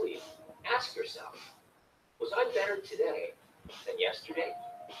go to sleep, ask yourself, was I better today than yesterday?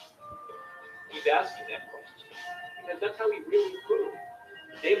 Keep asking that question, because that's how we really improve.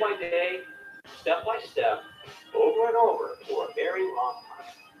 Day by day, step by step, over and over for a very long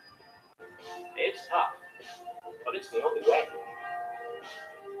time. It's tough, but it's the only way.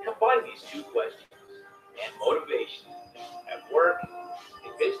 Combine these 2 questions and motivation at work,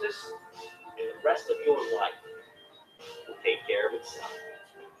 in business, and the rest of your life will take care of itself.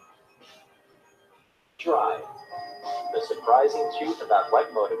 Drive, the surprising truth about what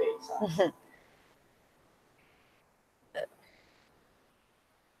motivates us.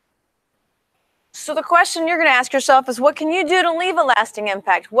 So the question you're going to ask yourself is, what can you do to leave a lasting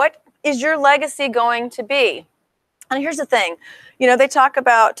impact? What is your legacy going to be? And here's the thing, you know, they talk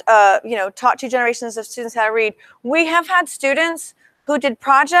about, you know, taught 2 generations of students how to read. We have had students who did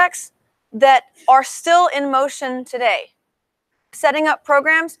projects that are still in motion today. Setting up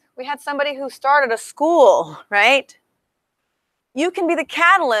programs, we had somebody who started a school, right? You can be the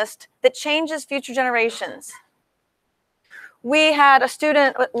catalyst that changes future generations. We had a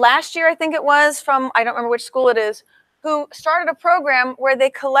student last year, I think it was, from, I don't remember which school it is, who started a program where they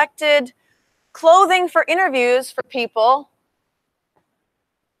collected clothing for interviews for people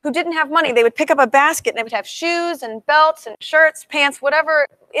who didn't have money. They would pick up a basket and they would have shoes and belts and shirts, pants, whatever,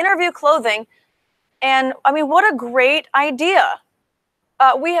 interview clothing. And I mean, what a great idea.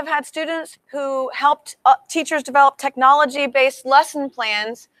 We have had students who helped teachers develop technology-based lesson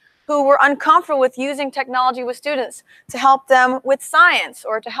plans who were uncomfortable with using technology with students to help them with science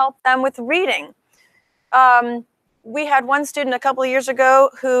or to help them with reading. We had one student a couple of years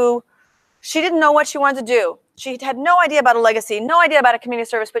ago who she didn't know what she wanted to do. She had no idea about a legacy, no idea about a community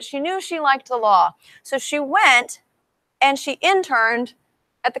service, but she knew she liked the law. So she went and she interned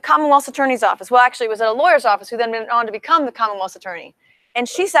at the Commonwealth's Attorney's Office. Well, actually, it was at a lawyer's office who then went on to become the Commonwealth's Attorney. And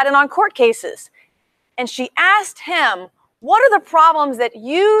she sat in on court cases. And she asked him, what are the problems that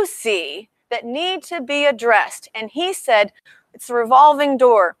you see that need to be addressed? And he said, it's a revolving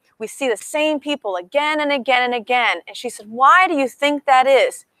door. We see the same people again and again and again. And she said, why do you think that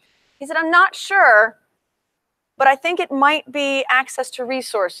is? He said, I'm not sure, but I think it might be access to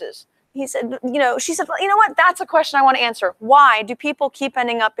resources. He said, you know, she said, well, you know what? That's a question I want to answer. Why do people keep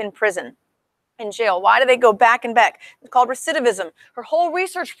ending up in prison, in jail? Why do they go back and back? It's called recidivism. Her whole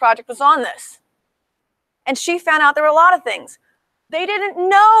research project was on this. And she found out there were a lot of things. They didn't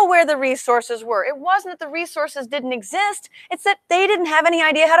know where the resources were. It wasn't that the resources didn't exist. It's that they didn't have any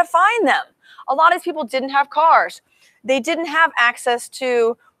idea how to find them. A lot of these people didn't have cars. They didn't have access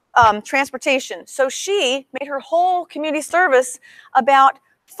to transportation. So she made her whole community service about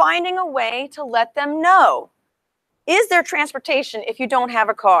finding a way to let them know. Is there transportation if you don't have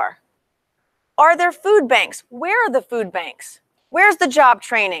a car? Are there food banks? Where are the food banks? Where's the job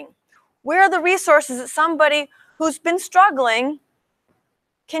training? Where are the resources that somebody who's been struggling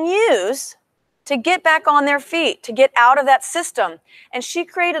can use to get back on their feet, to get out of that system? And she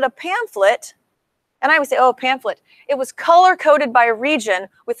created a pamphlet, and I would say, oh, pamphlet. It was color-coded by region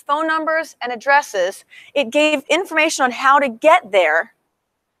with phone numbers and addresses. It gave information on how to get there,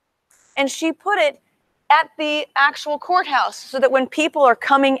 and she put it at the actual courthouse so that when people are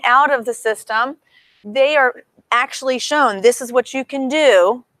coming out of the system, they are actually shown, this is what you can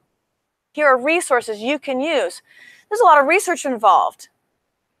do. Here are resources you can use. There's a lot of research involved.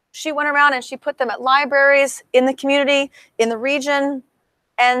 She went around and she put them at libraries in the community, in the region,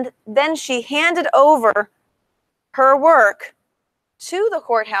 and then she handed over her work to the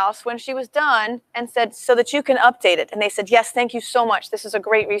courthouse when she was done and said, so that you can update it. And they said, yes, thank you so much. This is a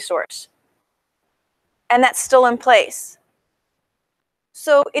great resource. And that's still in place.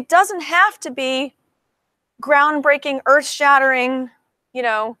 So it doesn't have to be groundbreaking, earth-shattering, you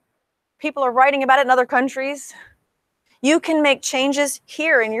know, people are writing about it in other countries. You can make changes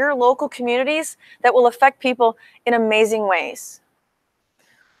here in your local communities that will affect people in amazing ways.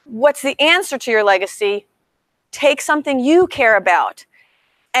 What's the answer to your legacy? Take something you care about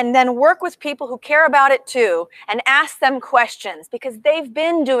and then work with people who care about it too and ask them questions because they've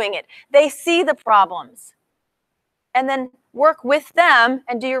been doing it. They see the problems. And then work with them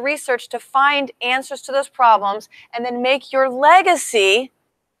and do your research to find answers to those problems and then make your legacy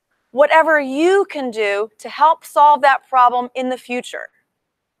whatever you can do to help solve that problem in the future.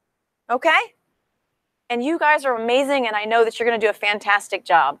 Okay? And you guys are amazing, and I know that you're going to do a fantastic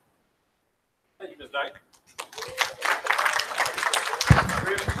job. Thank you, Ms. Knight.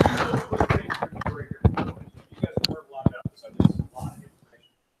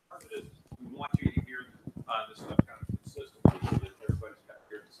 Want you to hear this stuff kind of consistently so that everybody's kind of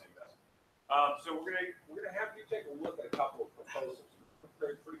hearing the same message. So we're gonna have you take a look at a couple of proposals.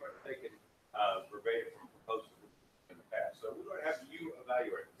 They're pretty much taken verbatim from proposals in the past. So we're going to have you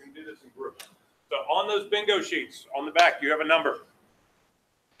evaluate. We're going to do this in groups. So on those bingo sheets on the back, you have a number.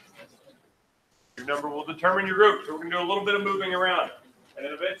 Your number will determine your group. So we're going to do a little bit of moving around, and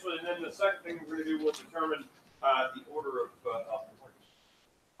then eventually, and then the second thing we're going to do will determine the order of.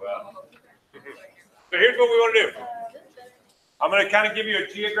 Well. So here's what we want to do. I'm going to kind of give you a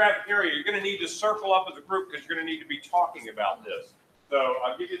geographic area. You're going to need to circle up as a group because you're going to need to be talking about this. So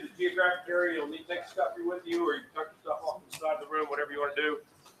I'll give you the geographic area. You'll need to take stuff with you, or you can tuck your stuff off the side of the room, whatever you want to do.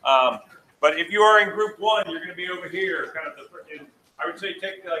 But if you are in group one, you're going to be over here. Kind of I would say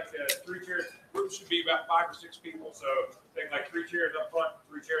take like 3 chairs. Groups should be about 5 or 6 people. So take like 3 chairs up front,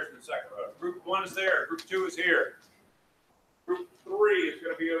 3 chairs in the second row. Group one is there. Group two is here. 3 is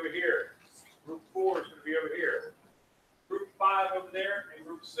going to be over here. Group 4 is going to be over here. Group 5 over there, and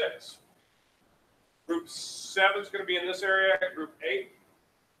Group 6. Group 7 is going to be in this area. Group 8,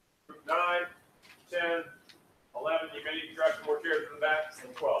 Group 9, 10, 11. You may need to grab some more chairs in the back,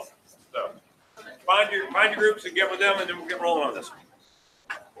 and 12. So find your groups and get with them, and then we'll get rolling on this.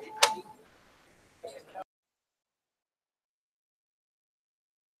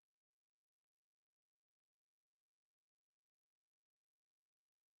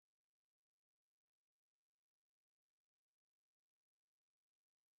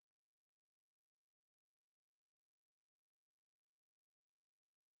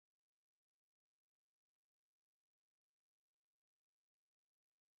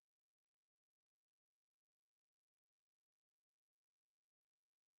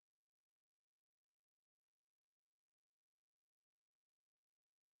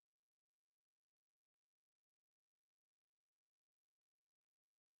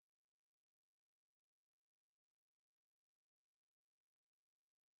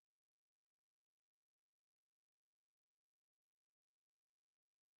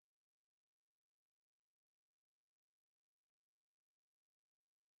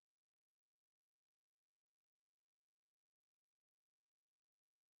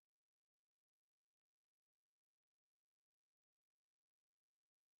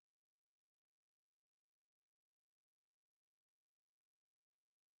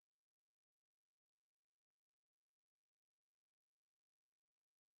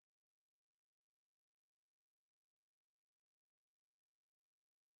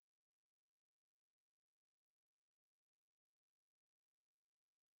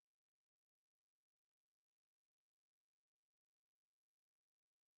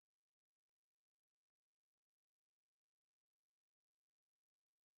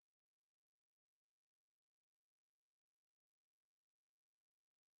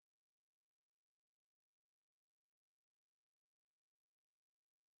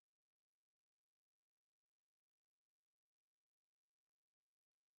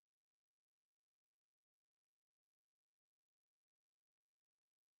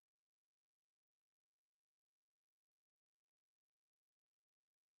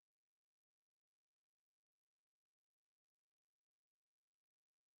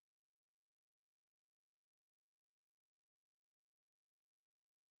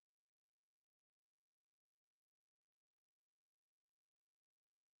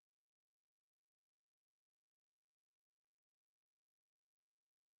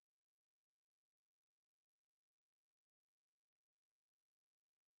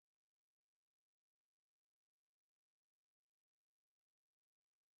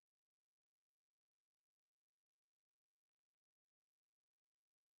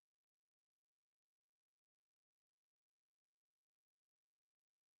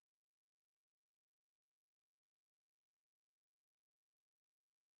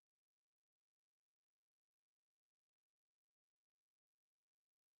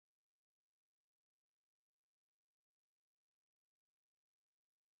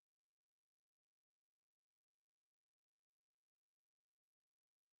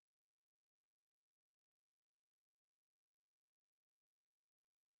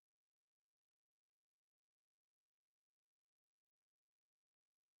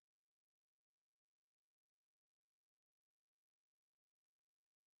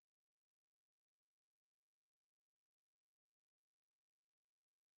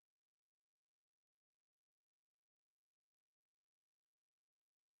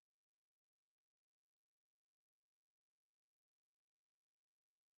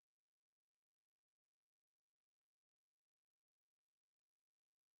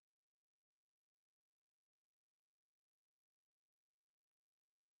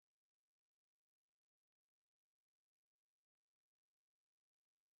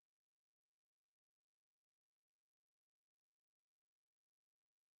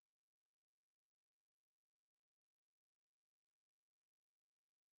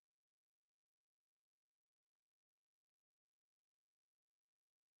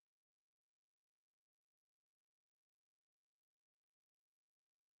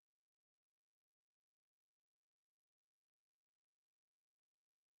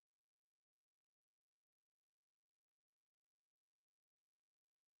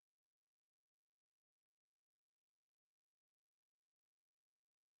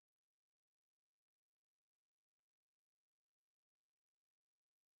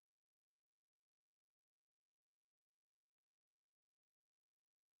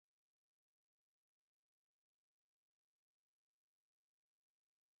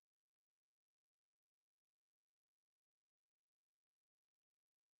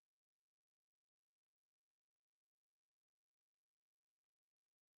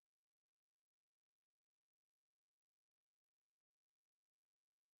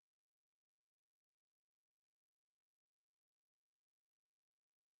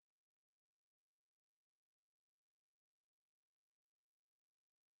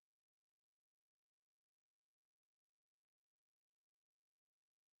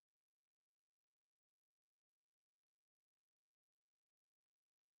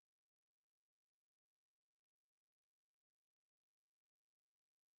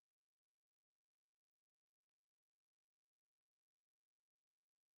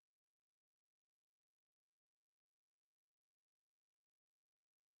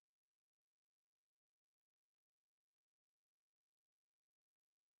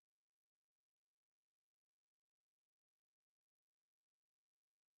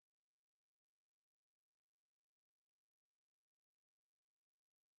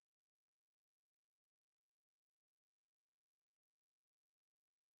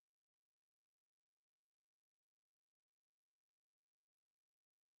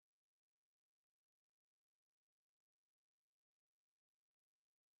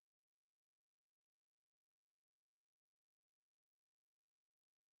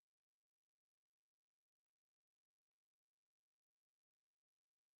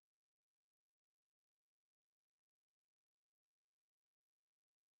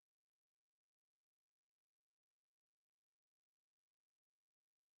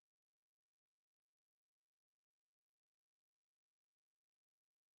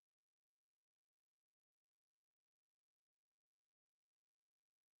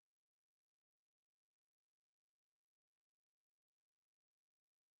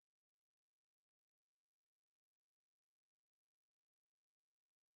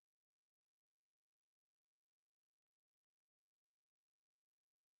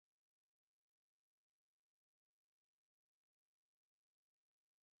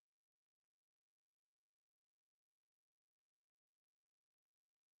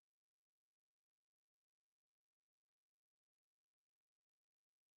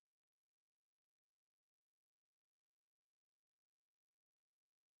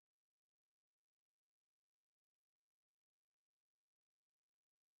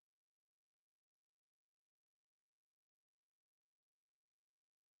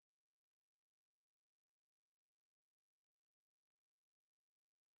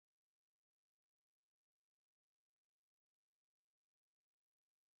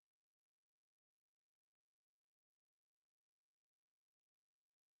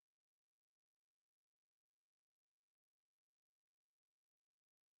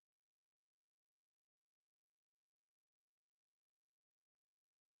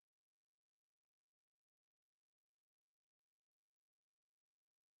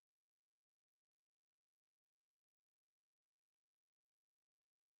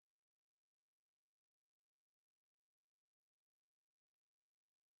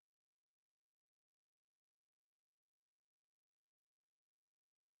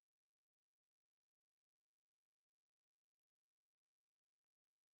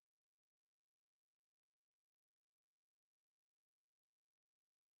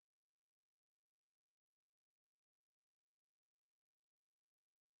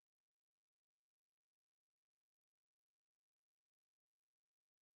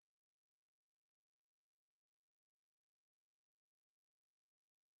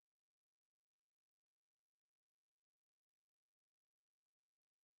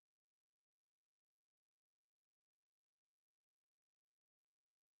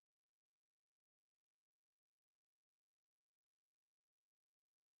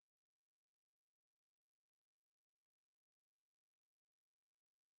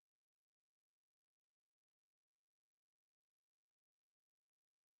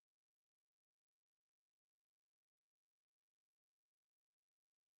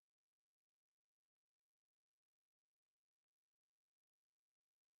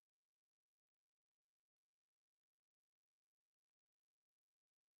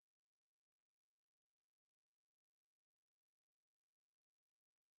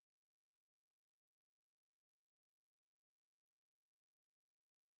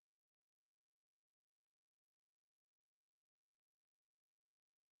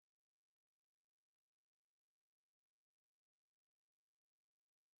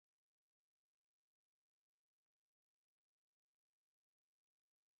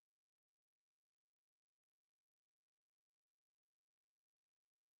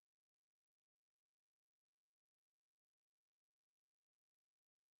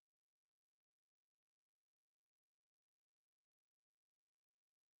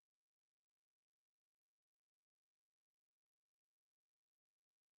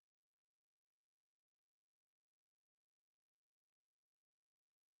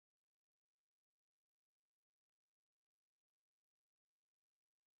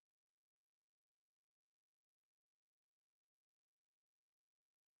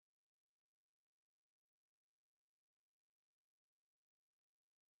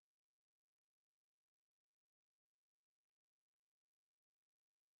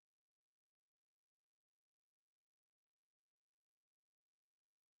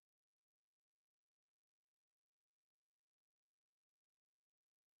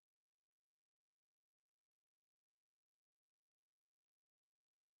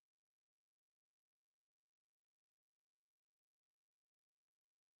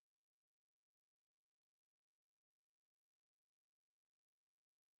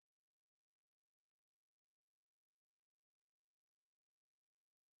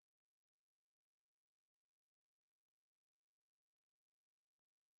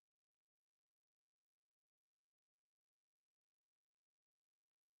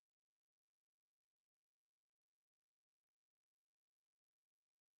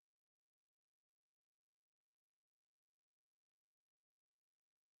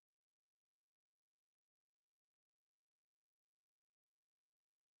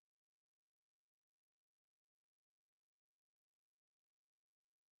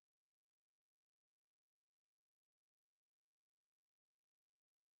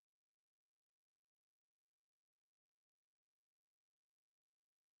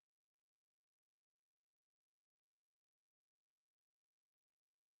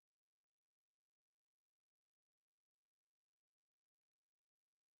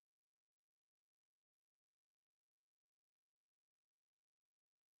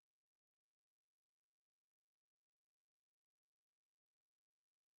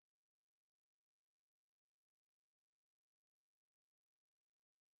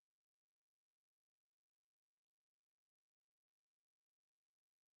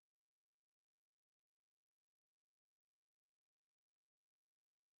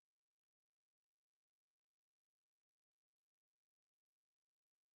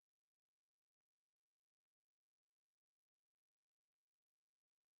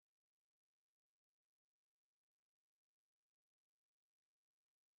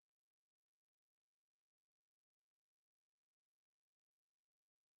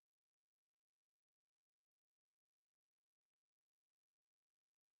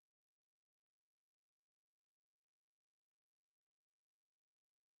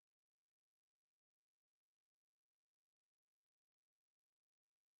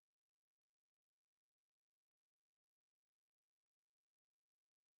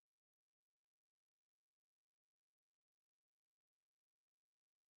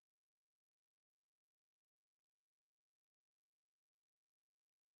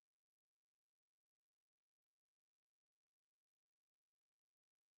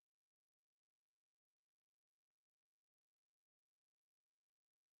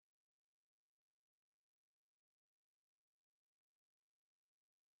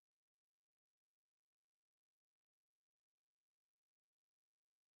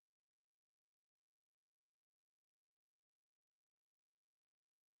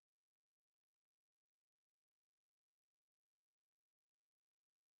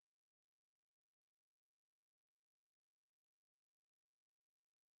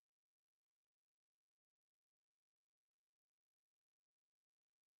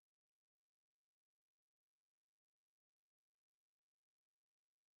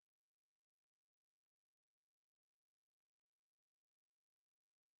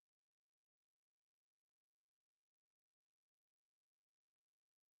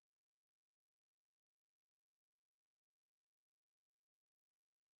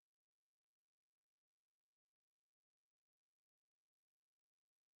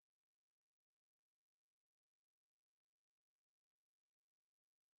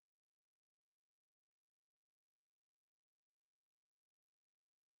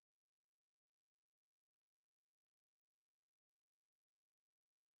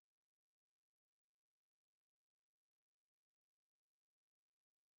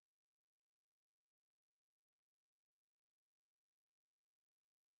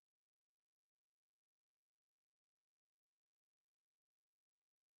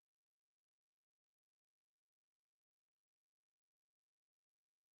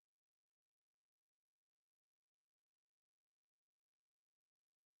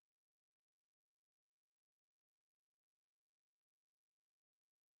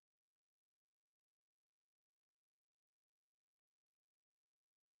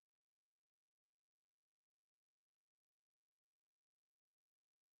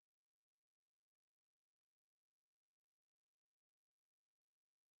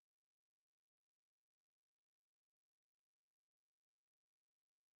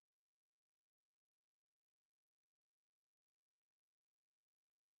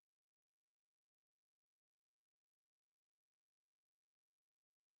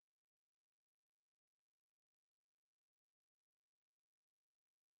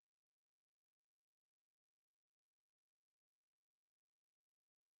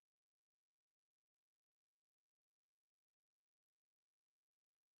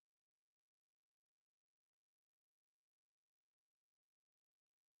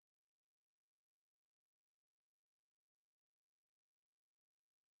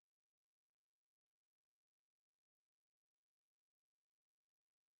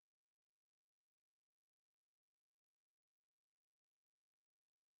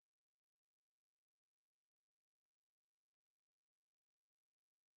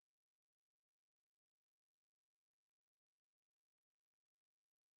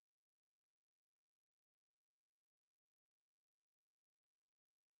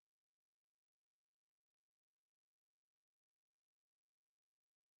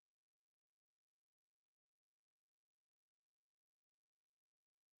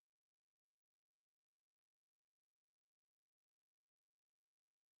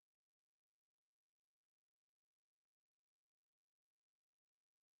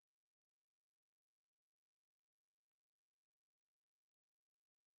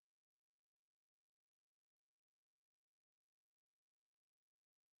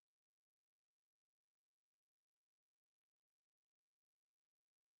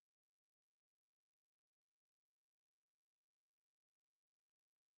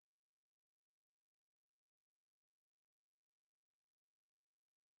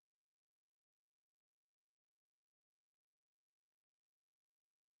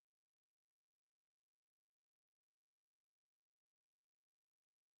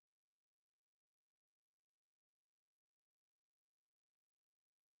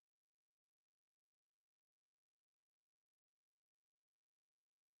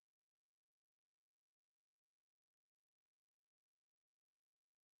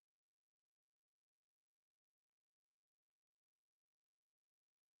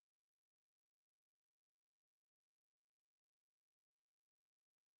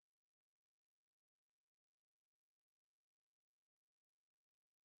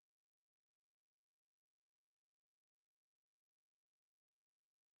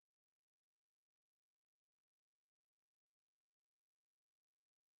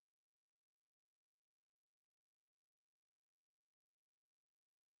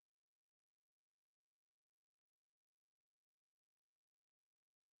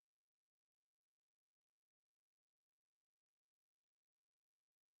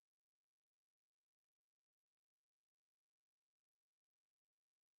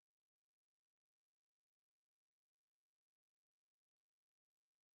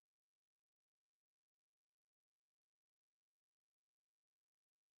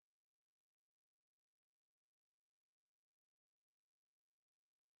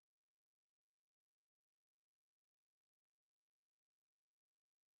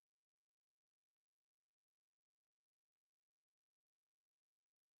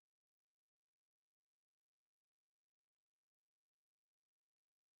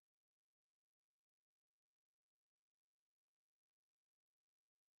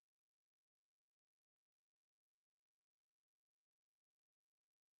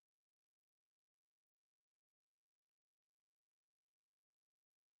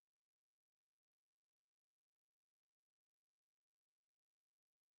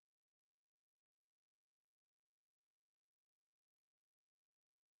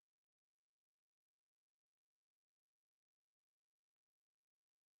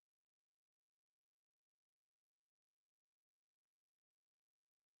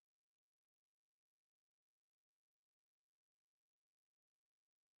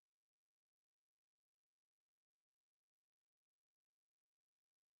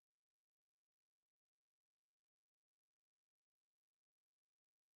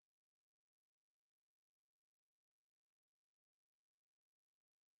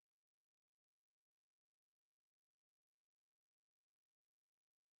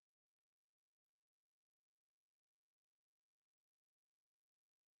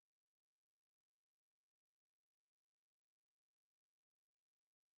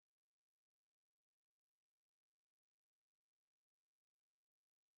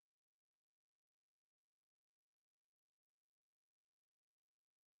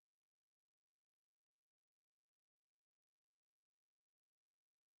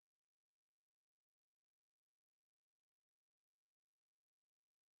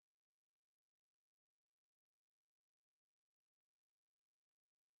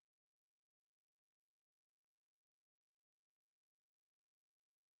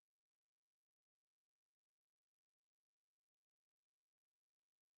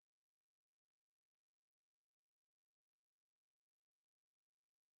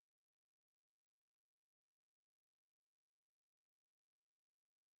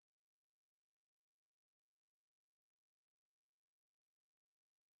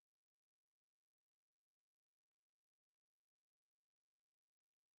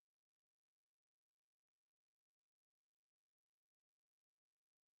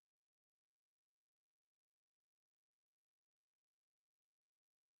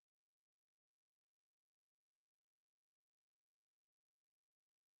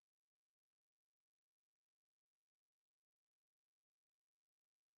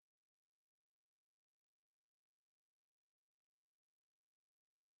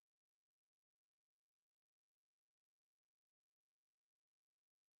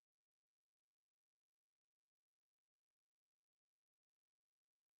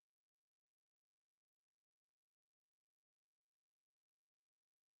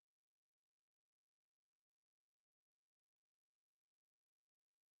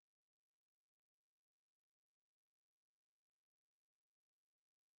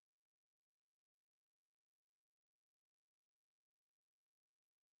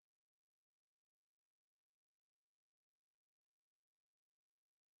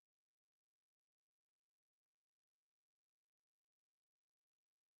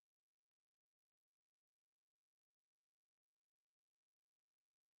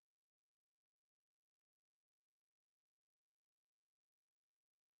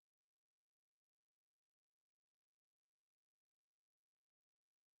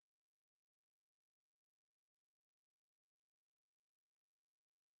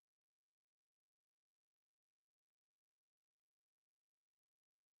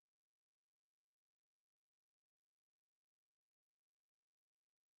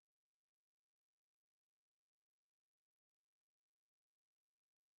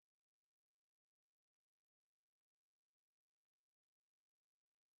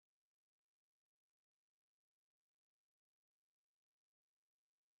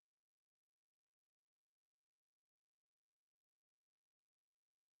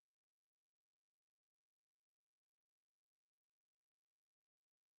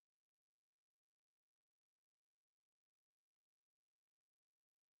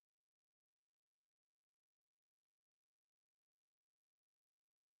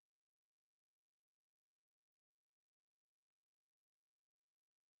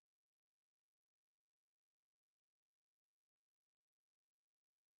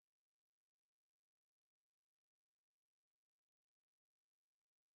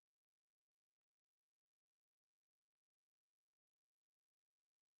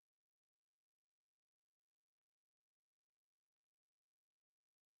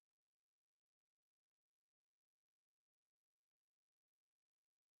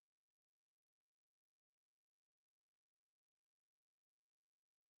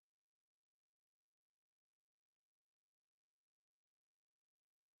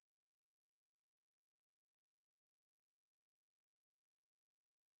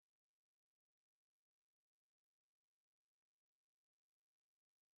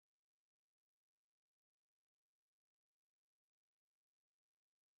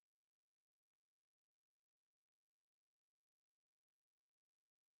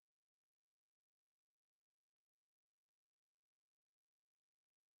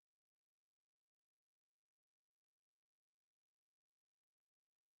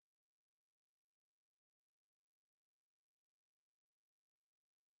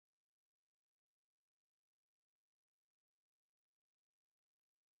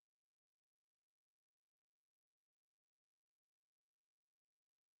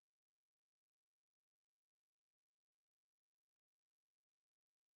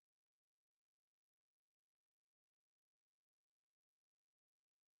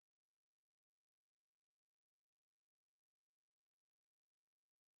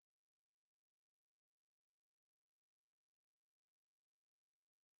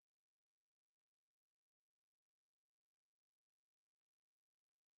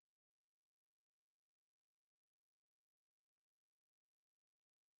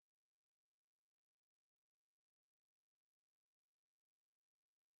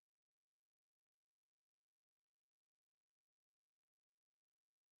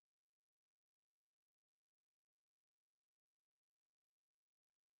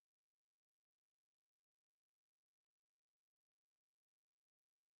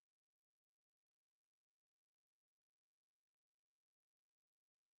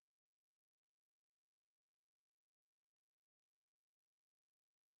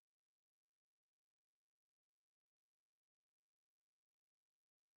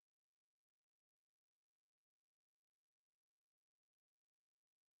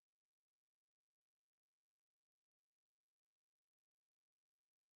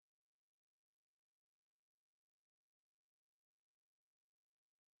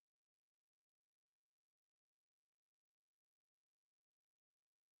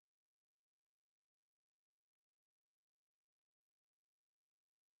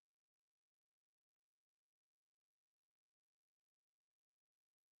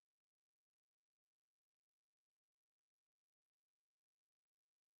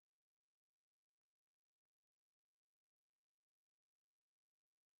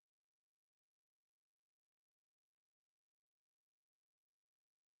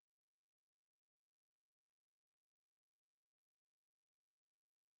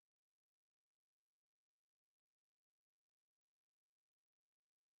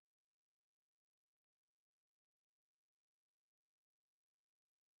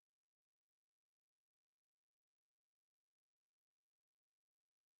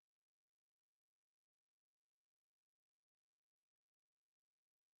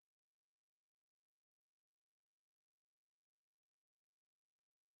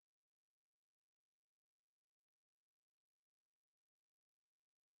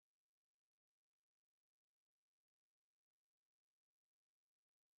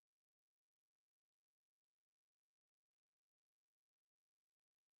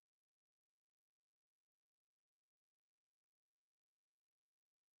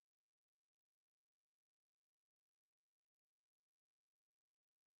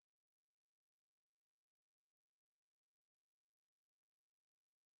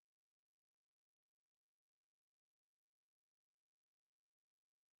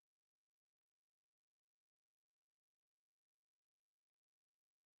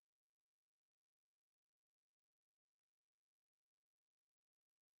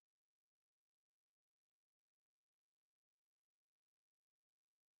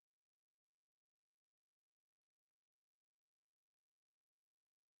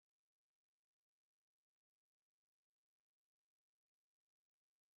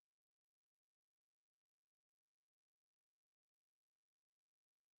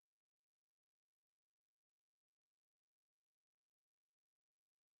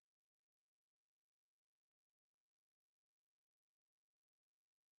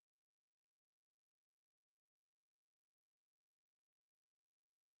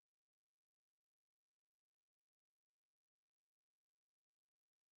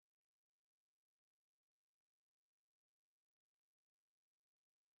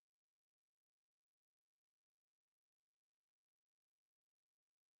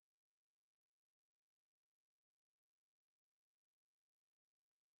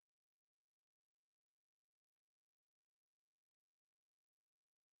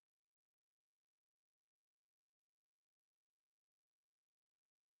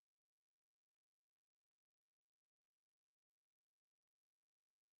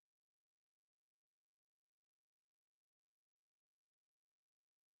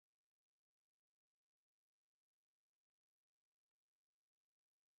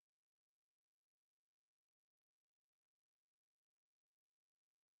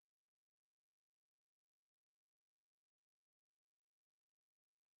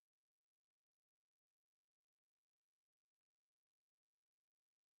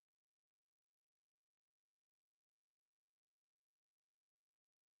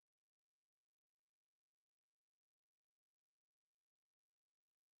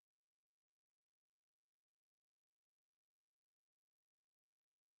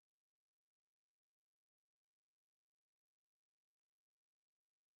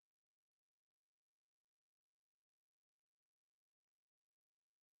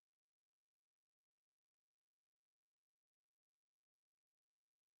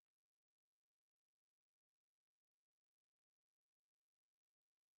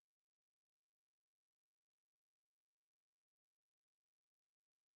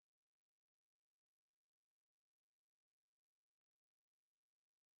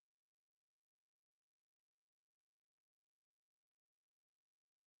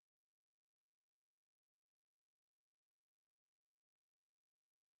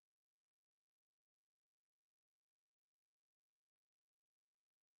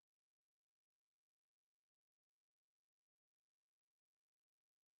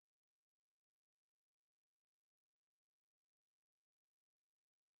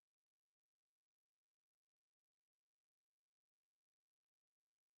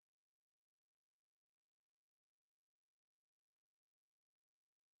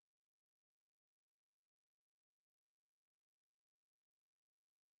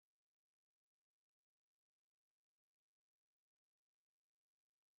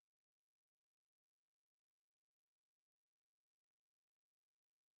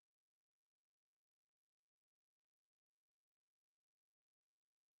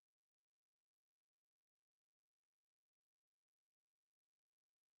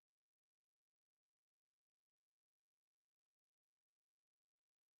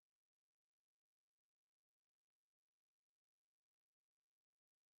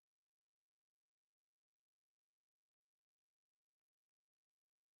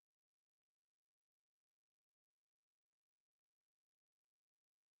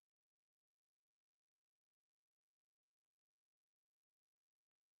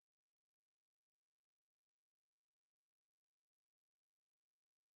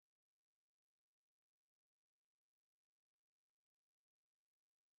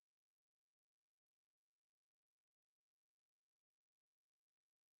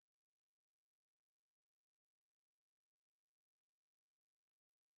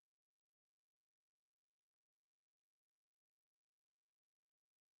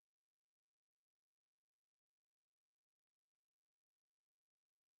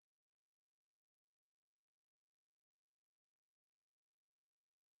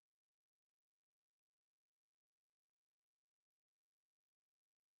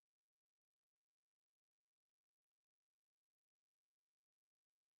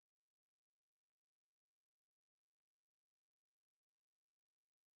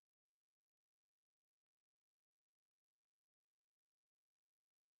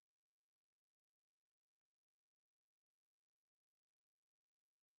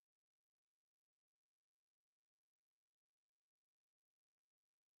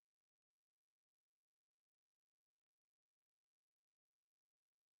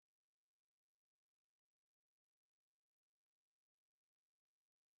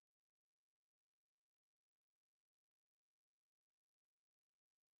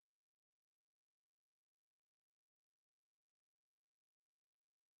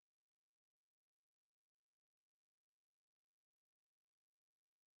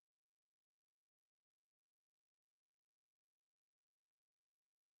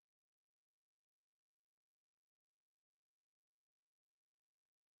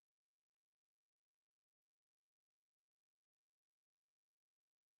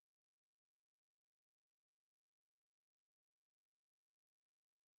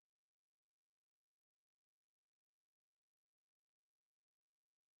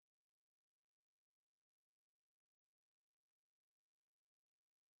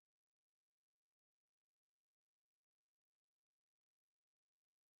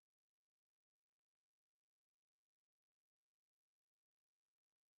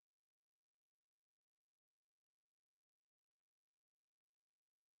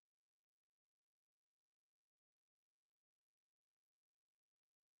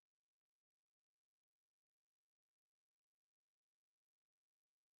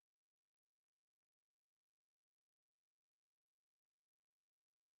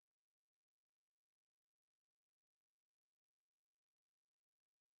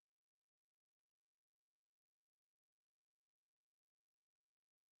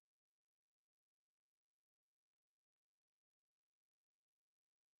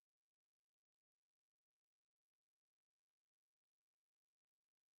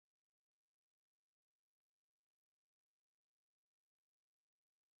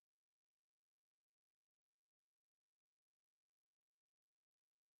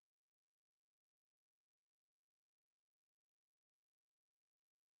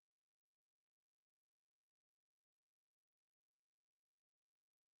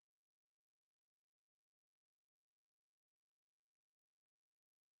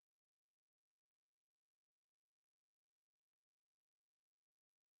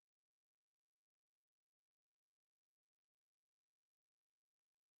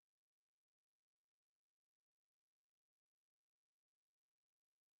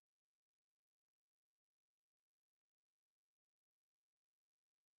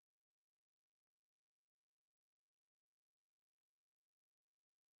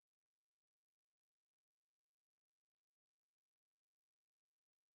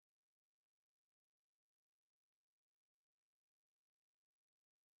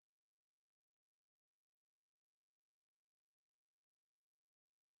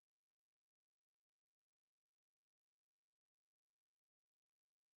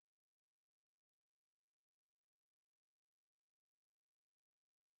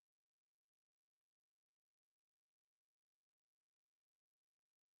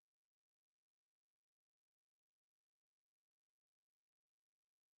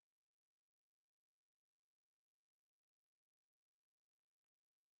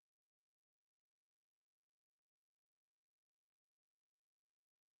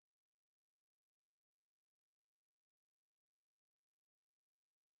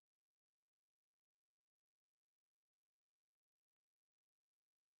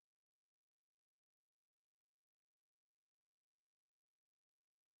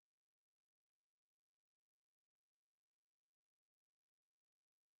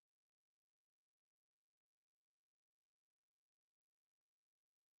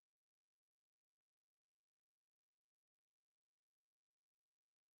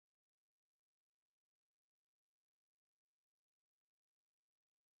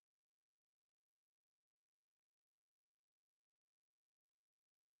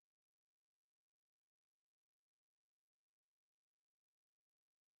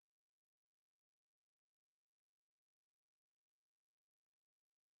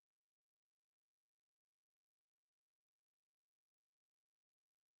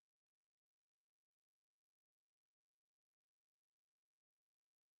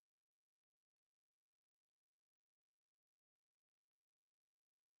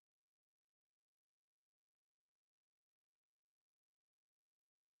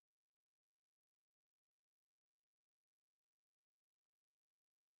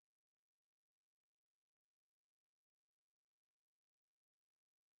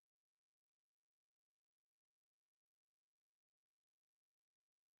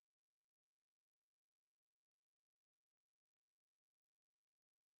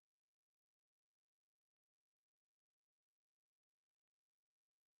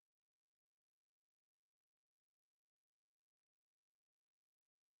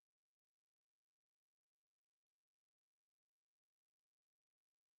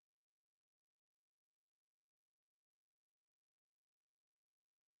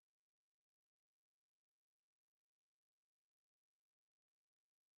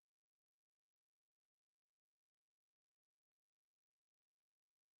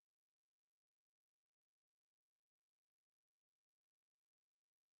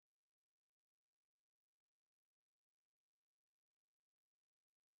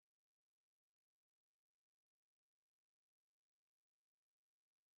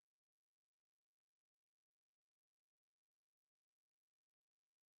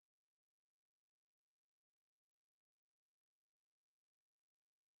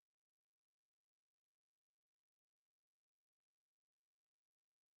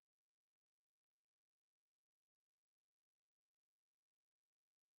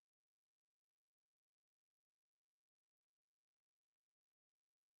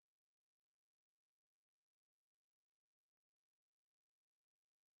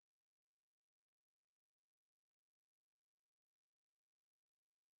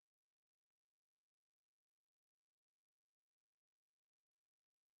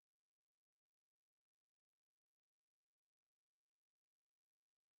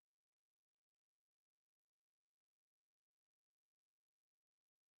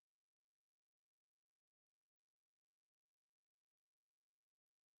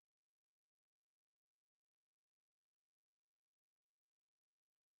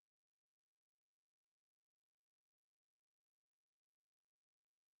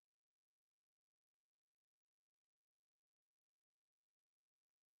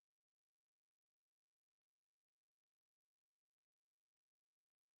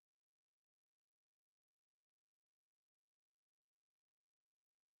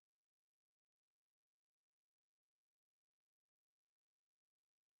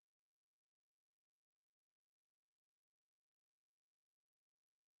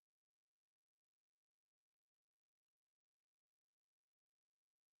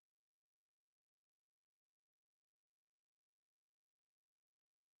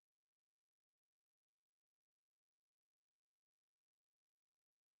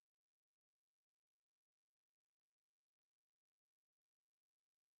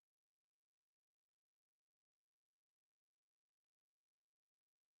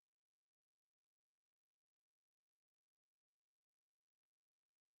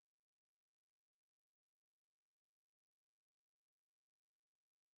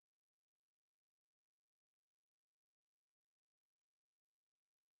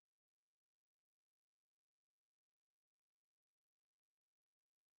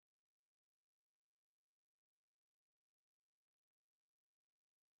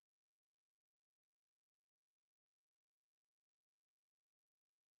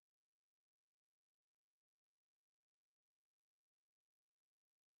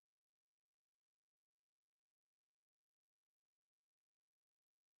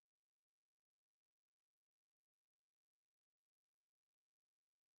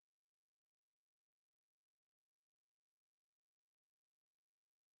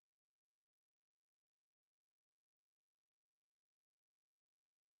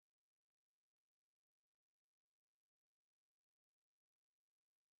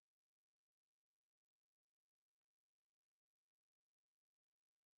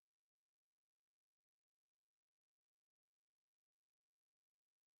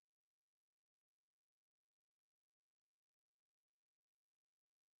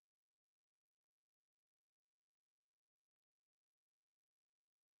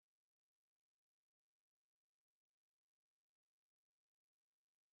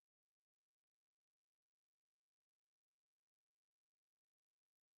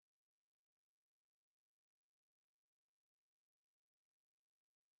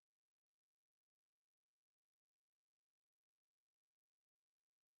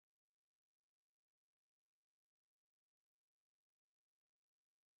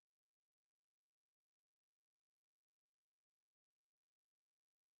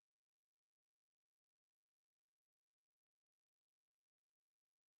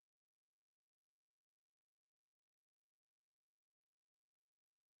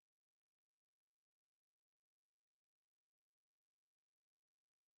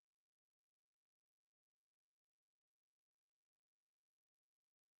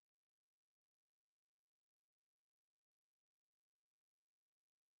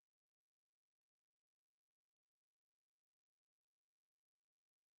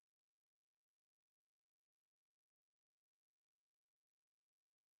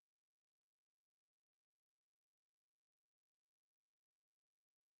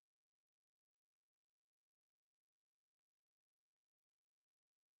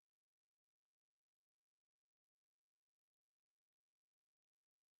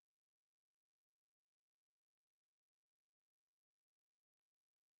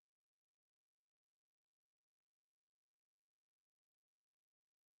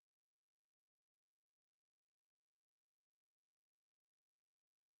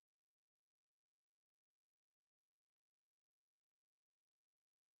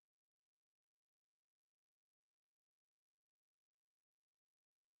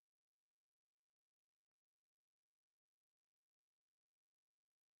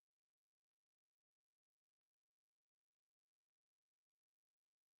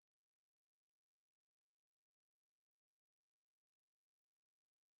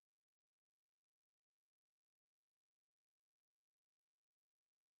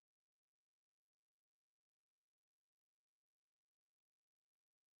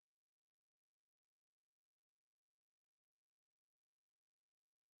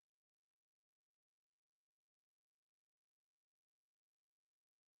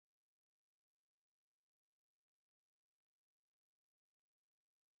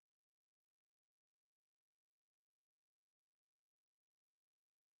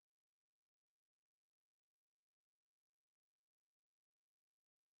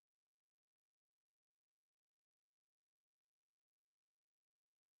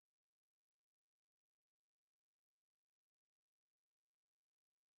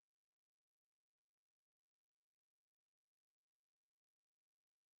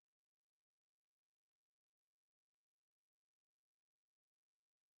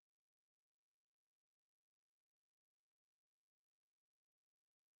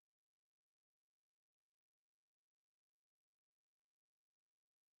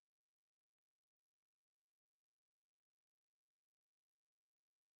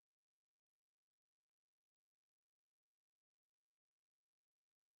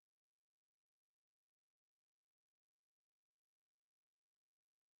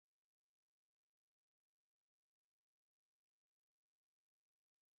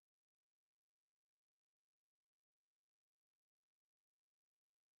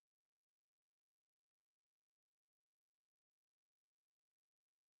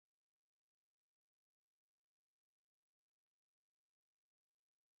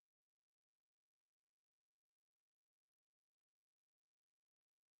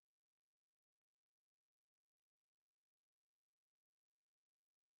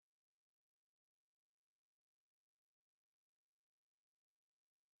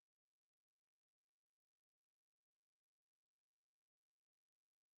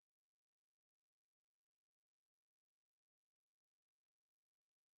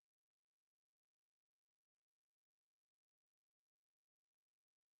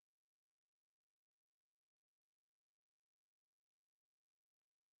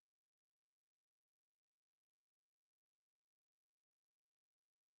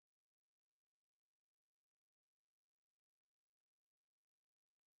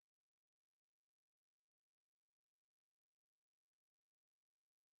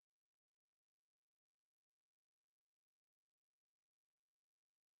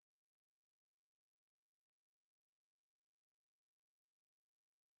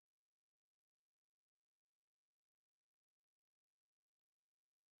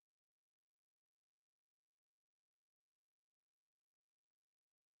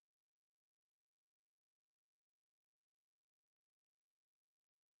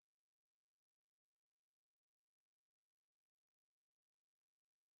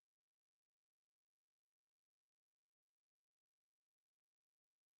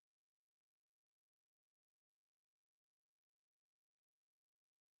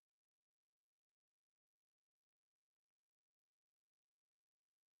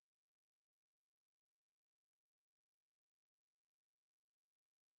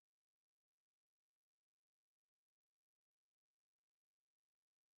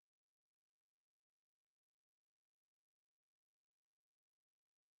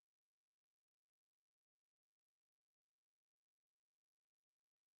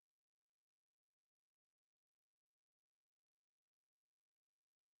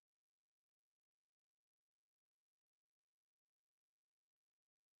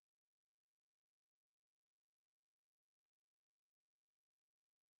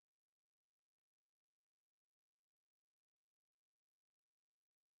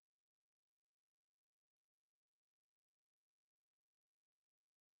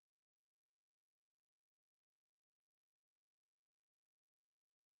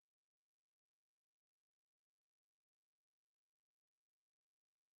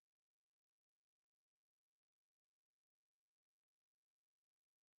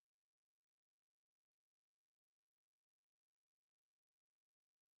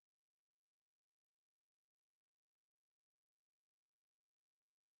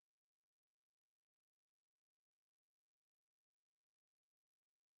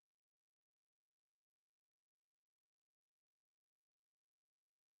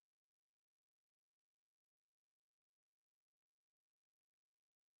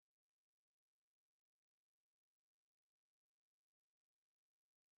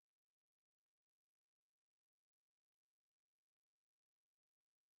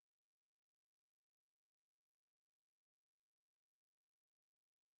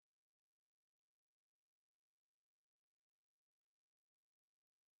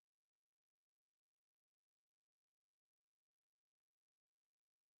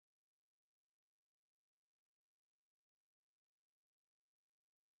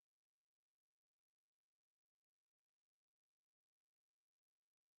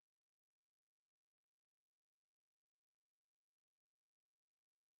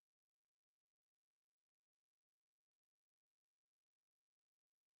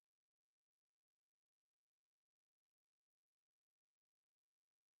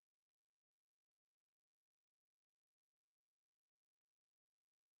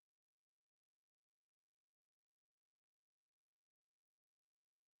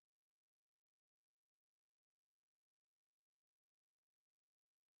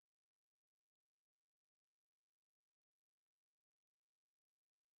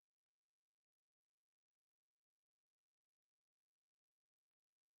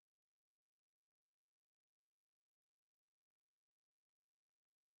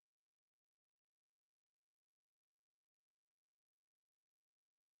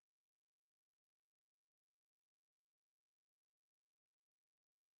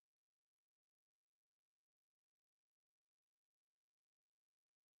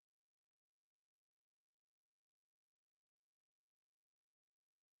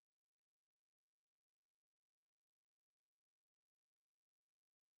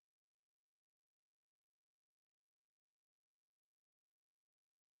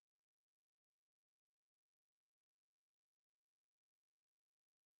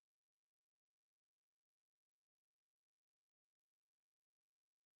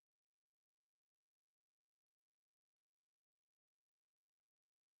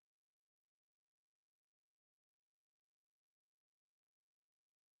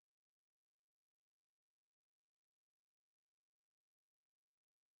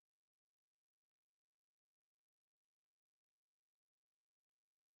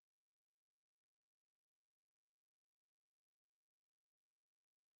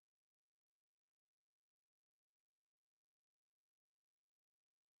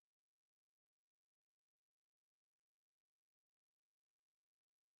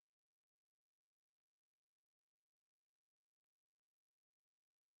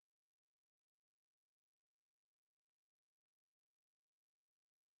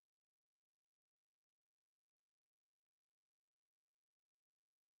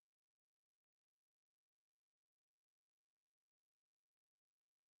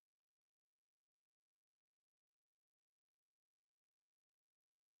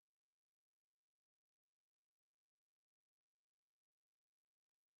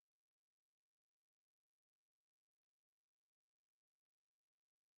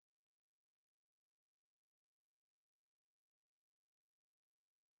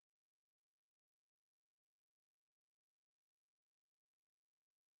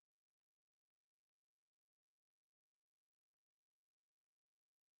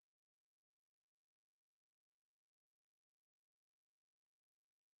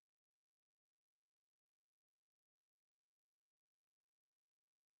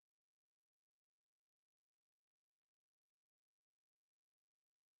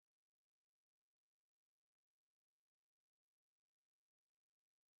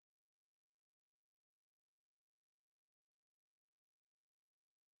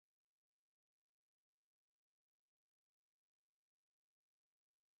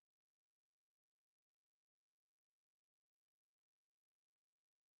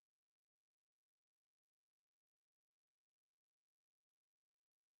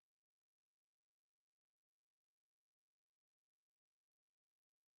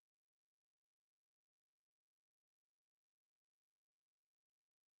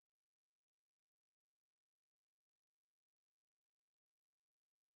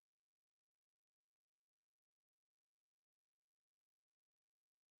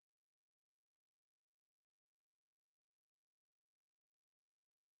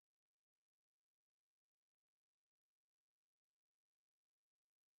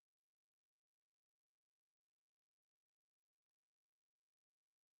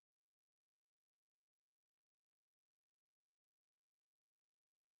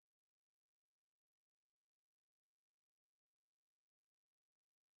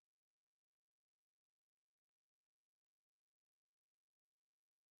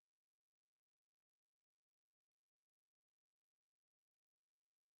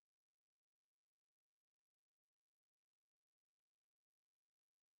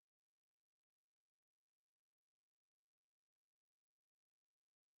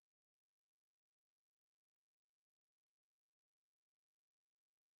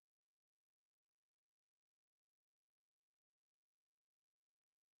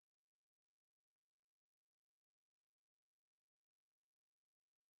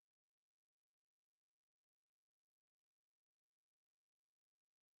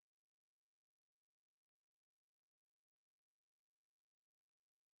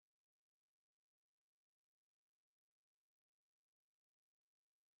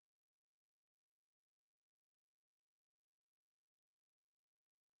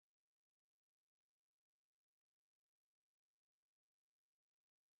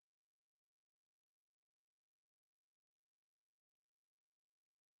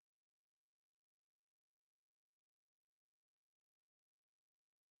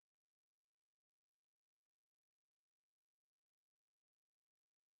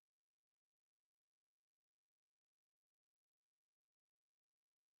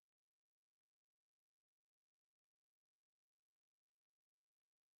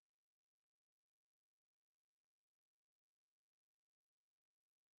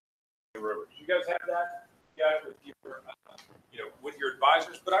 Rivers. You guys have that? Yeah, with your, with your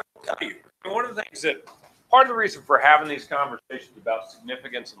advisors. But I will tell you, one of the things that part of the reason for having these conversations about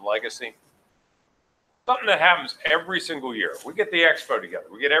significance and legacy, something that happens every single year. We get the expo together.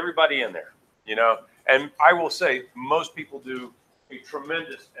 We get everybody in there, and I will say most people do a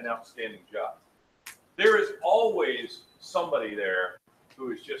tremendous and outstanding job. There is always somebody there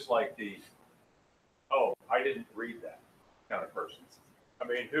who is just like the, oh, I didn't read that kind of person. I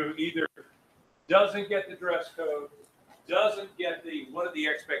mean, who either doesn't get the dress code, doesn't get the what are the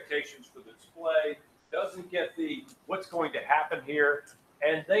expectations for the display, doesn't get the what's going to happen here.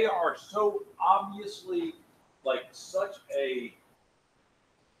 And they are so obviously like such a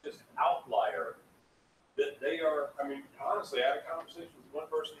just outlier that they are, I mean, honestly, I had a conversation with one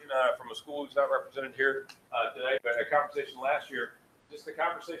person from a school who's not represented here today, but a conversation last year. Just the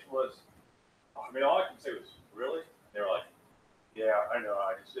conversation was, I mean, all I can say was, really? They were like, yeah, I know,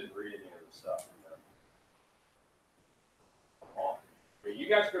 I just didn't read any of the stuff. I mean, you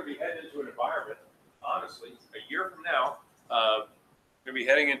guys are going to be heading into an environment, honestly, a year from now, going to be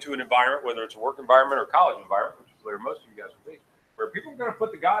heading into an environment, whether it's a work environment or college environment, which is where most of you guys will be, where people are going to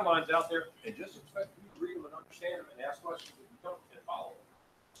put the guidelines out there and just expect you to read them and understand them and ask questions that you don't and follow them.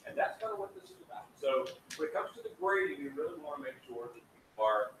 And that's kind of what this is about. So when it comes to the grading, you really want to make sure that you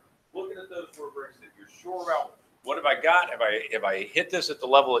are looking at those rubrics, that you're sure about what have I got, have I hit this at the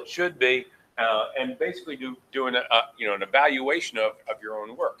level it should be, and basically doing an evaluation of your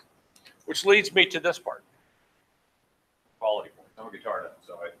own work, which leads me to this part. Quality point. I'm a guitar nut,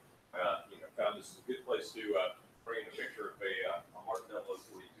 so I found this is a good place to bring in a picture of a Martinello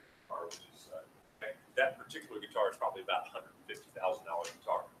 42 guitar, which is that particular guitar is probably about $150,000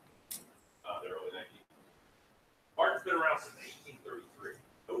 guitar. The early 19. Martin's been around since 1833.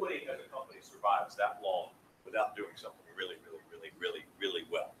 Nobody as a company survives that long without doing something really, really, really, really, really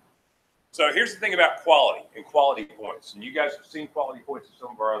well. So here's the thing about quality and quality points, and you guys have seen quality points in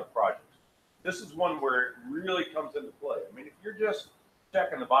some of our other projects. This is one where it really comes into play. I mean, if you're just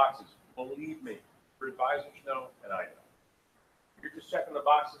checking the boxes, believe me, your advisors know, and I know. If you're just checking the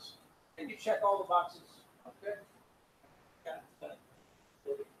boxes, and you check all the boxes, okay? Got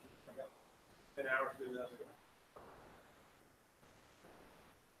 10 hours doing that.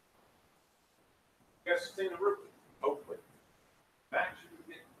 You guys sustain the roof, hopefully. Max,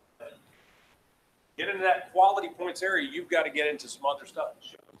 you get into that quality points area, you've got to get into some other stuff.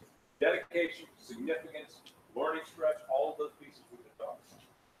 Dedication, significance, learning stretch, all of those pieces we've been talking about.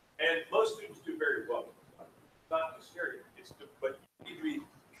 And most students do very well. It's not to scare you, but you need to be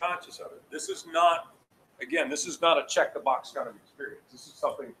conscious of it. This is not, again, this is not a check the box kind of experience. This is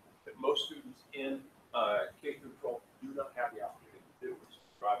something that most students in K through 12 do not have the opportunity to do, which is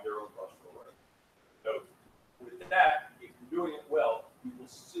drive their own personal learning. So with that, if you're doing it well, you will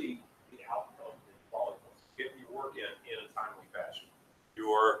see the outcome in quality. Getting your work in a timely fashion.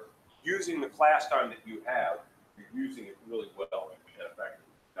 You're using the class time that you have, you're using it really well and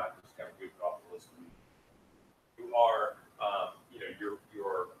effectively, not just kind of goofing off the list. You are,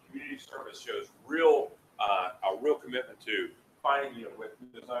 your community service shows a real commitment to finding, what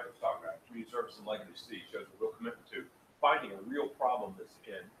the designer was talking about, community service and legacy shows a real commitment to finding a real problem that's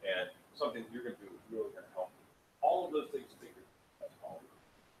in and something you're going to do is really going to help. All of those things that's all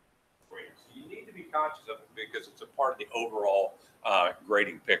great. So you need to be conscious of it because it's a part of the overall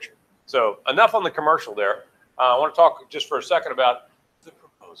grading picture. So enough on the commercial there. I want to talk just for a second about the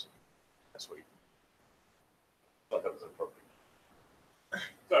proposal. That's what you thought that was appropriate.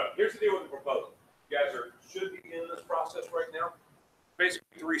 So here's the deal with the proposal. You guys should be in this process right now.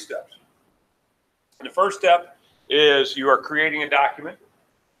 Basically 3 steps. And the first step is you are creating a document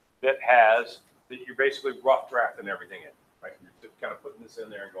that you're basically rough drafting everything in. Right? You're just kind of putting this in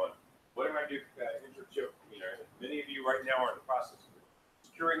there and going, what am I doing for that internship? Many of you right now are in the process of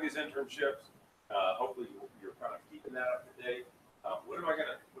securing these internships. Hopefully you're kind of keeping that up to date. What am I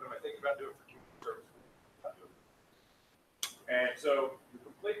thinking about doing for community service? And so you're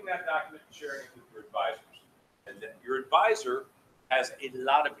completing that document and sharing it with your advisors. And then your advisor has a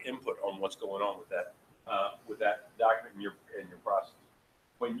lot of input on what's going on with that document in your process.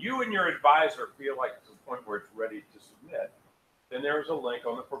 When you and your advisor feel like it's a point where it's ready to submit, then there's a link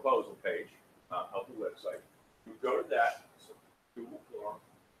on the proposal page of the website. You go to that, so Google form,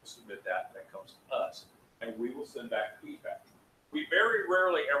 submit that comes to us, and we will send back feedback. We very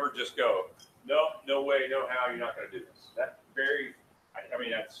rarely ever just go, no way, no how, you're not going to do this. That's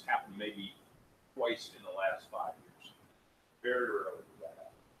happened maybe twice in the last 5 years. Very rarely does that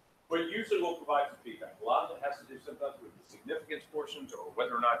happen. But usually we'll provide some feedback. A lot of it has to do sometimes with the significance portions or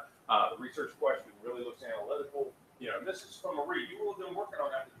whether or not the research question really looks analytical. This is from Marie. You will have been working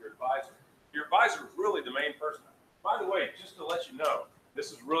on that with your advisor. Your advisor is really the main person. By the way, just to let you know, this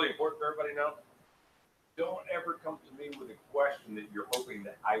is really important for everybody to know. Don't ever come to me with a question that you're hoping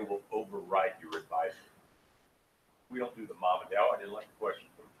that I will override your advisor. We don't do the mom and dad. I didn't like the question.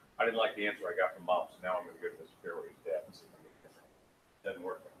 I didn't like the answer I got from mom, so now I'm going to go to Mr. Fairway's dad and see if I can get it. It doesn't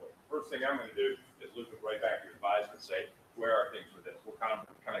work that way. First thing I'm going to do is look right back at your advisor and say, where are things with this? What kind of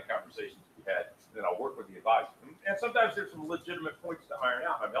conversations have you had? Then I'll work with the advisor. And sometimes there's some legitimate points to iron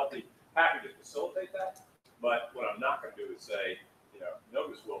out. I'm happy to facilitate that. But what I'm not going to do is say, no,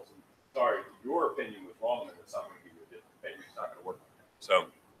 Ms. Wilson, sorry, your opinion was wrong in this. I'm going to give you a different opinion. It's not going to work. So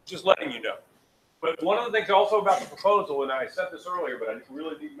just letting you know. But one of the things also about the proposal, and I said this earlier, but I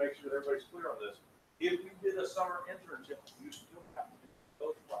really need to make sure that everybody's clear on this. If you did a summer internship, you still have to do the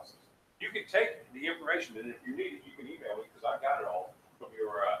proposal process. You can take the information, and if you need it, you can email me because I've got it all from your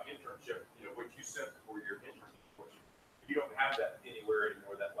internship, what you sent for your internship course. If you don't have that anywhere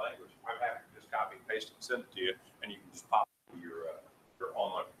anymore, that language, I'm happy to just copy and paste it and send it to you, and you can just pop it to your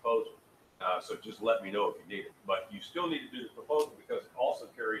online proposal. So just let me know if you need it. But you still need to do the proposal because it also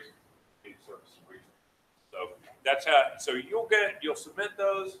carries a service agreement. So that's how. So you'll submit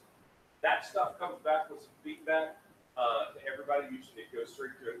those. That stuff comes back with some feedback to everybody. Usually it goes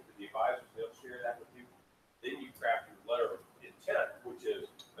straight to the advisors. They'll share that with you. Then you craft your letter of intent, which is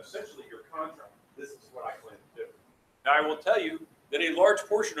essentially your contract. This is what I plan to do. Now I will tell you that a large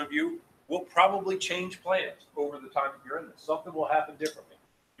portion of you will probably change plans over the time that you're in this. Something will happen differently.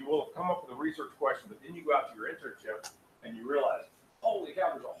 You will have come up with a research question, but then you go out to your internship and you realize, holy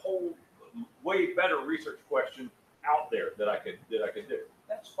cow, there's a whole way better research question out there that I could do.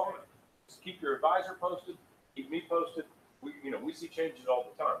 That's fine. Just keep your advisor posted, keep me posted. We see changes all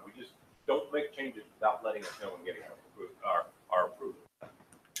the time. We just don't make changes without letting us know and getting our approval.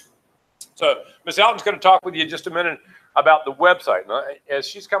 So Ms. Alton's going to talk with you in just a minute about the website. Now, as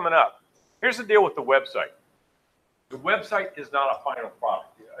she's coming up, here's the deal with the website. The website is not a final product.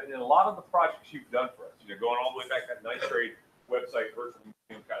 In a lot of the projects you've done for us, going all the way back to that ninth grade website virtual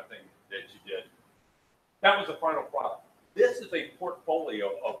museum kind of thing that you did, that was a final product. This is a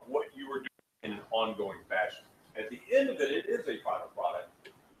portfolio of what you were doing in an ongoing fashion. At the end of it, it is a final product,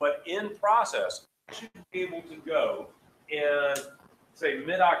 but in process, you should be able to go in, say,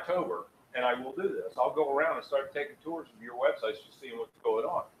 mid-October, and I will do this. I'll go around and start taking tours of your websites to see what's going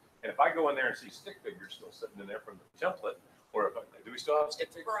on. And if I go in there and see stick figures still sitting in there from the template, or do we still have stick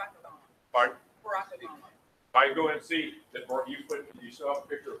figures? Barack Obama. Pardon? Barack Obama. If I go in and see that you still have a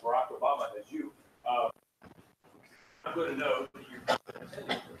picture of Barack Obama as you, I'm going to know that you're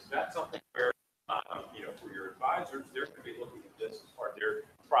attending this. That's something where, for your advisors, they're going to be looking at this as part of their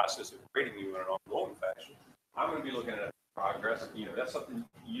process of grading you in an ongoing fashion. I'm going to be looking at progress. That's something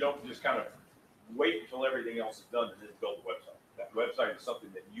you don't just kind of wait until everything else is done to then build a website. That website is something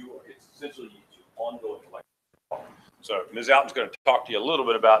that it's essentially your ongoing collection. So Ms. Alton's going to talk to you a little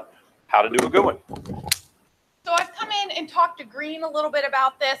bit about how to do a good one. So I've come in and talked to Greene a little bit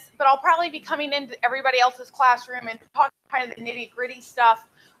about this, but I'll probably be coming into everybody else's classroom and talking kind of the nitty-gritty stuff.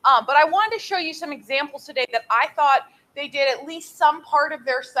 But I wanted to show you some examples today that I thought they did at least some part of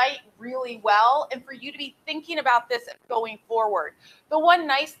their site really well, and for you to be thinking about this going forward. The one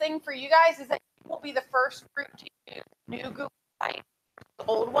nice thing for you guys is that you will be the first group to use new Google Sites, the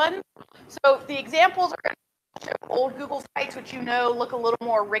old one. So the examples are going to show old Google Sites, which look a little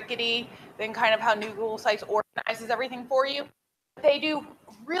more rickety than kind of how new Google Sites organizes everything for you. They do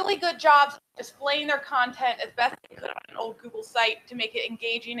really good jobs displaying their content as best they could on an old Google site to make it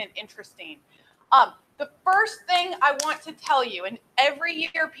engaging and interesting. The first thing I want to tell you, and every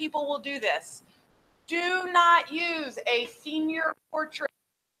year people will do this, do not use a senior portrait,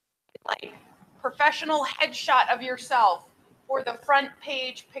 like professional headshot of yourself for the front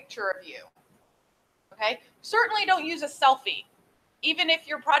page picture of you. Okay? Certainly don't use a selfie, even if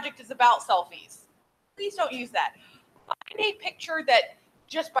your project is about selfies. Please don't use that. Find a picture that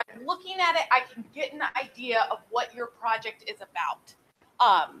just by looking at it, I can get an idea of what your project is about.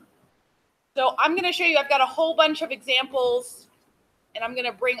 So I'm going to show you, I've got a whole bunch of examples, and I'm going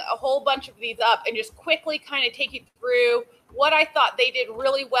to bring a whole bunch of these up and just quickly kind of take you through what I thought they did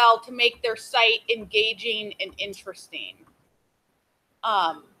really well to make their site engaging and interesting.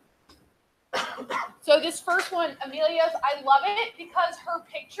 So this first one, Amelia's, I love it because her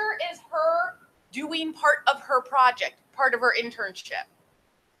picture is her doing part of her project, part of her internship.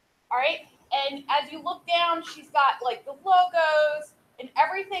 All right. And as you look down, she's got like the logos and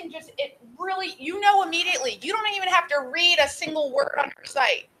everything. Just, it really, immediately, you don't even have to read a single word on her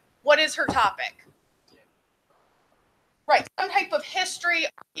site. What is her topic? Right. Some type of history,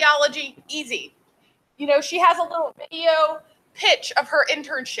 archaeology, easy. She has a little video pitch of her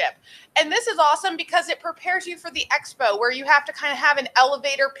internship. And this is awesome because it prepares you for the expo where you have to kind of have an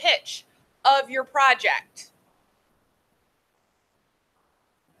elevator pitch of your project.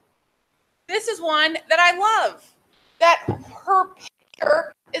 This is one that I love, that her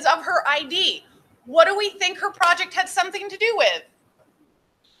picture is of her ID. What do we think her project had something to do with?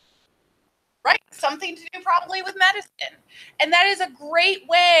 Right, something to do probably with medicine. And that is a great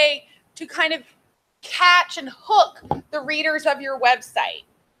way to kind of catch and hook the readers of your website.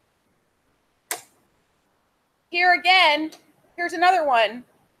 Here again, here's another one.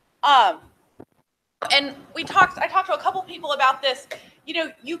 And I talked to a couple people about this. You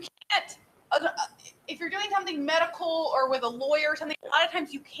know, you can't, if you're doing something medical or with a lawyer or something, a lot of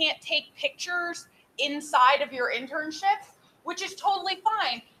times you can't take pictures inside of your internship, which is totally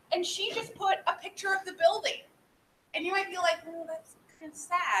fine. And she just put a picture of the building. And you might be like, oh, that's kind of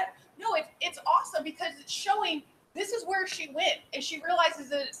sad. No, it's awesome because it's showing this is where she went. And she realizes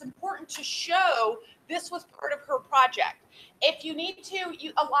that it's important to show this was part of her project. If you need to,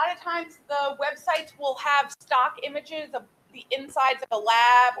 a lot of times the websites will have stock images of the insides of a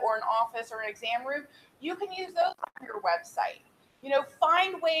lab or an office or an exam room. You can use those on your website. You know,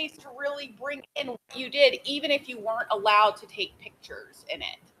 find ways to really bring in what you did, even if you weren't allowed to take pictures in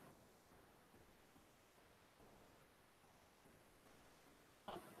it.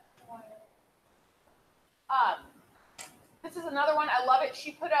 This is another one. I love it.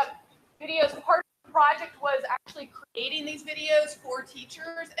 She put up videos. Part of the project was actually creating these videos for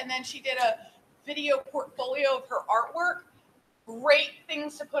teachers, and then she did a video portfolio of her artwork. Great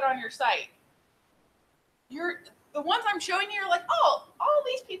things to put on your site. The ones I'm showing you are like, oh, all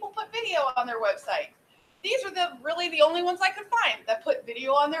these people put video on their website. These are really the only ones I could find that put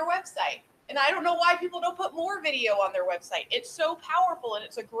video on their website. And I don't know why people don't put more video on their website. It's so powerful, and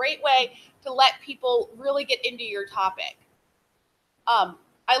it's a great way to let people really get into your topic.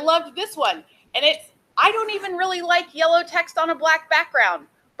 I loved this one, and I don't even really like yellow text on a black background,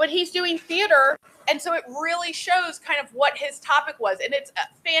 but he's doing theater, and so it really shows kind of what his topic was, and it's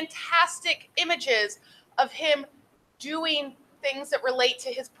fantastic images of him doing things that relate to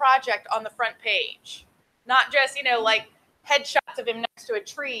his project on the front page, not just, you know, like headshots of him next to a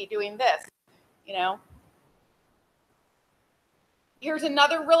tree doing this, you know. Here's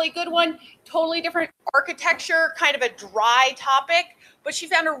another really good one, totally different architecture, kind of a dry topic, but she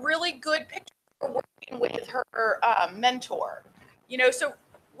found a really good picture working with her mentor. You know, so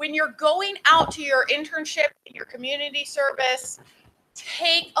when you're going out to your internship, your community service,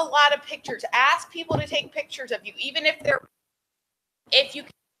 take a lot of pictures. Ask people to take pictures of you, even if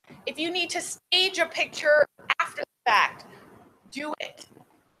you need to stage a picture after the fact, do it.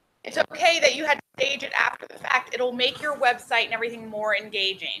 It's okay that you had to stage it after the fact. It'll make your website and everything more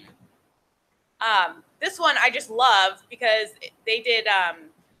engaging. This one I just love because they did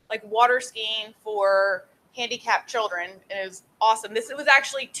like water skiing for handicapped children, and it was awesome. It was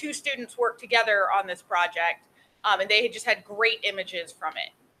actually 2 students worked together on this project, and they had just had great images from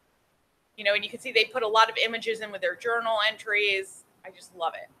it. You know, and you can see they put a lot of images in with their journal entries. I just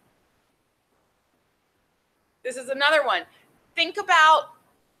love it. This is another one. Think about,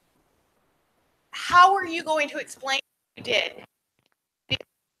 how are you going to explain what you did?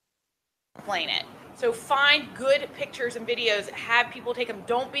 Explain it. So find good pictures and videos, have people take them.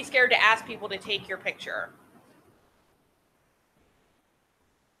 Don't be scared to ask people to take your picture.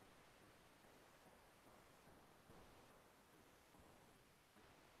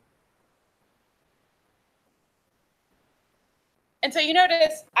 And so you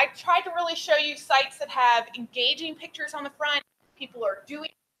notice I tried to really show you sites that have engaging pictures on the front. People are doing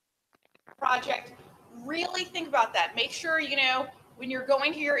a project. Really think about that. Make sure, you know, when you're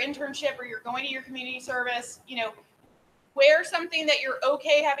going to your internship or you're going to your community service, you know, wear something that you're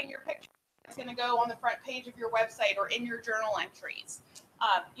okay having your picture that's going to go on the front page of your website or in your journal entries.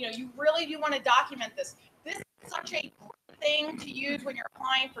 You know, you really do want to document this. This is such a great thing to use when you're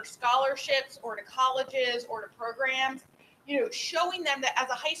applying for scholarships or to colleges or to programs. You know, showing them that as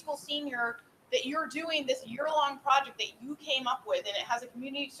a high school senior that you're doing this year-long project that you came up with, and it has a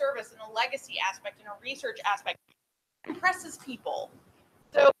community service and a legacy aspect and a research aspect. It impresses people.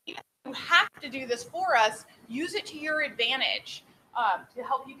 So you have to do this for us. Use it to your advantage to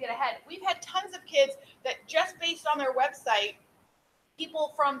help you get ahead. We've had tons of kids that just based on their website,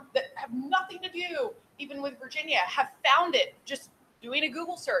 people that have nothing to do even with Virginia have found it just doing a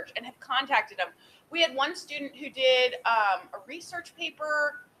Google search and have contacted them. We had one student who did a research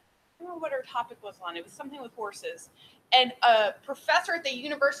paper. I don't know what her topic was on. It was something with horses. And a professor at the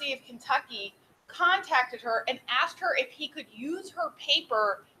University of Kentucky contacted her and asked her if he could use her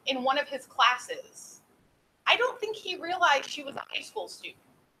paper in one of his classes. I don't think he realized she was a high school student.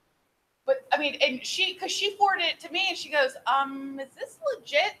 But I mean, and because she forwarded it to me and she goes, is this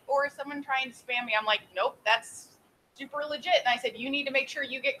legit or is someone trying to spam me? I'm like, nope, that's super legit. And I said, you need to make sure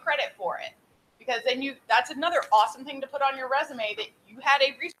you get credit for it, because then that's another awesome thing to put on your resume, that you had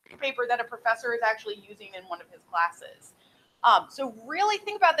a research paper that a professor is actually using in one of his classes. So really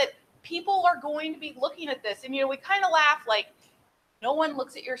think about that. People are going to be looking at this, and we kind of laugh like no one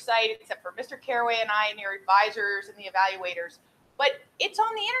looks at your site except for Mr. Caraway and I and your advisors and the evaluators, but it's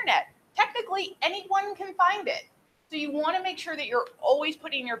on the internet. Technically, anyone can find it. So you want to make sure that you're always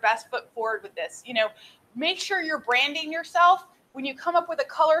putting your best foot forward with this. Make sure you're branding yourself. When you come up with a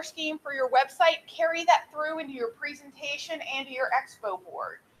color scheme for your website, carry that through into your presentation and to your expo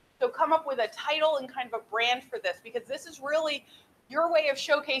board. So come up with a title and kind of a brand for this, because this is really your way of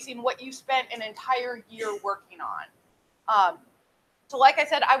showcasing what you spent an entire year working on. So like I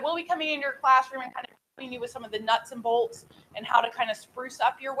said, I will be coming into your classroom and kind of helping you with some of the nuts and bolts and how to kind of spruce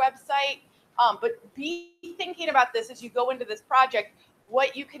up your website. But be thinking about this as you go into this project.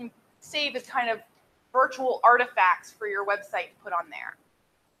 What you can save is kind of virtual artifacts for your website to put on there.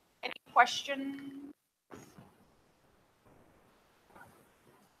 Any questions?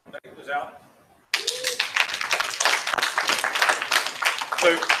 Take this out.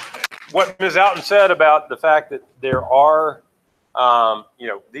 So what Ms. Outen said about the fact that there are,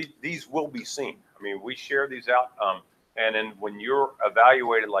 these will be seen. I mean, we share these out, and then when you're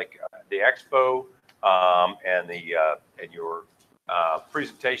evaluated, like the expo and your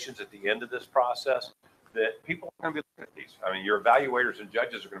presentations at the end of this process, that people are going to be looking at these. I mean, your evaluators and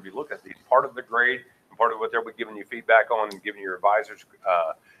judges are going to be looking at these. Part of the grade and part of what they'll be giving you feedback on and giving your advisors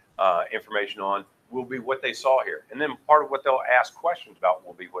information on will be what they saw here. And then part of what they'll ask questions about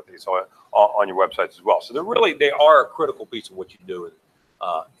will be what they saw on your websites as well. So they are a critical piece of what you do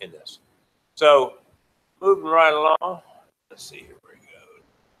in this. So moving right along, let's see, here we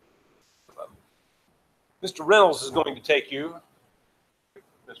go. Mr. Reynolds is going to take you,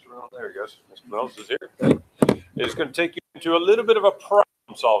 Mr. Reynolds, there he goes. Mr. Reynolds is here. It's going to take you into a little bit of a problem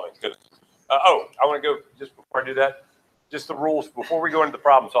solving. I want to go, just before I do that, just the rules, before we go into the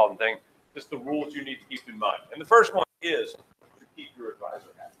problem solving thing, just the rules you need to keep in mind. And the first one is to keep your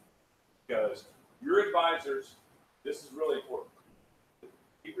advisor happy. Because your advisors, this is really important.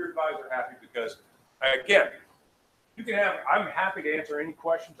 Keep your advisor happy because, again, I'm happy to answer any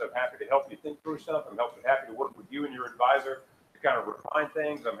questions. I'm happy to help you think through stuff. I'm happy to work with you and your advisor to kind of refine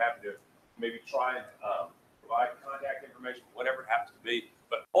things. I'm happy to maybe try and provide contact information, whatever it happens to be.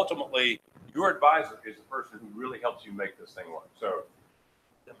 But ultimately, your advisor is the person who really helps you make this thing work. So,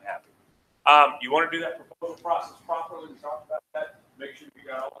 I'm happy. You want to do that proposal process properly. We talked about that. Make sure you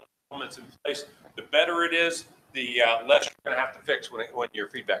got all the elements in place. The better it is, the less you're going to have to fix when your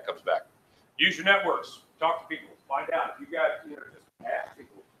feedback comes back. Use your networks. Talk to people. Find out if you got, just ask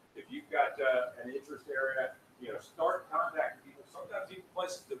people if you've got an interest area. Start contacting people. Sometimes even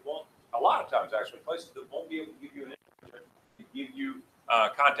places that won't. A lot of times, actually, places that won't be able to give you an interest to give you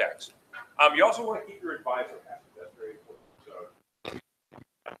contacts. You also want to keep your advisor happy. That's very important.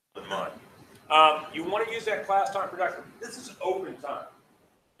 So, in mind. You want to use that class time productive. This is open time.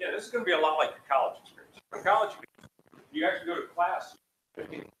 Yeah, this is going to be a lot like your college experience. In college, you actually go to class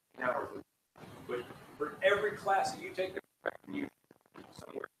 15 hours. But for every class that you take, you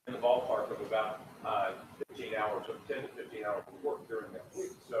somewhere in the ballpark of about 15 hours, or 10 to 15 hours of work during that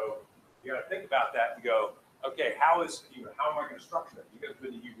week. So you got to think about that and go, okay, how am I going to structure that? You guys have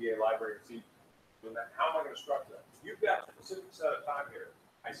been to UVA library and see doing that. How am I going to structure that? You've got a specific set of time here.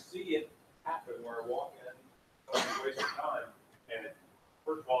 I see it happen where I walk in, I'm wasting time, and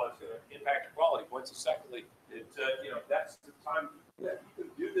first of all, it's going to impact your quality points. And secondly, that's the time that you can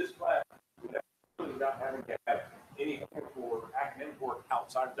do this class without having to have any academic work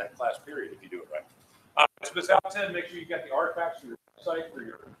outside of that class period if you do it right. So this out 10, make sure you got the artifacts for your website, for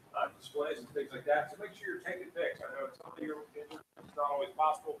your displays and things like that. So make sure you're taking pics. I know it's something it's not always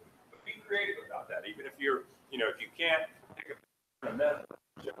possible, but be creative about that. Even if you're, if you can't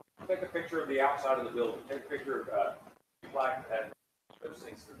take a picture of the outside of the building. Take a picture of the flag that those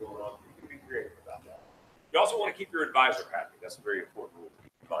things that are going on. You can be creative about that. You also want to keep your advisor happy. That's a very important rule to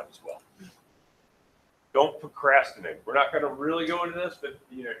keep in mind as well. Don't procrastinate. We're not going to really go into this, but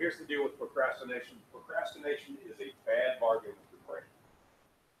here's the deal with procrastination. Procrastination is a bad bargain with your brain.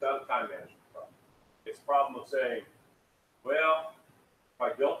 It's not a time management problem. It's a problem of saying, well, if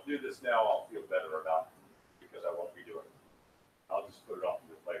I don't do this now, I'll feel better about it because I won't be doing it. I'll just put it off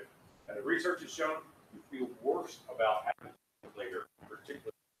a bit later. And the research has shown you feel worse about having it later,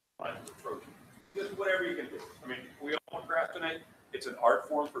 particularly lines of approach. Just whatever you can do. I mean, we all procrastinate. It's an art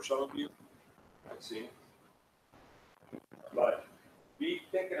form for some of you. I've seen it.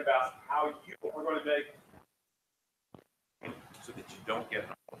 we're going to make so that you don't get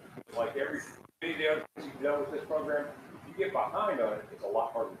like many of the other things you've done with this program. If you get behind on it, it's a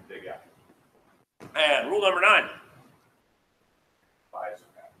lot harder to dig out. And rule number 9. Bias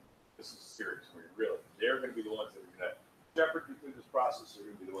are happening. This is serious. They're going to be the ones that are going to shepherd you through this process. They're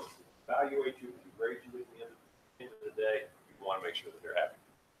going to be the ones that evaluate you and grade you at the end of the day. You want to make sure that they're happy.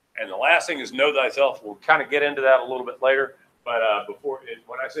 And the last thing is know thyself. We'll kind of get into that a little bit later. But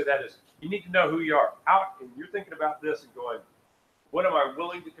when I say that is you need to know who you are. And you're thinking about this and going, what am I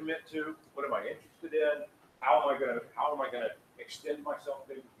willing to commit to? What am I interested in? How am I going to extend myself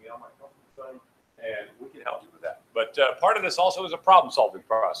maybe beyond my comfort zone? And we can help you with that. But part of this also is a problem-solving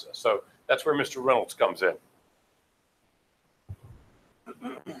process. So that's where Mr. Reynolds comes in.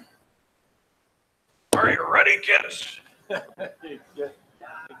 Are you ready, kids? You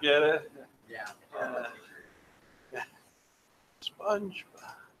get it? Yeah. Sponge.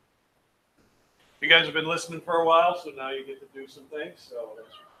 You guys have been listening for a while, so now you get to do some things. So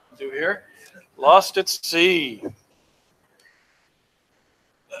let's do here. Lost at sea.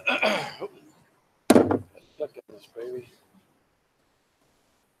 Look at this, baby.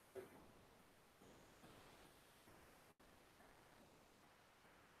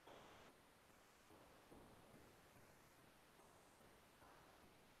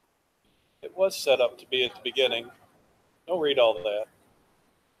 It was set up to be at the beginning. Don't read all that.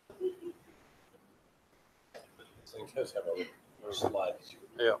 This thing does have a little slide.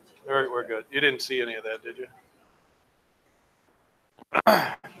 Yeah, we're good. You didn't see any of that, did you?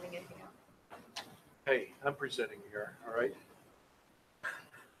 Hey, I'm presenting here, all right?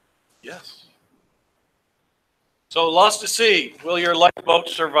 Yes. So, lost at sea. Will your lifeboat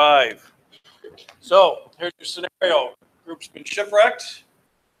survive? So, here's your scenario. Group's been shipwrecked.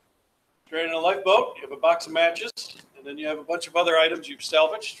 You're in a lifeboat. You have a box of matches, and then you have a bunch of other items you've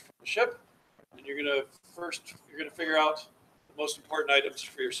salvaged from the ship. And you're gonna figure out the most important items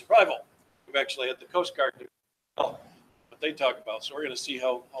for your survival. We've actually had the Coast Guard do what they talk about. So we're gonna see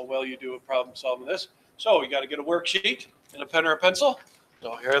how well you do at problem solving this. So you got to get a worksheet and a pen or a pencil.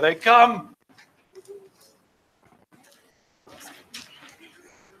 So here they come.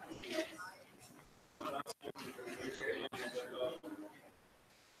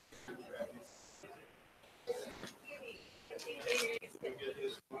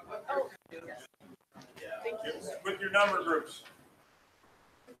 With your number groups.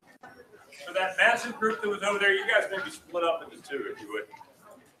 For that massive group that was over there, you guys maybe split up into 2 if you would.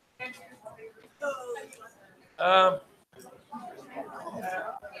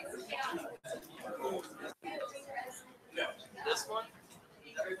 This one?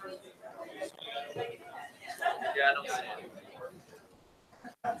 Yeah, I don't see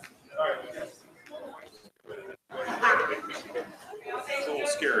it. All right. It's a little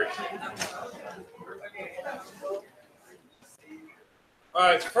scary. All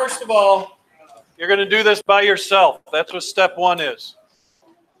right, first of all, you're going to do this by yourself. That's what step 1 is.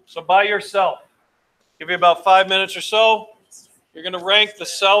 So by yourself. Give you about 5 minutes or so. You're going to rank the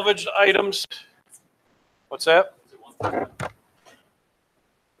salvaged items. What's that?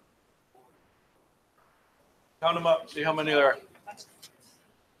 Count them up. See how many there are.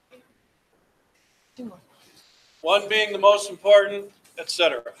 1 being the most important,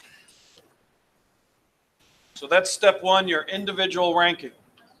 etc. So that's step 1, your individual ranking.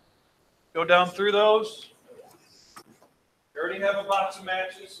 Go down through those. You already have a box of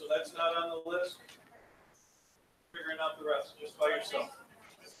matches, so that's not on the list. Figuring out the rest just by yourself.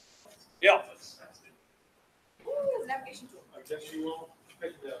 Yeah. I guess you won't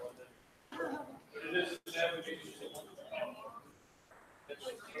pick that one then. But it is a navigation tool.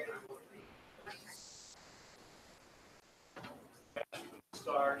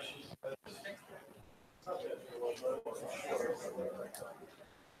 Stars. Do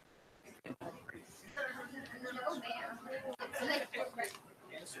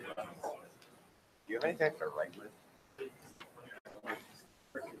you have anything to write with?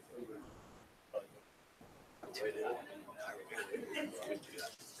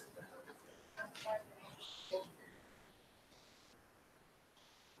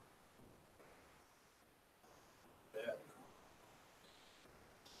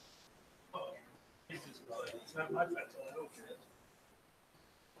 It's not my pencil.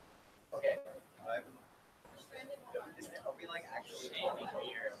 Okay. Are we like actually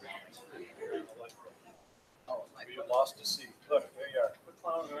here? Oh, You lost a seat. Look, there you are. Quit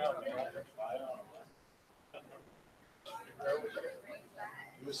clowning around, man.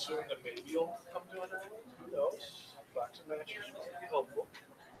 You assume that maybe you'll come to an end? Who knows? Box of matches might be helpful.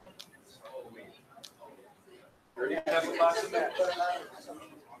 You already have a box of matches.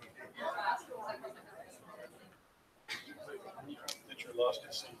 That you're lost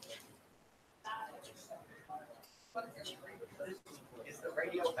at sea. Is the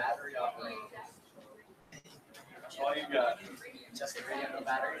radio battery operated? That's all you got. Just the radio, no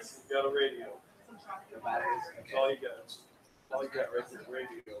batteries? You got a radio. No batteries? That's all you got. That's all you got right there,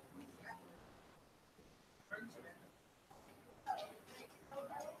 radio.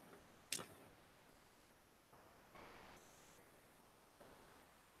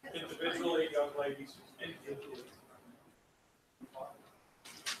 Individually, young ladies, individually.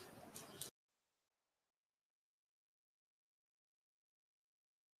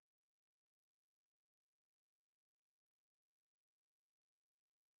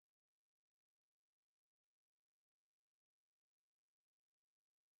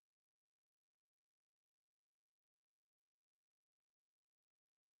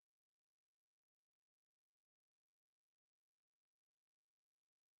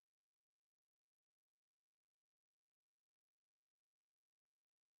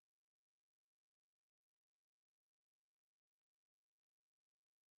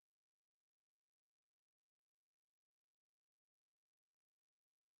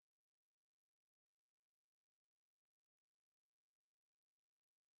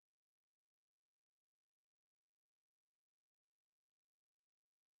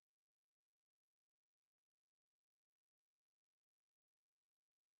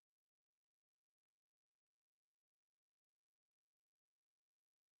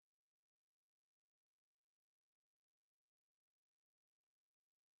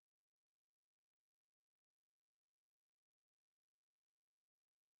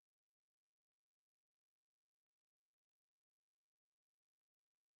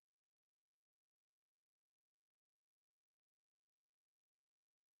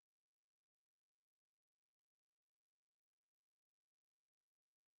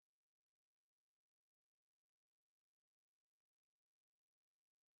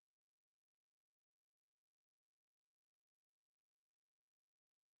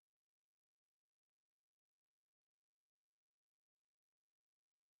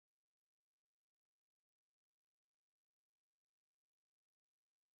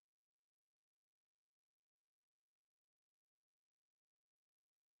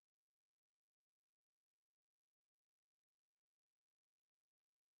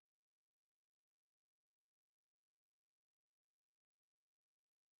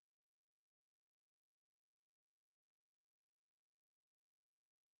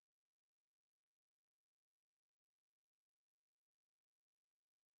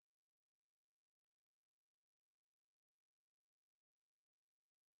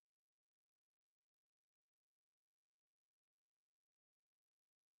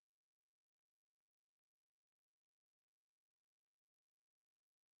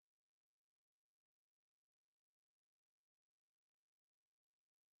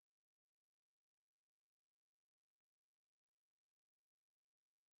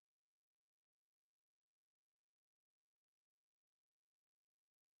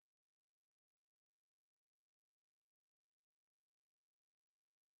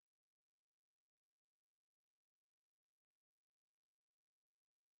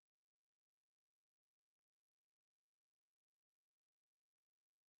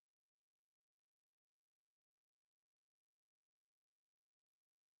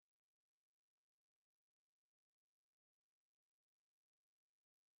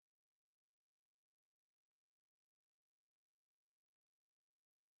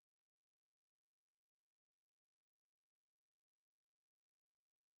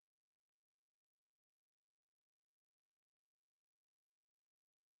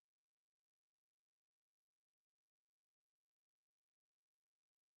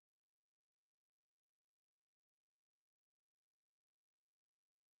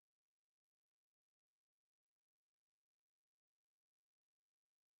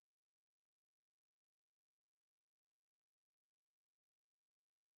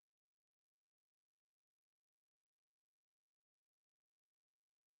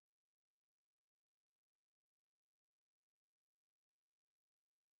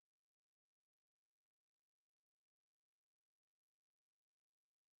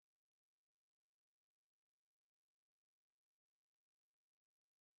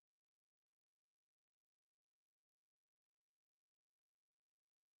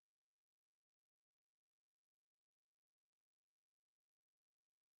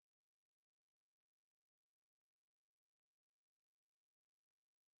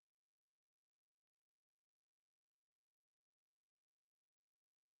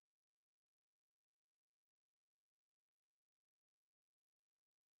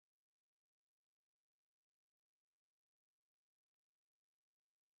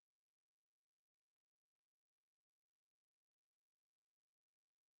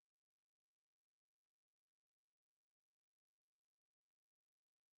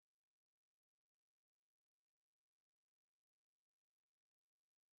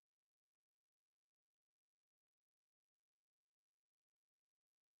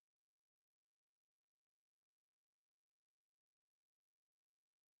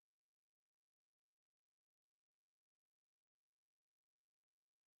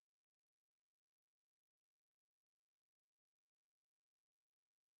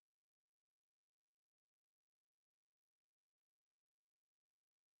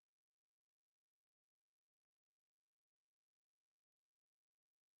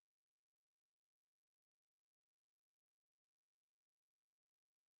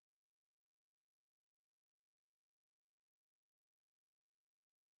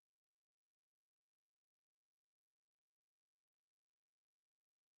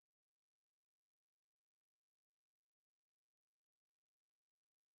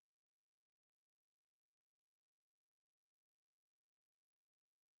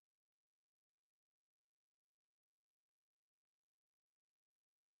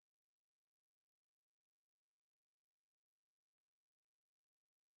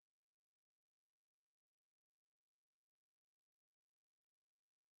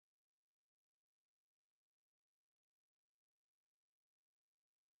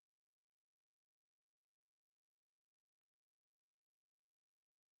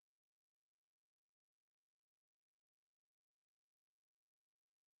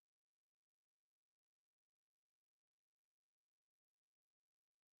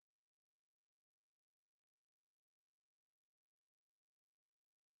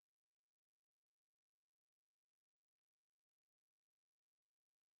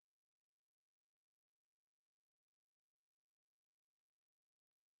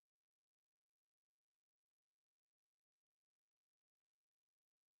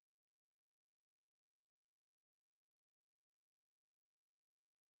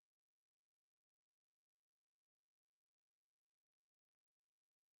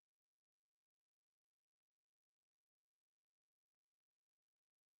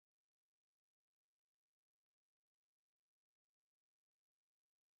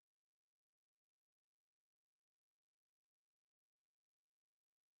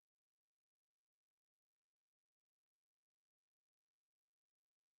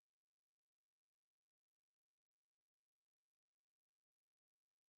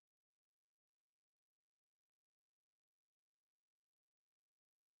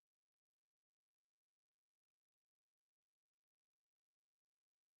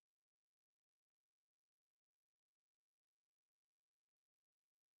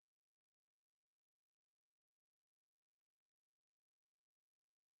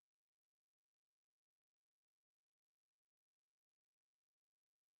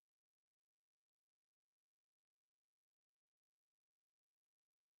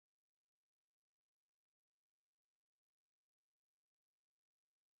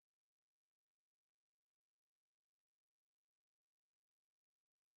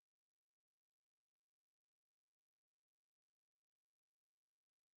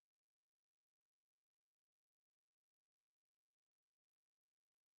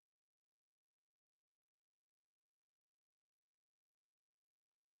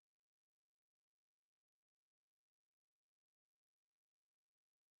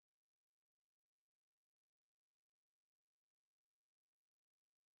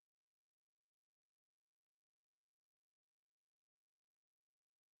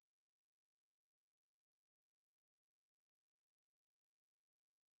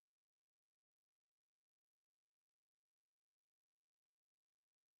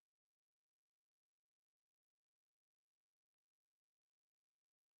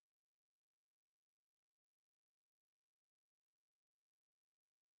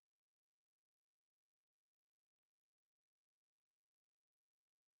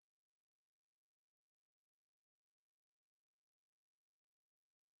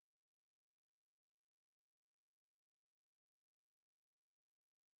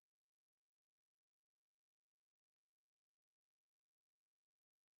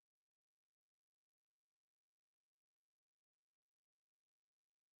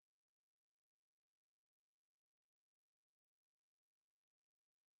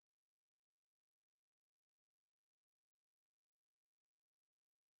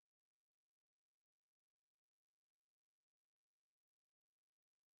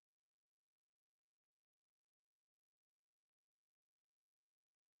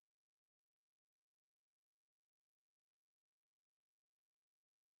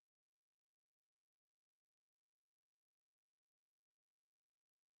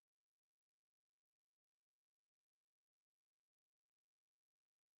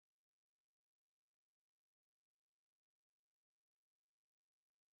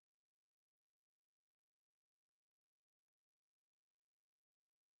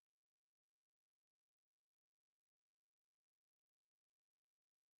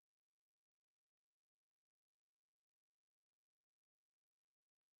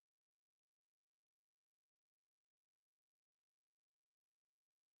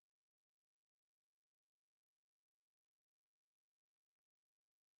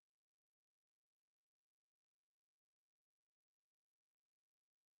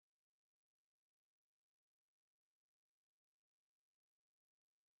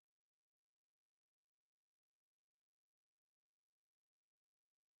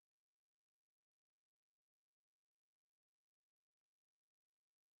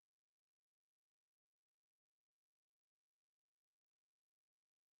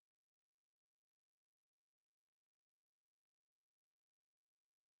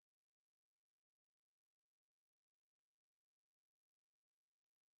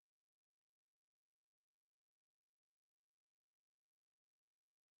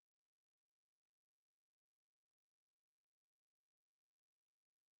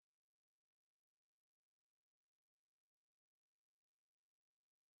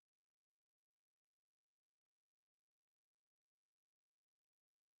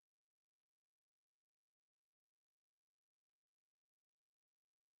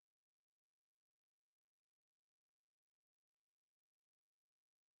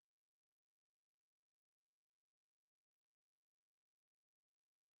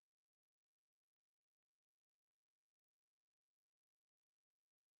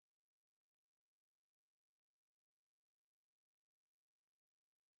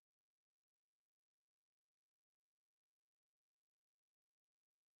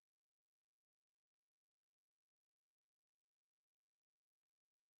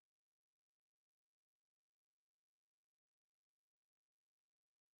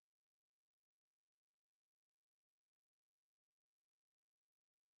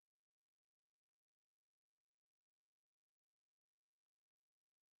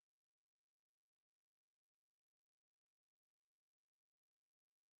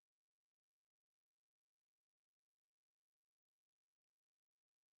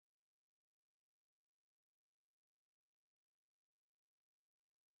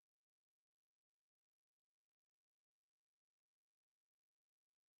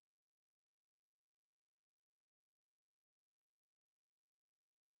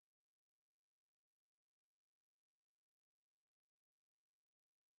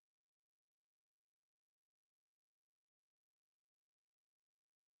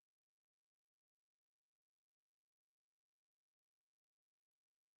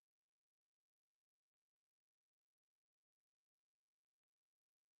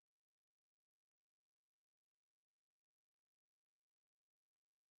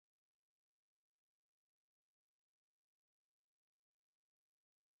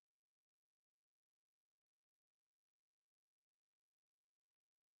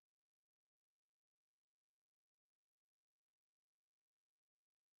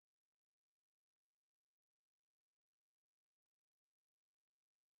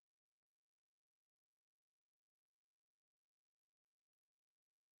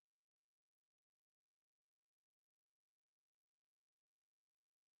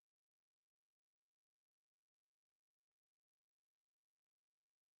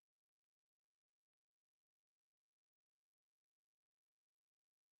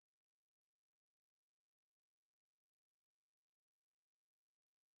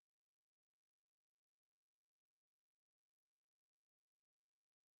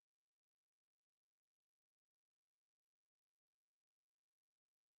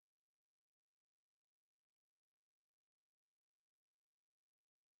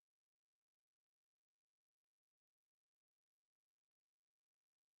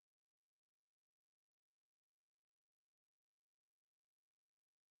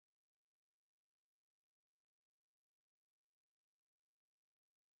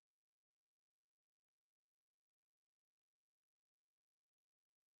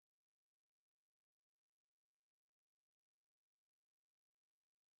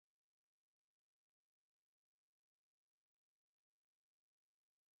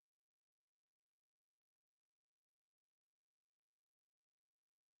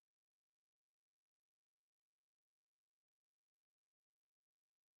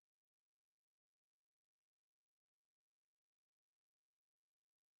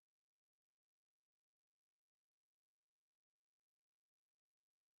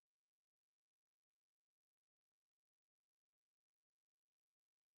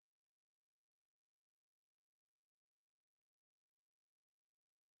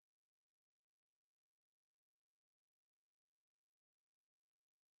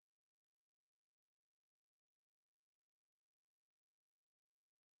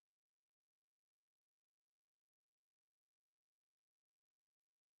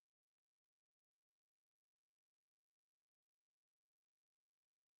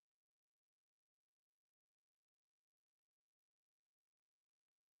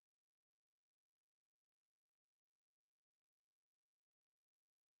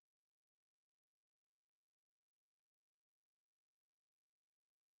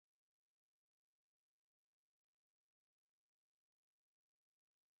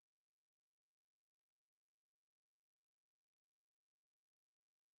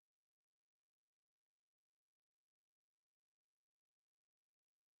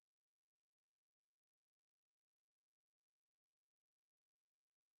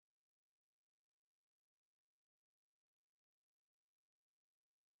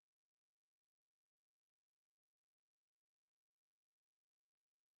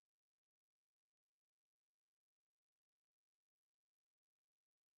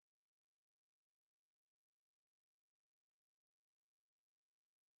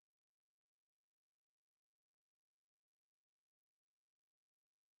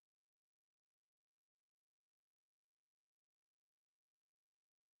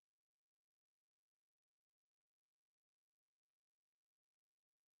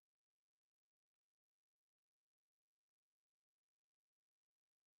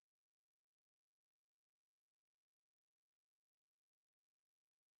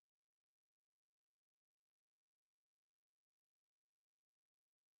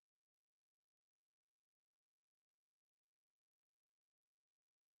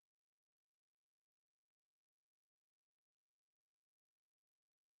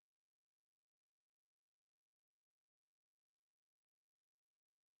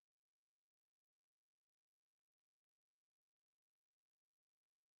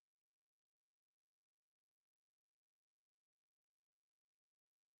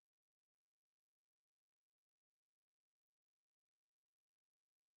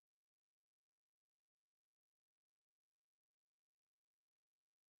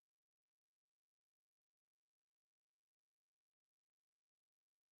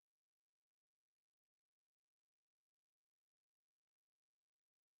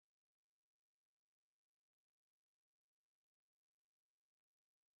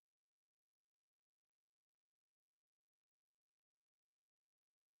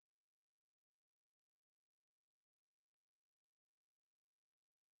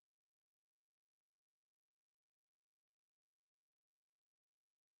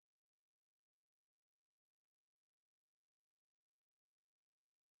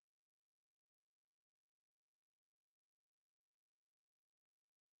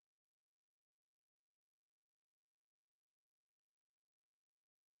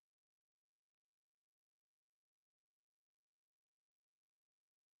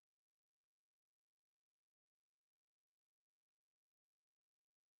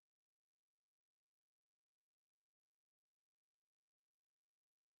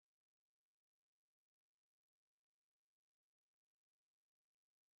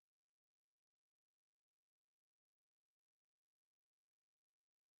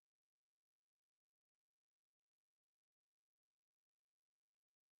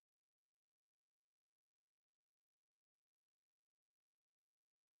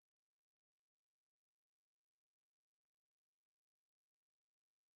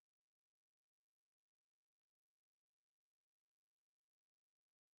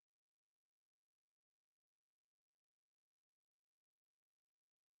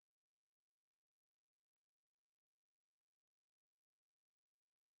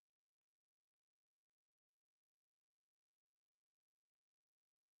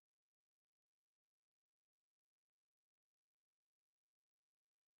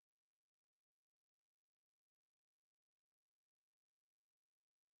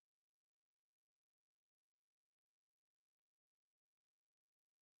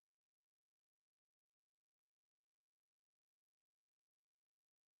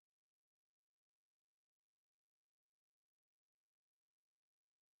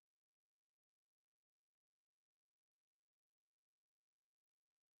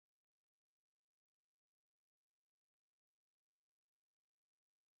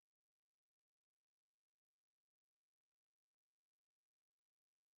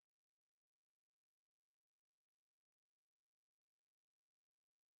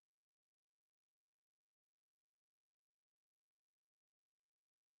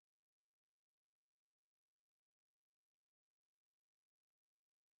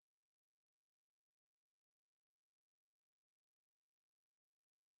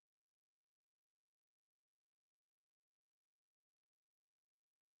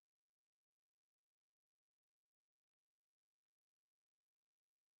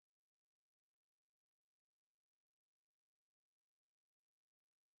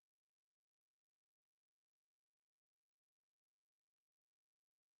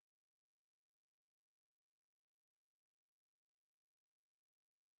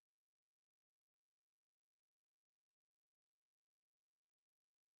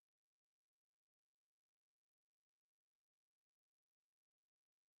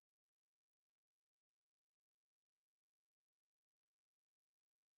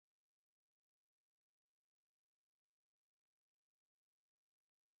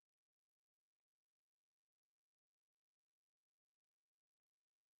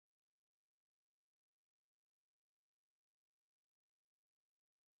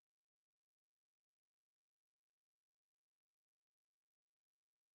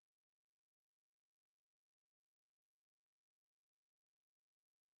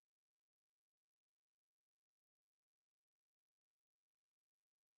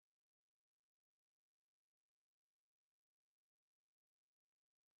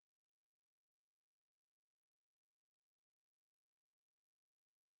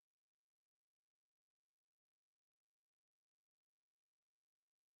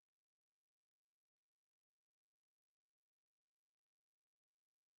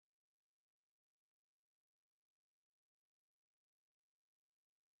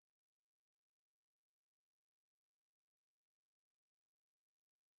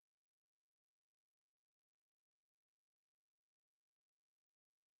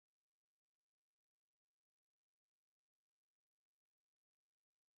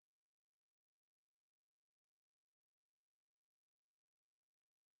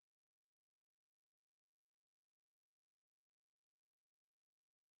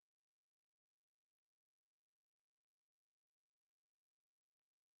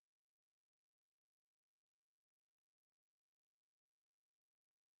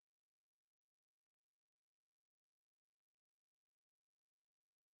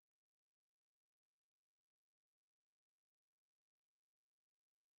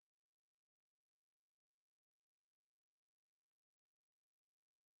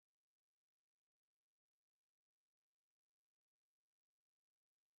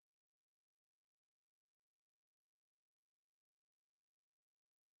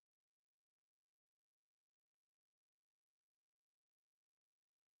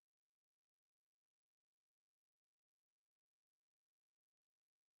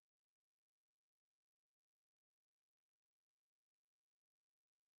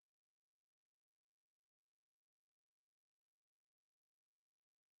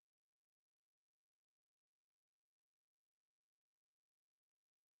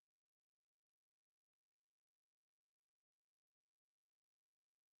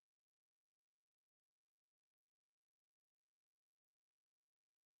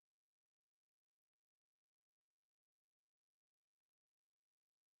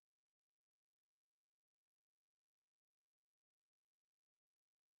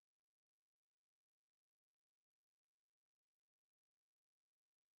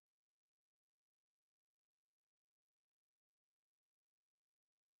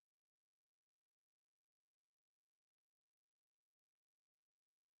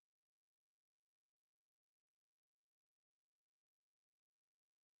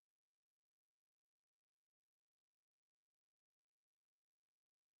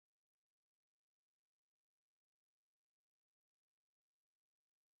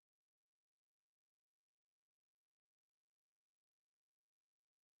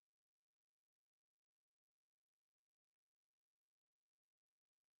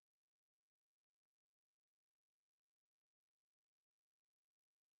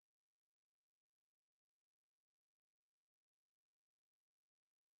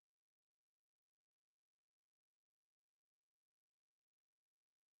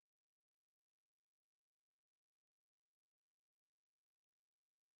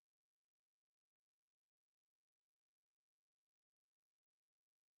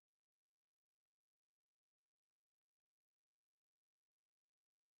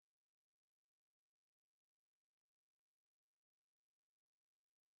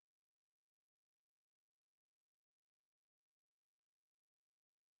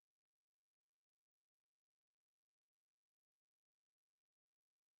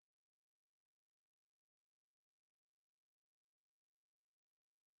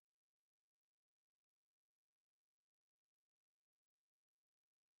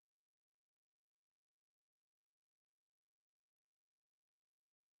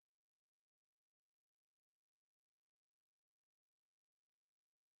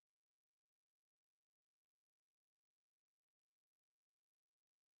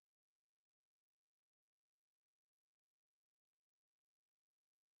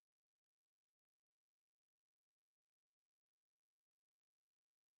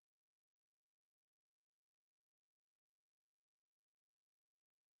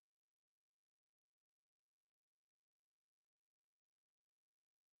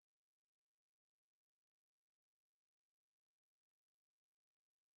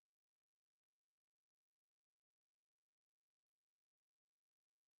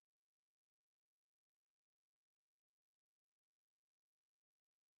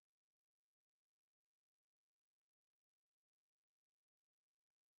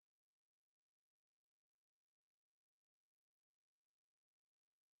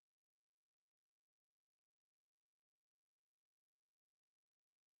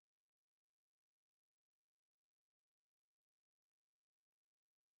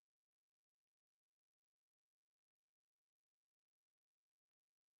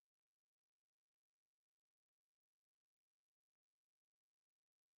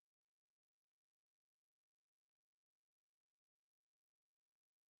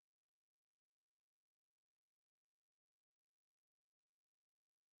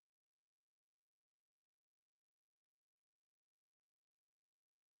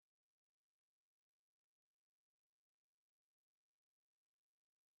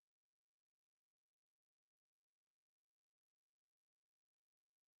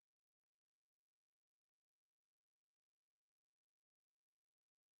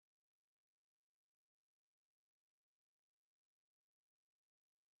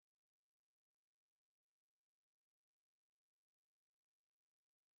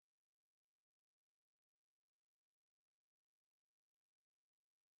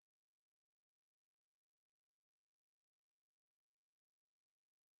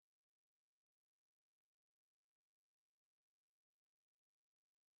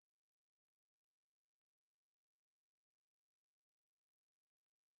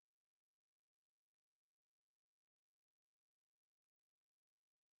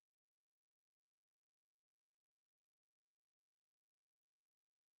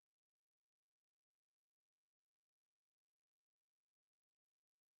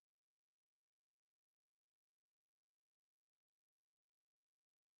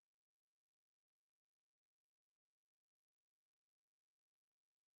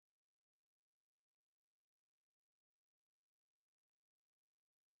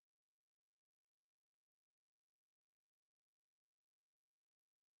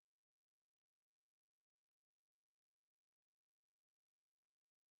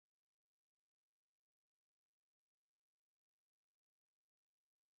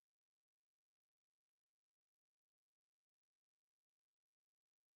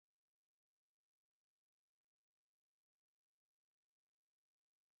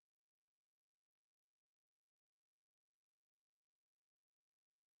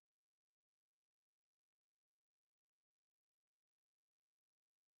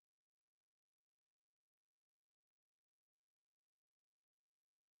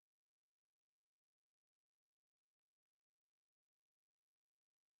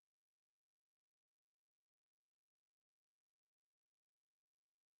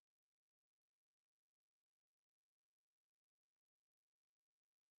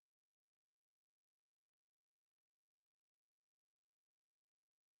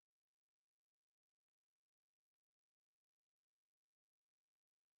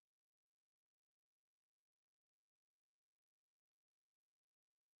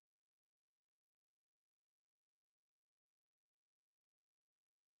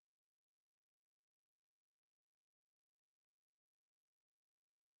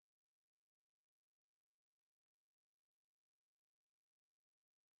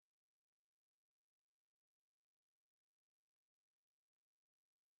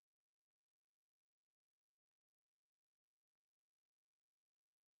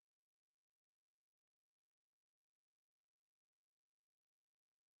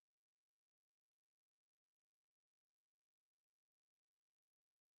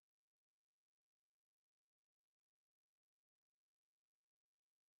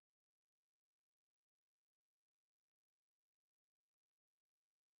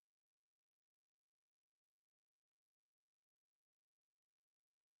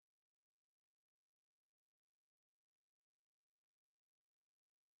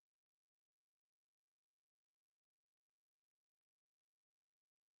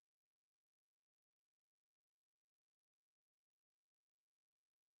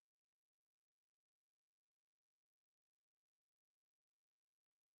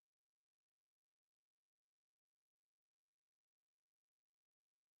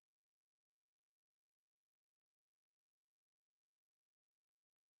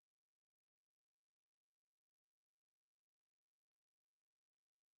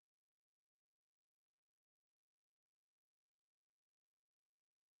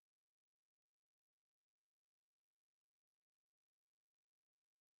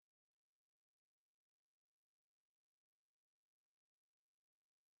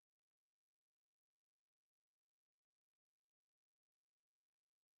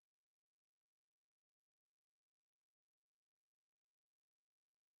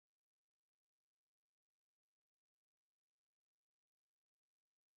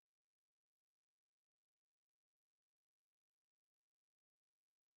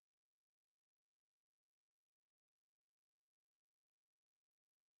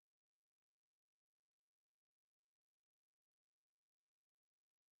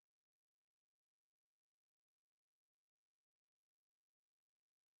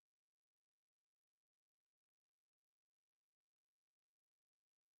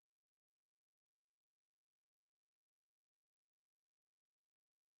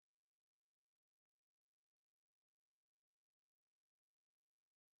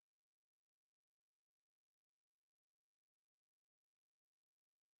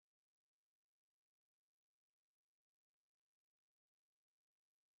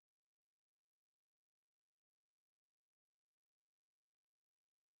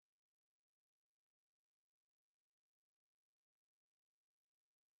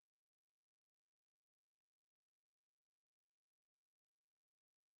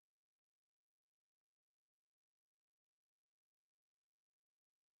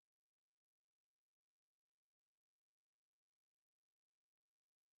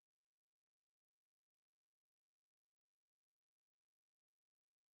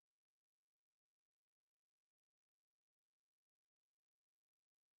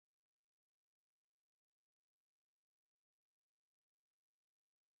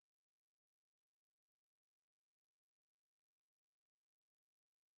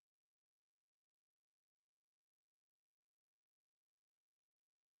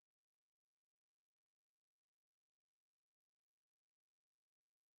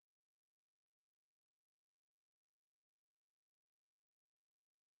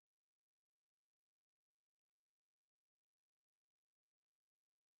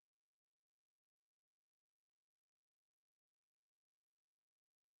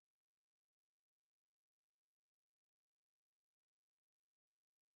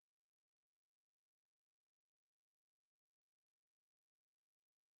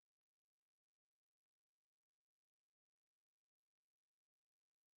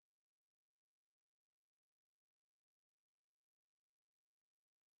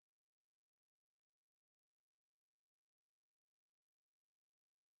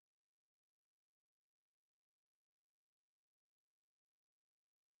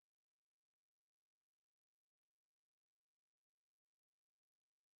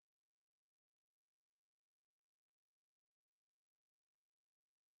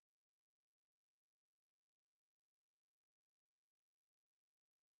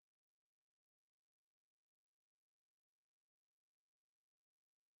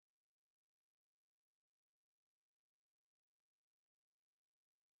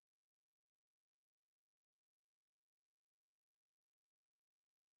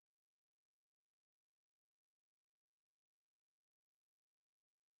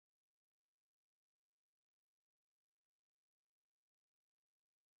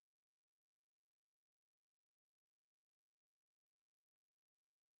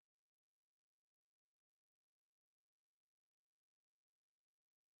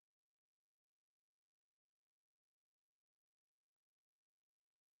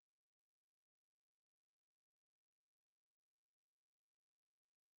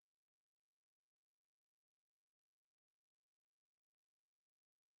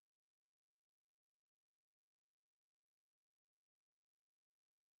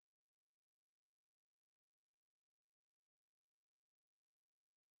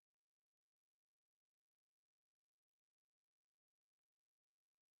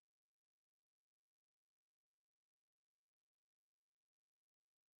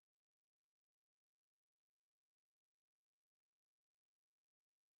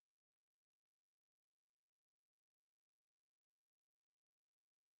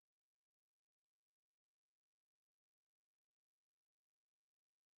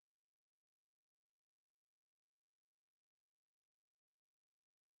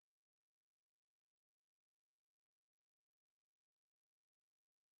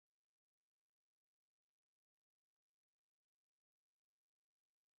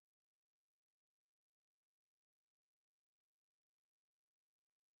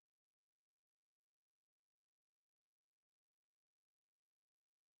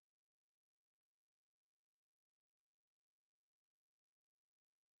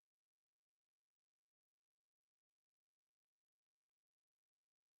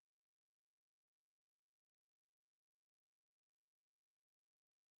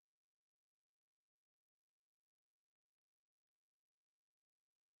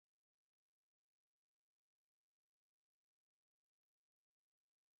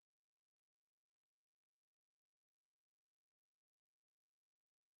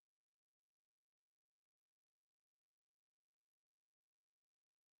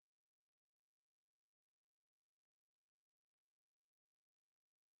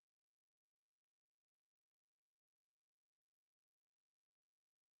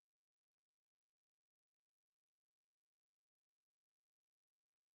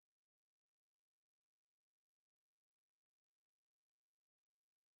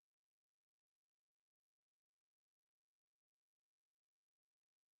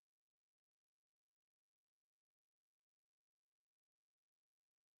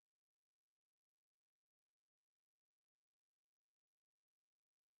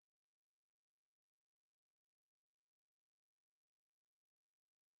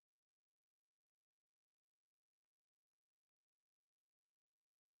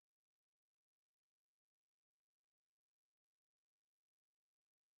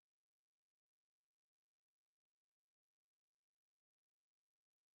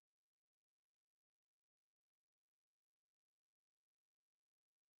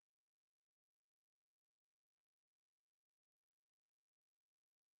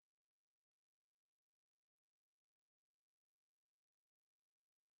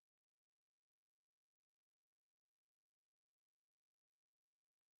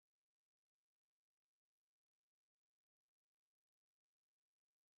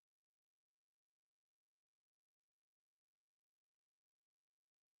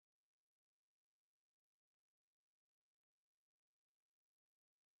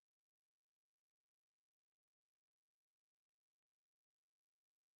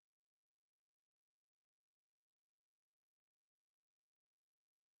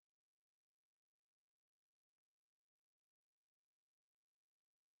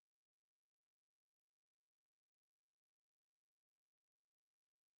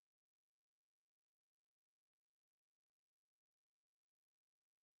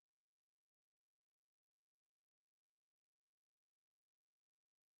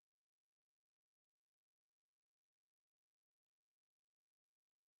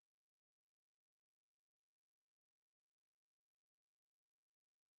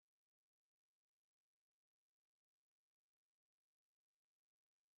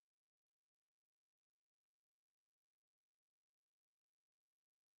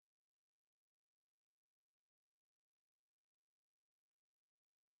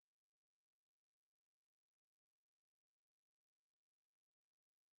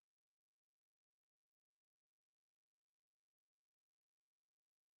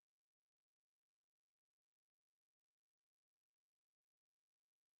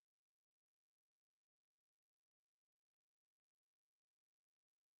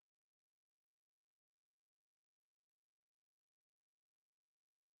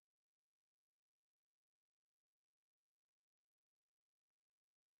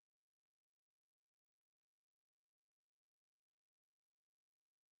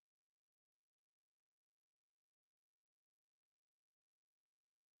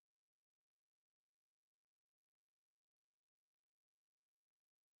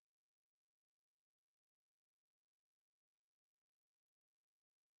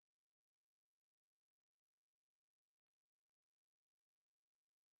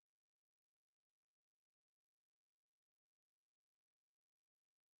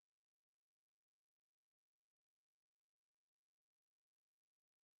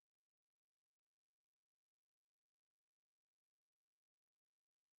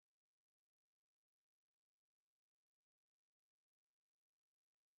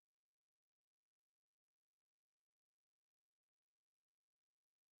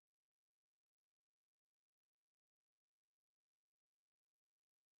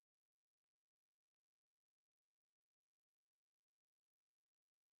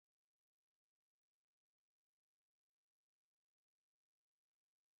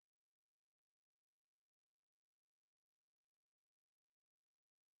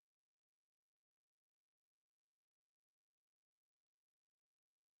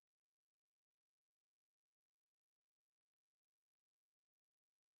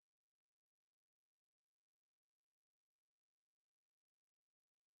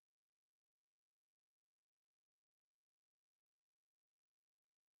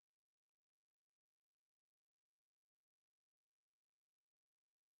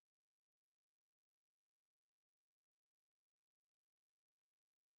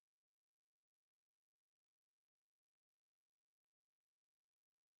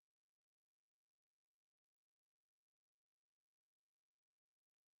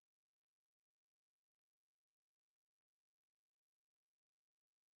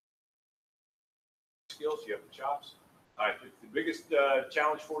 skills, you have the chops. The biggest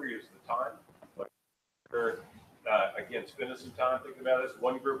challenge for you is the time. Again, spending some time thinking about this.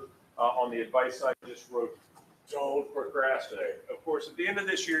 One group on the advice side just wrote, don't procrastinate. Of course, at the end of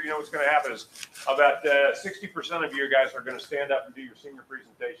this year, you know what's going to happen is about 60% of you guys are going to stand up and do your senior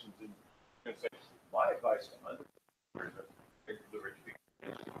presentations and you're going to say, my advice to the rich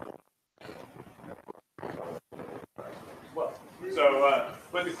people. Well, so,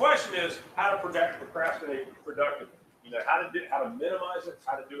 but the question is how to procrastinate productively. You know, how to minimize it,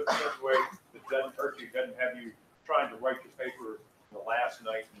 how to do it in such a way that doesn't hurt you, doesn't have you trying to write your paper in the last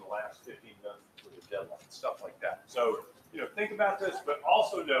night, in the last 15 minutes with the deadline, stuff like that. So, you know, think about this, but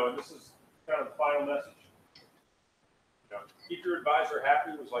also know, and this is kind of the final message. You know, keep your advisor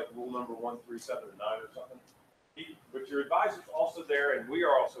happy was like rule number 1, 3, 7, and 9 or something. But your advisor's also there, and we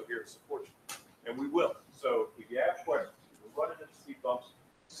are also here to support you, and we will. So if you have questions, if you're running into speed bumps,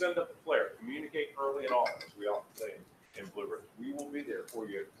 send up a flare. Communicate early and often, as we often say in Blue Ridge. We will be there for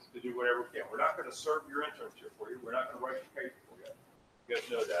you to do whatever we can. We're not going to serve your internship for you. We're not going to write your paper for you. You guys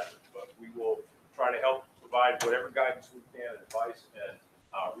know that. But we will try to help provide whatever guidance we can, advice, and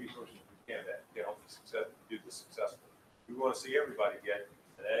resources we can to help do this successfully. We want to see everybody get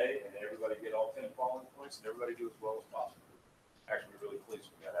an A and everybody get all 10 following points and everybody do as well as possible. Actually, really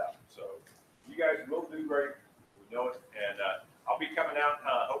pleased with that out. So you guys will do great. We know it. And I'll be coming out,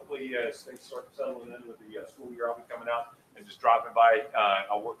 hopefully, as things start settling in with the school year, I'll be coming out and just dropping by.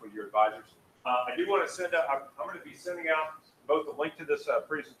 I'll work with your advisors. I do want to send out, I'm going to be sending out both a link to this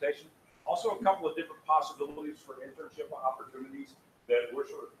presentation, also a couple of different possibilities for internship opportunities that we're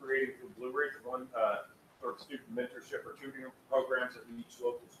sort of creating for Blue Ridge. One sort of student mentorship or tutoring programs at each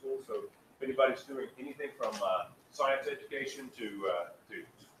local school. So if anybody's doing anything from science education to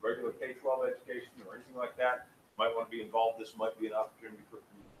regular K-12 education or anything like that, might want to be involved. This might be an opportunity for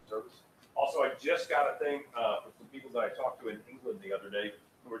community service. Also, I just got a thing for some people that I talked to in England the other day.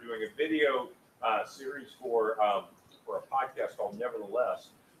 We're doing a video series for a podcast called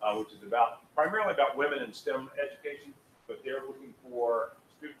Nevertheless, which is primarily about women in STEM education, but they're looking for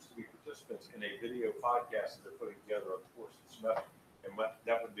students to be participants in a video podcast that they're putting together over the course of the semester. And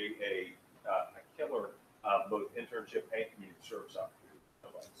that would be a killer both internship and community service opportunity.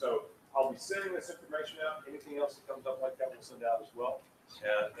 So I'll be sending this information out. Anything else that comes up like that, we'll send out as well.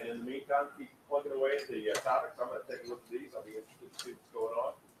 And in the meantime, keep plugging away at the topics. I'm going to take a look at these. I'll be interested to see what's going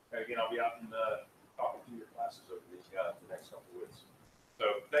on. And again, I'll be out and talking to your classes over the next couple of weeks.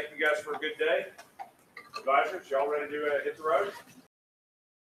 So thank you guys for a good day. Advisors, y'all ready to hit the road?